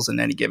Trump pulls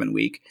in any given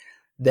week,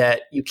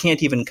 that you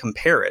can't even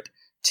compare it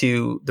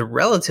to the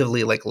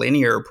relatively like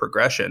linear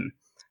progression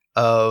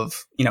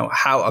of, you know,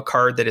 how a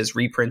card that is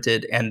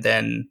reprinted and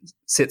then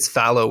sits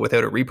fallow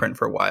without a reprint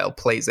for a while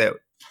plays out.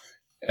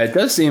 It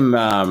does seem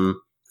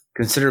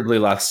considerably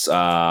less,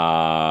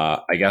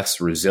 I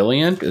guess,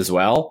 resilient as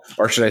well.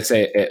 Or should I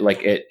say,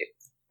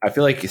 I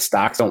feel like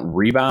stocks don't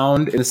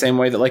rebound in the same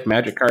way that like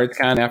Magic cards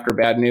can after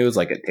bad news.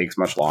 Like it takes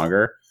much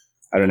longer.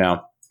 I don't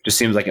know. Just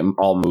seems like it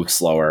all moves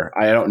slower.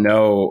 I don't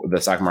know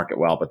the stock market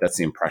well, but that's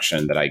the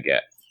impression that I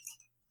get.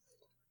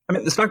 I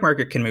mean, the stock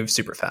market can move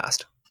super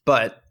fast,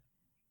 but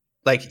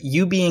like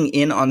you being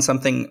in on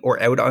something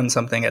or out on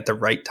something at the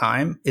right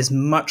time is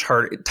much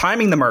harder.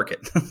 Timing the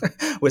market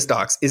with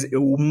stocks is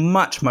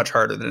much, much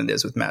harder than it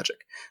is with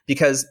Magic,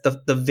 because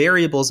the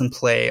variables in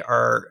play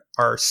are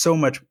so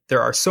much.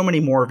 There are so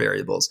many more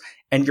variables,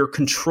 and your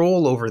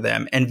control over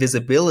them and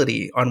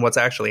visibility on what's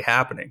actually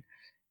happening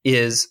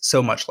is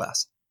so much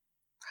less.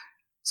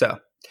 So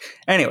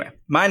anyway,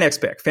 my next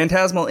pick,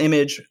 Phantasmal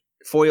Image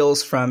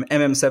foils from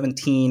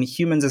MM17.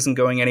 Humans isn't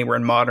going anywhere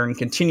in Modern,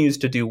 continues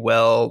to do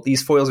well.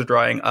 These foils are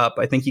drying up.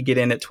 I think you get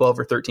in at $12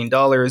 or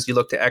 $13. You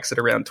look to exit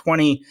around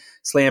 20.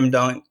 Slam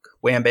dunk,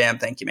 wham bam,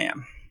 thank you,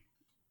 ma'am.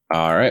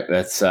 All right,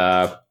 that's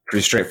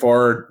pretty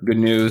straightforward. Good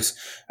news.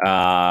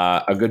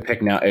 A good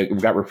pick now.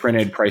 It got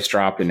reprinted, price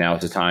dropped, and now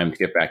is the time to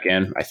get back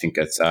in. I think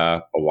that's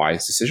a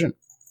wise decision.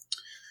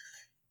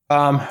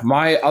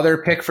 My other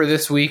pick for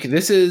this week,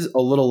 this is a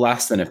little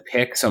less than a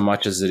pick so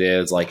much as it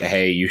is like,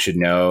 hey, you should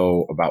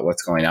know about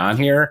what's going on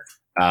here.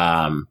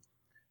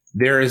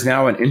 There is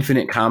now an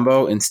infinite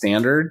combo in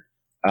Standard,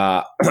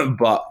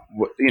 but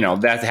you know,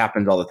 that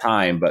happens all the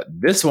time. But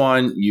this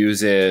one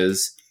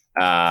uses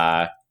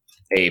a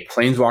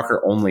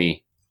Planeswalker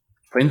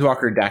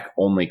deck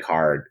only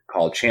card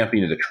called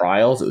Champion of the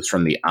Trials. It was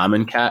from the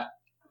Amonkhet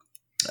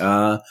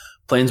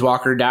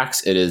Planeswalker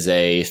decks. It is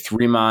a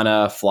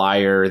 3-mana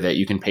flyer that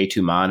you can pay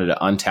 2 mana to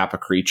untap a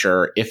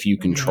creature if you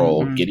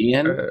control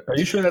Gideon. Are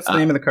you sure that's the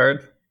name of the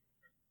card?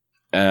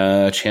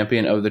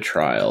 Champion of the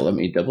Trial. Let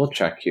me double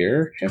check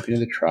here.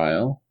 Champion of the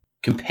Trial.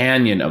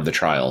 Companion of the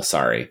Trial.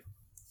 Sorry.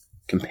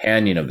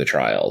 Companion of the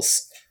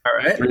Trials. All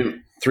right.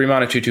 3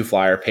 mana, 2/2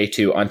 flyer, pay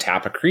 2,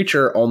 untap a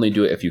creature, only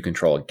do it if you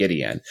control a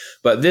Gideon.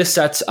 But this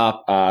sets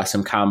up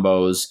some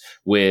combos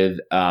with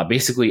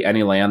basically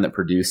any land that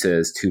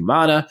produces 2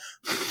 mana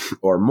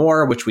or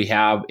more, which we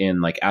have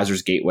in like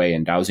Azur's Gateway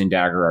and Dowsing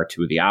Dagger are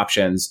 2 of the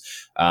options.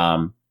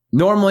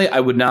 Normally, I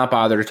would not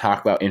bother to talk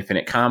about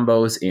infinite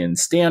combos in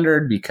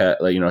Standard because,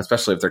 you know,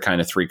 especially if they're kind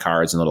of 3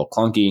 cards and a little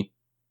clunky.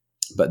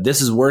 But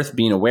this is worth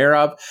being aware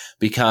of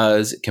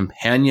because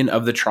Companion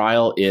of the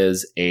Trial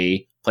is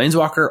a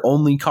Planeswalker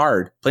only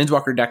card,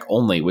 Planeswalker deck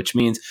only, which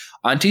means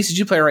on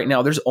TCG Player right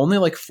now, there's only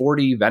like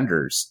 40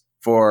 vendors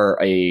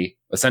for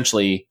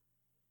essentially,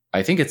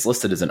 I think it's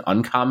listed as an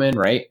uncommon,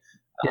 right?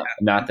 Yeah,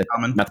 not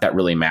that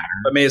really matters.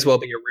 But may as well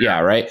be a rare. Yeah,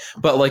 right.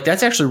 But like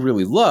that's actually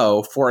really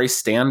low for a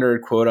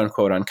standard quote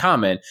unquote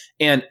uncommon.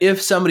 And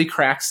if somebody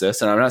cracks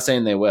this, and I'm not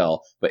saying they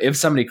will, but if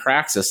somebody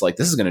cracks this, like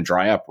this is going to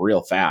dry up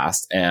real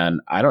fast.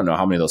 And I don't know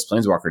how many of those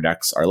Planeswalker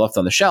decks are left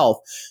on the shelf.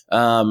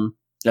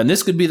 And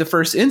this could be the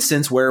first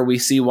instance where we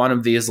see one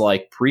of these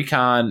like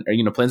pre-con or,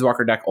 you know,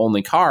 Planeswalker deck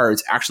only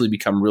cards actually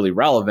become really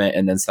relevant.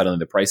 And then suddenly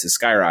the prices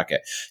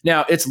skyrocket.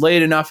 Now it's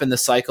late enough in the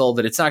cycle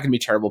that it's not going to be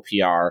terrible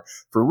PR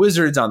for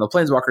Wizards on the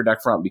Planeswalker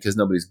deck front because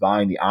nobody's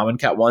buying the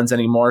Amonkhet ones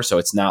anymore. So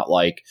it's not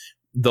like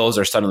those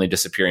are suddenly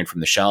disappearing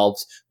from the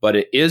shelves, but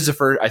it is the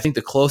first, I think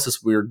the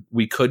closest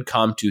we could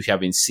come to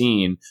having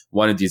seen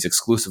one of these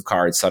exclusive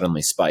cards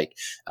suddenly spike.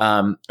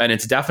 And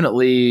it's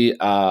definitely,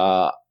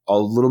 a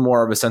little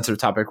more of a sensitive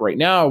topic right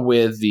now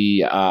with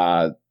the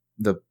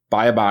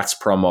buy a box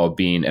promo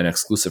being an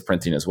exclusive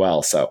printing as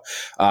well. So,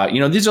 you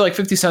know, these are like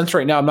 50 cents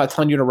right now. I'm not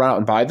telling you to run out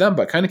and buy them,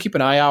 but kind of keep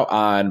an eye out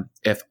on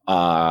if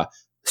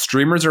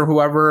streamers or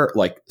whoever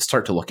like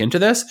start to look into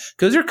this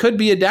because there could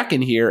be a deck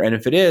in here. And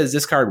if it is,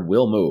 this card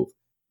will move.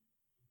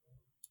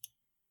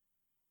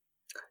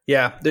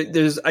 Yeah,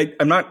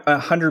 I'm not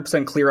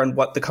 100% clear on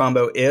what the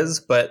combo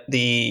is, but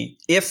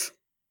if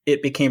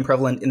it became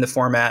prevalent in the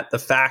format, the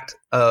fact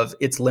of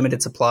its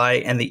limited supply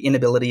and the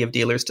inability of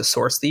dealers to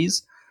source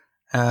these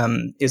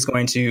is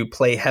going to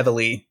play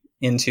heavily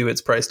into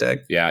its price tag.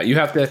 Yeah, you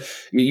have to have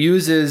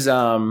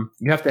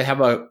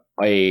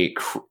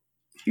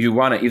you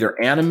want to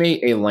either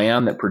animate a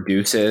land that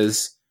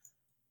produces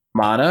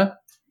mana,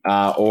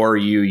 or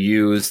you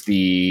use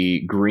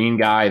the green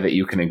guy that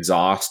you can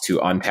exhaust to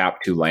untap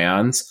 2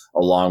 lands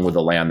along with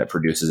a land that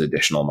produces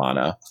additional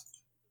mana.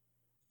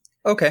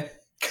 Okay.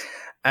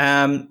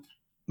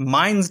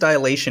 Mind's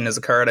Dilation is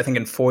a card I think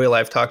in foil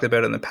I've talked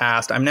about in the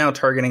past. I'm now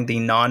targeting the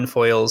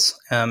non-foils.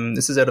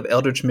 This is out of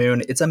Eldritch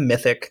Moon. It's a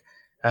mythic.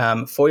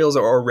 Foils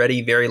are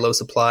already very low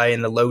supply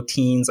in the low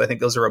teens. I think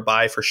those are a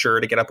buy for sure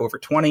to get up over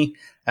 20.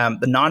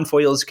 The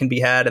non-foils can be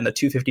had in the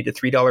 $2.50 to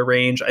 $3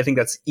 range. I think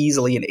that's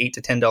easily an $8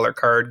 to $10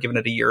 card given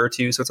it a year or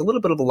two. So it's a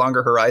little bit of a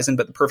longer horizon,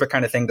 but the perfect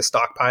kind of thing to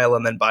stockpile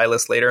and then buy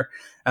list later.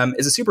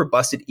 Is a super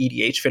busted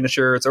EDH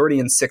finisher. It's already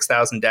in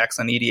 6,000 decks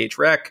on EDH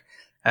Rec.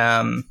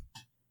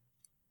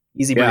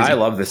 Easy breezy. Yeah, I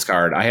love this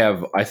card.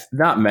 I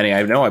not many.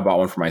 I know I bought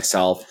one for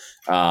myself.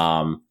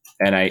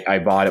 And I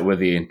bought it with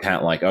the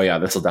intent like, oh yeah,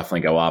 this will definitely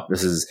go up.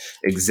 This is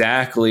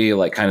exactly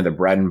like kind of the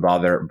bread and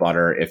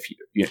butter. If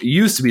it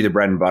used to be the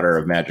bread and butter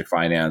of Magic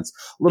Finance,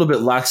 a little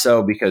bit less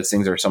so because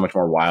things are so much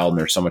more wild and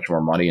there's so much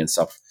more money and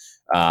stuff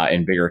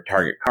in bigger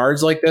target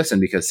cards like this. And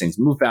because things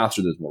move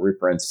faster, there's more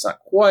reprints. It's not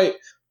quite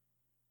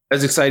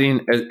as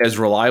exciting, as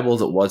reliable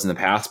as it was in the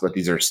past, but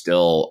these are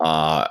still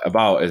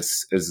about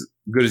as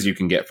good as you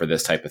can get for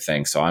this type of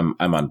thing. So I'm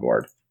on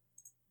board.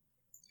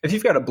 If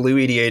you've got a blue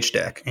EDH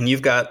deck and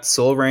you've got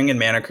Soul Ring and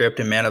Mana Crypt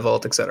and Mana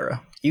Vault, etc.,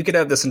 you could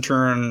have this in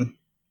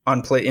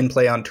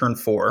play on turn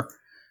 4.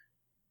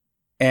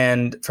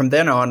 And from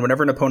then on,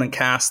 whenever an opponent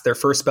casts their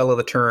first spell of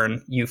the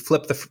turn, you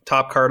flip the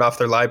top card off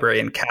their library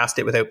and cast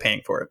it without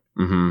paying for it.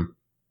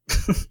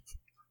 Mm-hmm.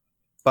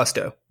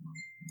 Busto.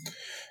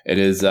 It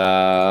is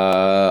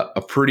a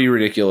pretty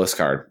ridiculous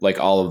card,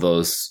 like all of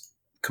those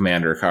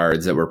commander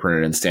cards that were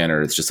printed in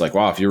standard. It's just like,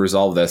 wow, if you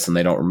resolve this and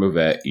they don't remove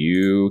it,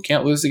 you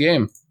can't lose the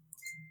game.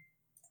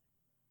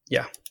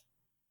 Yeah.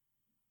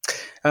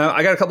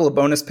 I got a couple of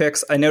bonus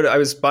picks. I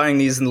was buying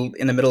these in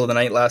the middle of the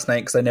night last night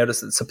because I noticed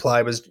that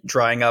supply was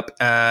drying up,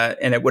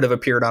 and it would have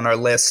appeared on our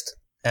list,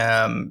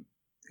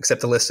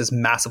 except the list is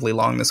massively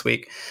long this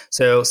week.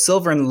 So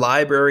Sylvan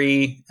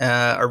Library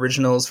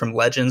Originals from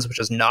Legends, which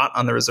is not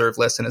on the reserve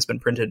list and has been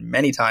printed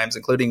many times,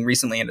 including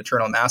recently in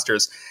Eternal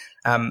Masters.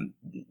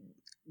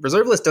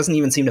 Reserve list doesn't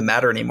even seem to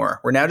matter anymore.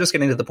 We're now just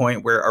getting to the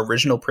point where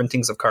original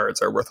printings of cards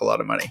are worth a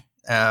lot of money.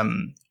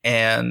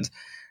 And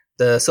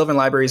the Sylvan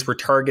Libraries were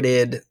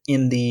targeted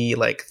in the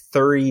like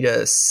 $30 to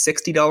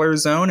 $60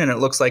 zone, and it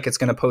looks like it's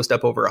going to post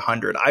up over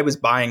 100. I was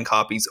buying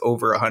copies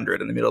over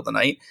 100 in the middle of the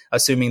night,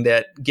 assuming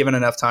that given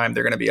enough time,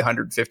 they're going to be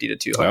 150 to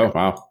 200. Oh,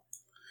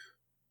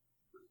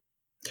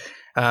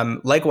 wow.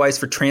 Likewise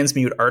for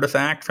Transmute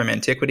Artifact from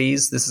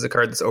Antiquities. This is a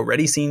card that's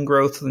already seen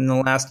growth in the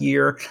last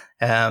year,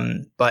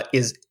 but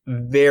is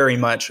very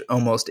much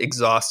almost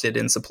exhausted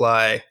in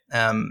supply,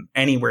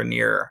 anywhere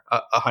near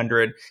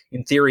 100.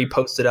 In theory,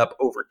 posted up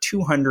over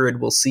 200.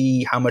 We'll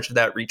see how much of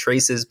that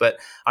retraces, but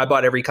I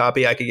bought every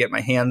copy I could get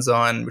my hands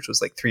on, which was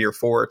like 3 or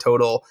 4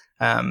 total,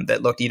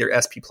 that looked either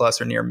SP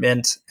Plus or near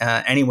mint,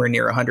 anywhere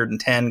near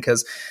 110,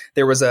 because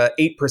there was a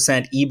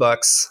 8%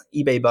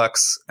 eBay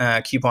Bucks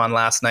coupon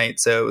last night,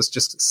 so it was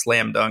just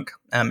slam dunk.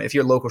 If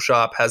your local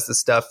shop has this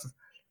stuff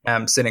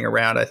sitting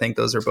around, I think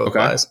those are both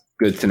buys.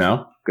 Good to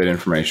know. Good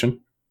information.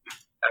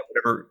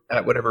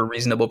 At whatever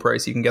reasonable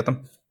price you can get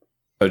them.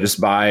 So just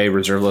buy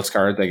reserve list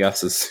cards, I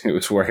guess, is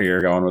where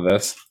you're going with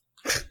this.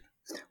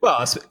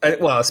 Well,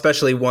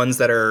 especially ones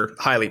that are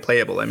highly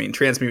playable. I mean,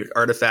 Transmute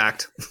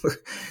Artifact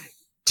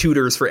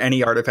tutors for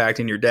any artifact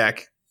in your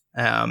deck,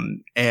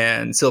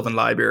 and Sylvan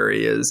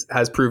Library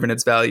has proven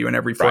its value in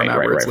every format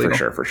where it's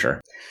legal. For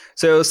sure.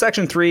 So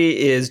Section 3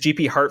 is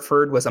GP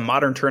Hartford was a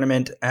modern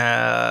tournament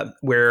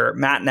where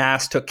Matt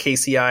Nass took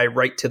KCI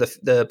right to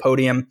the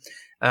podium.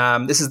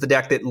 This is the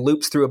deck that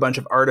loops through a bunch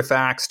of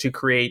artifacts to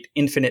create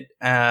infinite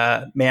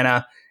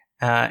mana,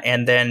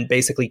 and then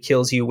basically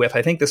kills you with,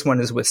 I think this one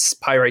is with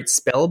Pyrite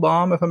Spell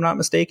Bomb, if I'm not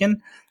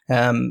mistaken.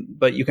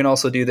 But you can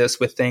also do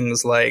this with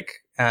things like,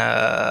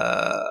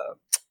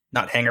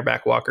 not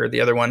Hangerback Walker,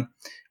 the other one,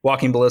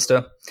 Walking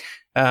Ballista.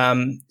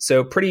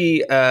 So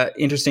pretty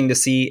interesting to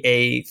see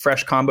a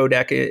fresh combo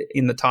deck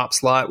in the top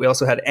slot. We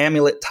also had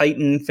Amulet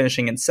Titan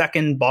finishing in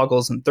 2nd,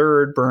 Boggles in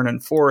 3rd, Burn in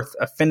 4th,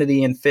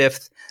 Affinity in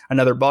 5th,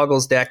 another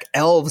Boggles deck,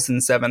 Elves in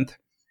 7th,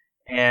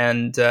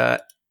 and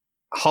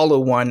Hollow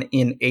One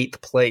in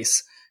 8th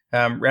place.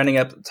 Rounding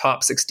up the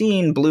top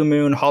 16, Blue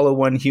Moon, Hollow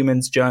One,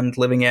 Humans, Jund,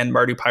 Living End,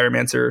 Mardu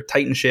Pyromancer,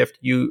 Titan Shift,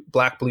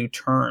 Black Blue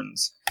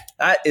Turns.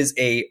 That is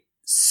a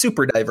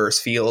super diverse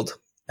field.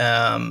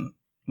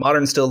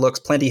 Modern still looks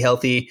plenty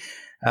healthy.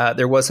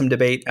 There was some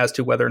debate as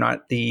to whether or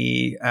not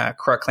the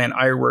Karat Clan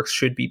Ironworks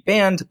should be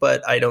banned,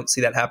 but I don't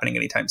see that happening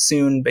anytime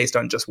soon based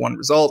on just one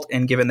result.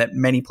 And given that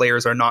many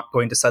players are not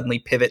going to suddenly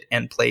pivot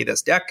and play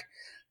this deck,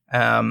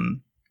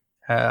 I'm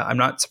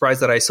not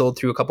surprised that I sold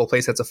through a couple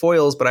play sets of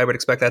foils, but I would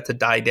expect that to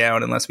die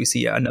down unless we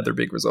see another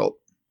big result.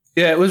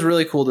 Yeah, it was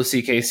really cool to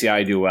see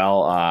KCI do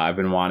well.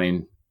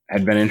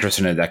 Had been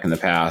interested in a deck in the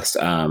past.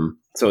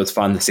 So it's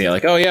fun to see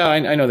like, oh yeah,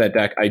 I know that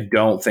deck. I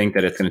don't think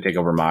that it's going to take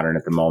over Modern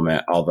at the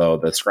moment, although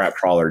the Scrap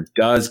Trawler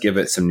does give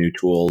it some new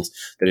tools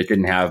that it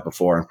didn't have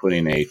before,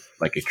 including a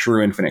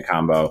true infinite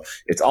combo.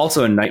 It's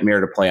also a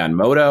nightmare to play on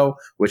Moto,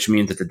 which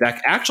means that the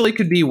deck actually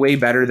could be way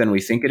better than we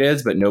think it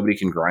is, but nobody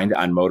can grind it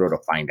on Moto to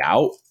find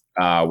out.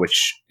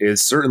 Which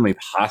is certainly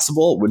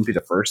possible. It wouldn't be the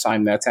first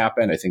time that's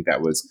happened. I think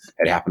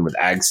it happened with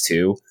Ags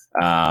too.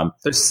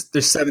 There's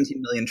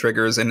 17 million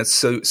triggers, and it's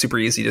so super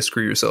easy to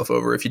screw yourself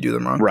over if you do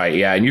them wrong. Right,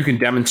 yeah, and you can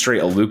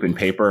demonstrate a loop in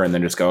paper and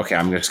then just go, okay,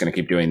 I'm just going to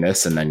keep doing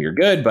this, and then you're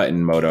good. But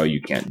in Moto,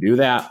 you can't do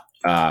that.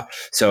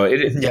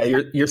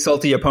 Your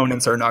salty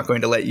opponents are not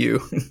going to let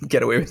you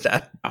get away with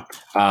that.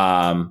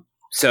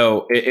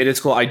 So it is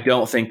cool. I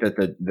don't think that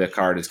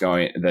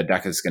the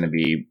deck is going to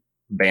be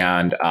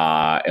banned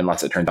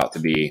unless it turns out to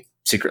be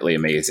secretly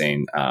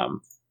amazing.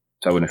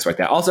 So I wouldn't expect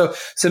that. Also,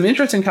 some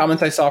interesting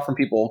comments I saw from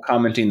people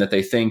commenting that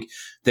they think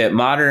that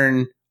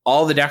modern,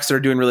 all the decks that are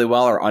doing really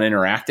well are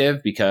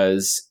uninteractive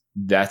because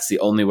that's the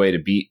only way to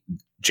beat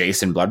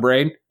Jace and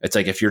Bloodbraid. It's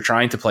like if you're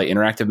trying to play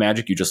interactive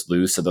Magic, you just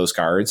lose to those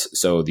cards.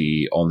 So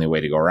the only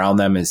way to go around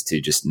them is to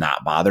just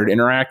not bother to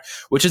interact,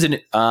 which is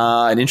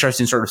an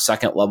interesting sort of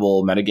second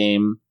level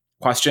metagame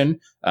question.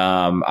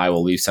 I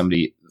will leave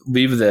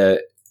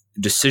the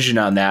decision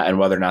on that and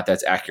whether or not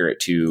that's accurate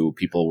to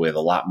people with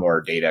a lot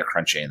more data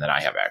crunching than I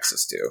have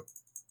access to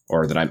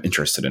or that I'm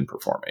interested in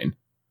performing.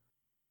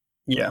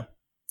 Yeah.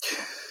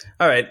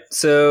 All right.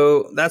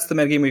 So that's the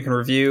metagame we can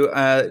review.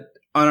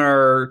 On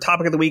our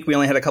topic of the week, we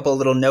only had a couple of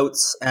little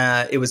notes.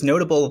 It was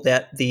notable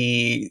that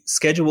the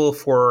schedule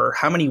for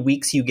how many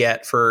weeks you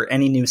get for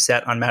any new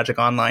set on Magic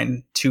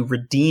Online to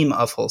redeem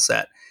a full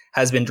set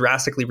has been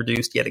drastically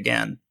reduced yet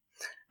again.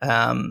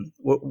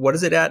 What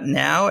is it at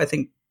now? I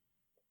think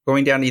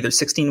going down to either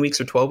 16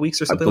 weeks or 12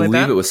 weeks or something like that.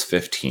 I believe it was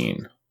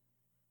 15.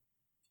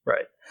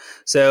 Right.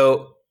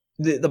 So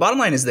the bottom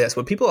line is this.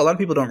 What a lot of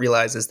people don't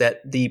realize is that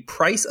the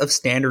price of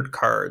standard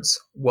cards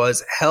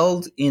was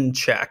held in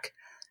check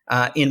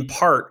in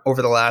part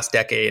over the last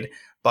decade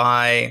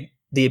by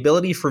the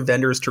ability for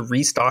vendors to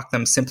restock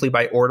them simply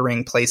by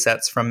ordering play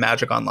sets from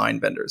Magic Online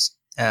vendors.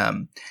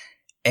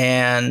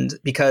 And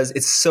because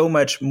it's so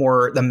much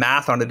more, the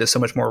math on it is so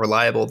much more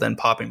reliable than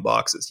popping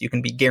boxes. You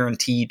can be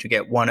guaranteed to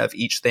get one of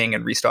each thing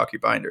and restock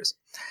your binders.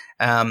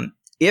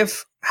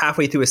 If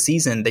halfway through a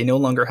season, they no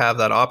longer have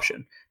that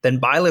option, then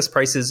buy list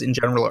prices in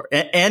general are,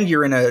 and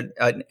you're in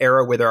an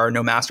era where there are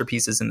no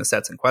masterpieces in the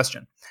sets in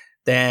question,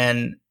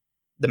 then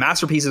the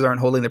masterpieces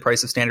aren't holding the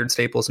price of standard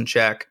staples in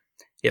check.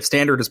 If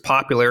standard is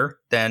popular,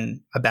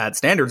 then a bad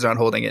standard's not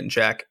holding it in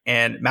check.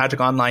 And Magic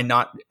Online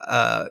not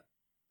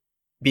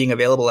being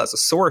available as a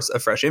source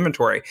of fresh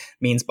inventory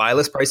means buy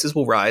list prices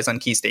will rise on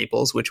key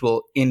staples, which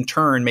will in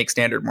turn make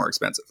standard more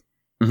expensive.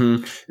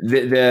 Mm-hmm.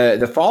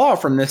 The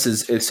fallout from this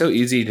is so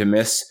easy to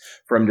miss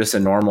from just a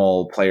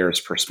normal player's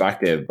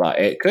perspective, but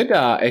it could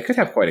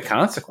have quite a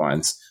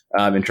consequence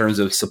in terms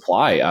of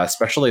supply,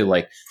 especially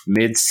like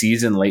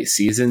mid-season, late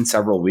season,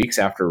 several weeks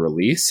after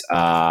release,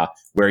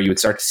 where you would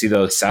start to see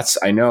those sets.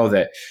 I know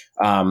that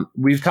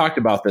we've talked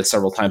about this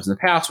several times in the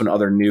past when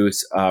other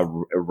news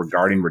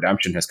regarding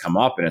redemption has come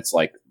up, and it's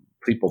like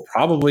people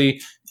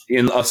probably,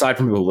 aside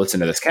from people who listen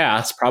to this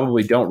cast,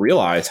 probably don't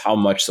realize how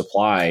much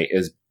supply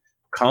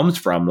comes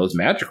from those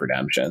Magic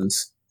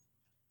redemptions.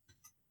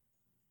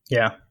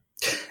 Yeah.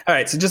 All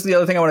right. So just the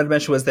other thing I wanted to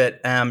mention was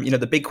that,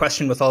 the big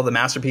question with all the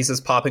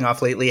masterpieces popping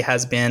off lately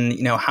has been,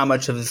 how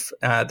much of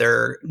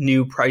their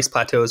new price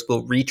plateaus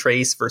will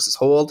retrace versus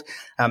hold.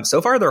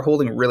 So far, they're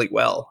holding really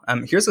well.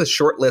 Here's a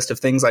short list of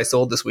things I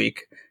sold this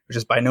week, which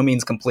is by no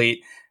means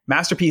complete.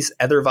 Masterpiece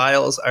Ether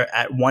Vials are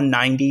at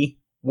 190.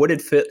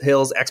 Wooded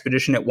Hills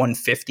Expedition at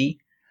 150.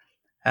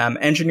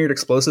 Engineered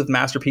Explosive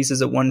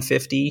Masterpieces at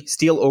 150.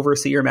 Steel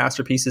Overseer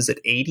Masterpieces at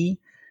 80.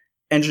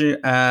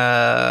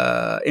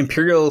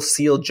 Imperial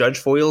Seal Judge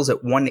Foils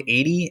at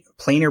 180.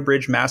 Planar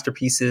Bridge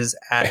Masterpieces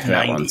at 90.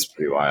 That one's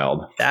pretty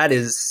wild. That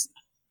is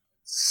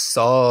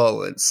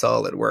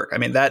solid work. I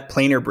mean, that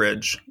Planar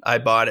Bridge I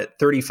bought at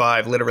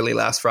 35 literally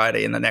last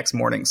Friday, and the next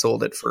morning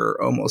sold it for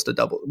almost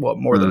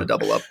more than a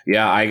double up.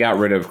 Yeah, I got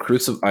rid of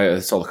Crucible. I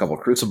sold a couple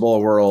of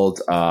Crucible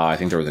Worlds. I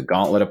think there was a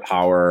Gauntlet of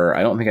Power.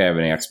 I don't think I have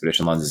any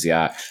Expedition lenses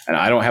yet, and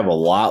I don't have a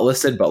lot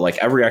listed, but like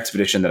every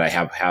Expedition that I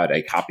have had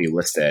a copy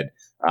listed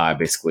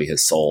basically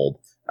has sold,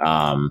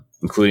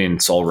 including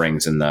Soul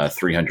Rings in the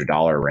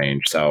 $300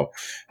 range. So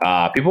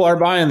people are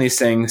buying these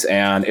things,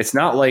 and it's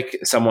not like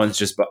someone's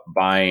just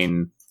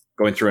going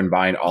through and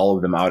buying all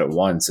of them out at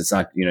once. It's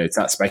not, it's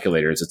not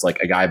speculators. It's like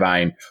a guy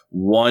buying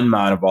one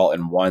Mana Vault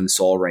and one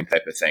Soul Ring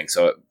type of thing.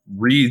 So it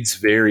reads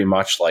very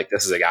much like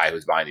this is a guy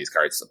who's buying these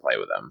cards to play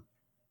with them.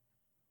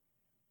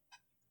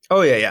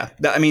 Oh, yeah.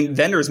 I mean,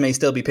 vendors may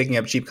still be picking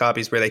up cheap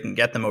copies where they can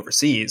get them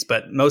overseas,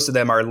 but most of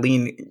them are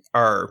leaning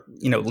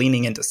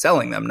into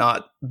selling them,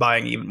 not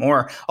buying even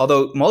more.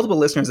 Although multiple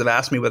listeners have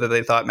asked me whether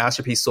they thought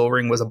Masterpiece Soul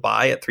Ring was a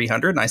buy at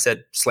 300, and I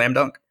said slam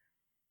dunk.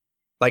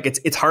 Like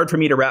it's hard for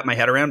me to wrap my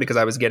head around because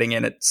I was getting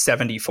in at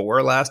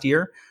 74 last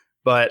year,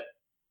 but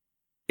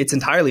it's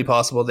entirely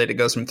possible that it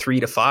goes from 3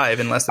 to 5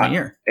 in less than a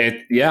year.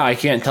 I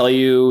can't tell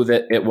you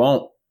that it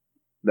won't.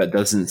 That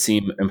doesn't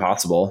seem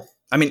impossible.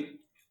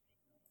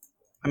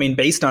 I mean,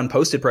 based on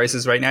posted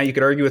prices right now, you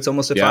could argue it's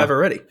almost at 5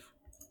 already.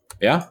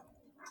 Yeah.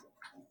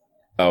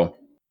 Oh.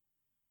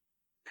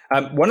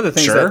 One of the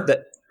things sure.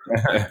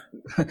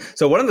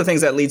 So one of the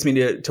things that leads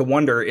me to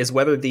wonder is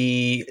whether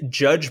the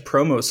Judge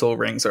promo Soul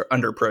Rings are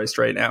underpriced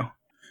right now.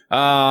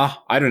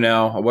 I don't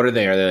know. What are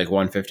they? Are they like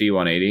 150,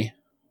 180?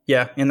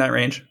 Yeah, in that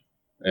range.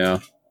 Yeah.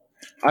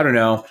 I don't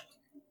know.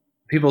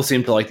 People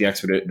seem to like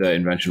the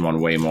Invention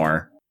one way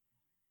more.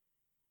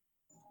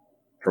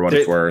 For what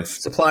it's worth.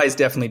 Supply is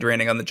definitely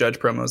draining on the Judge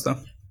promos,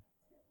 though.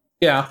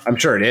 Yeah, I'm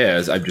sure it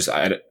is.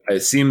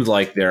 It seems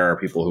like there are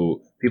people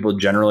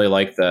generally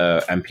like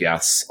the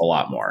MPS a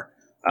lot more.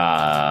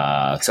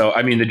 So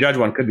I mean, the Judge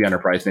one could be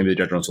underpriced. Maybe the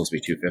Judge one's supposed to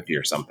be $250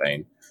 or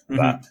something. Mm-hmm.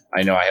 But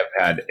I know I have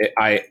had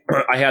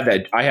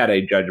I had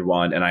a Judge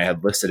one, and I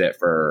had listed it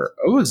for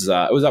it was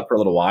up for a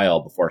little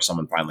while before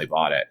someone finally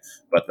bought it.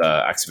 But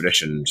the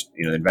expeditions,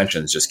 the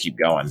inventions just keep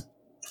going.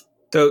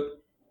 So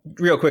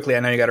real quickly, I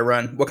know you got to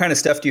run. What kind of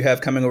stuff do you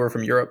have coming over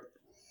from Europe?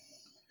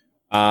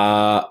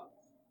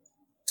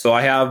 So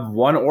I have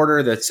one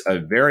order that's a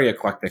very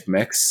eclectic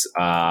mix.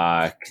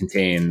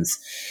 Contains,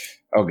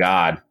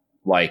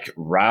 like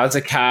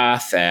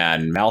Razakath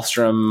and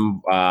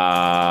Maelstrom.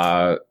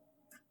 What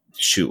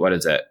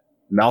is it?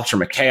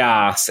 Maelstrom of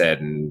Chaos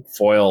and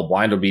Foil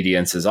Blind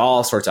Obediences,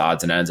 all sorts of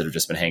odds and ends that have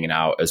just been hanging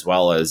out, as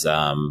well as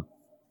a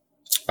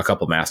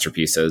couple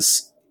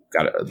masterpieces.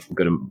 Got a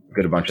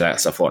good bunch of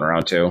that stuff floating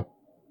around too.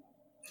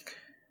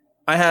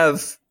 I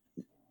have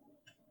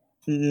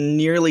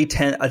nearly a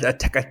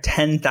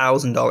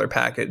 $10,000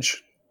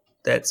 package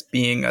that's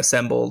being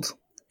assembled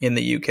in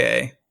the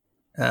UK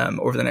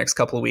over the next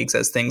couple of weeks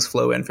as things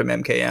flow in from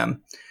MKM.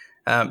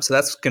 So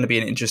that's going to be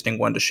an interesting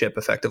one to ship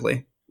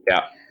effectively.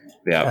 Yeah.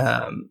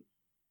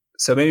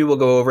 So maybe we'll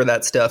go over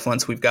that stuff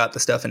once we've got the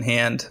stuff in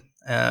hand.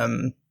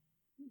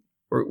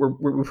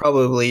 We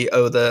probably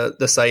owe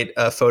the site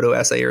a photo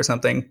essay or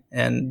something,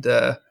 and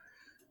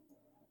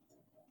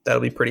that'll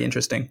be pretty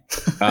interesting.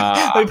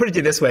 Let me put it to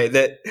you this way: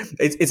 that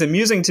it's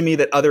amusing to me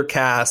that other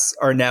casts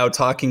are now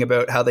talking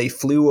about how they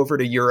flew over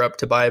to Europe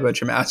to buy a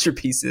bunch of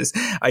masterpieces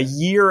a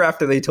year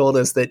after they told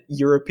us that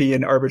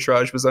European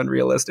arbitrage was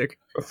unrealistic.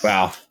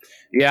 Wow.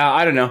 Yeah,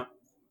 I don't know.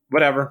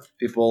 Whatever.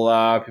 People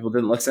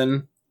didn't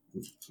listen.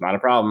 Not a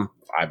problem.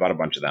 I bought a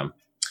bunch of them.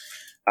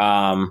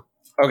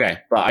 Okay,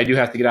 but I do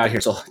have to get out of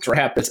here. So to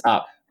wrap this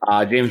up,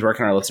 James, where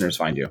can our listeners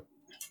find you?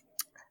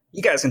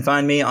 You guys can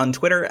find me on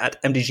Twitter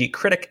at MTG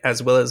Critic,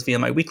 as well as via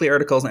my weekly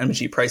articles on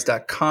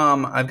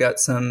MTGprice.com. I've got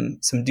some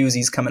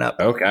doozies coming up.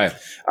 Okay.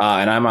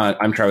 And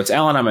I'm Travis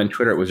Allen. I'm on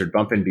Twitter at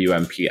WizardBumpin,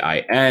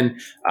 BUMPIN.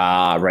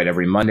 Right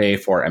every Monday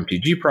for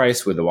MTG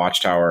Price with the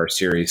Watchtower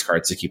series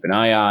cards to keep an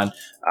eye on.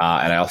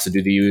 And I also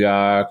do the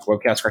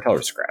webcast Cartel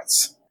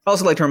Aristocrats. I'd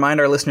also like to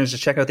remind our listeners to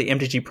check out the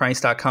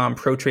MTGprice.com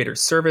Pro Trader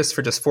service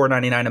for just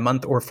 $4.99 a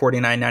month or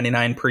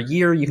 $49.99 per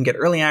year. You can get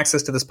early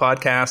access to this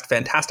podcast,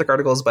 fantastic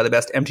articles by the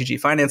best MTG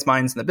finance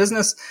minds in the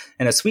business,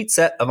 and a sweet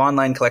set of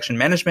online collection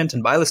management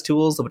and buy list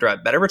tools that will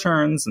drive better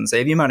returns and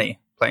save you money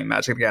playing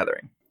Magic the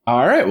Gathering.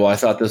 All right. Well, I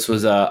thought this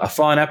was a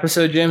fun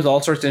episode, James.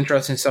 All sorts of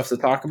interesting stuff to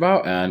talk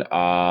about. And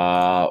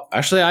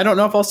actually, I don't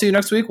know if I'll see you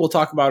next week. We'll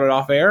talk about it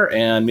off air,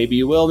 and maybe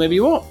you will, maybe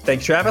you won't.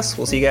 Thanks, Travis.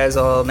 We'll see you guys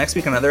all next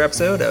week on another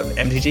episode of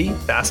MTG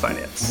Fast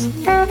Finance.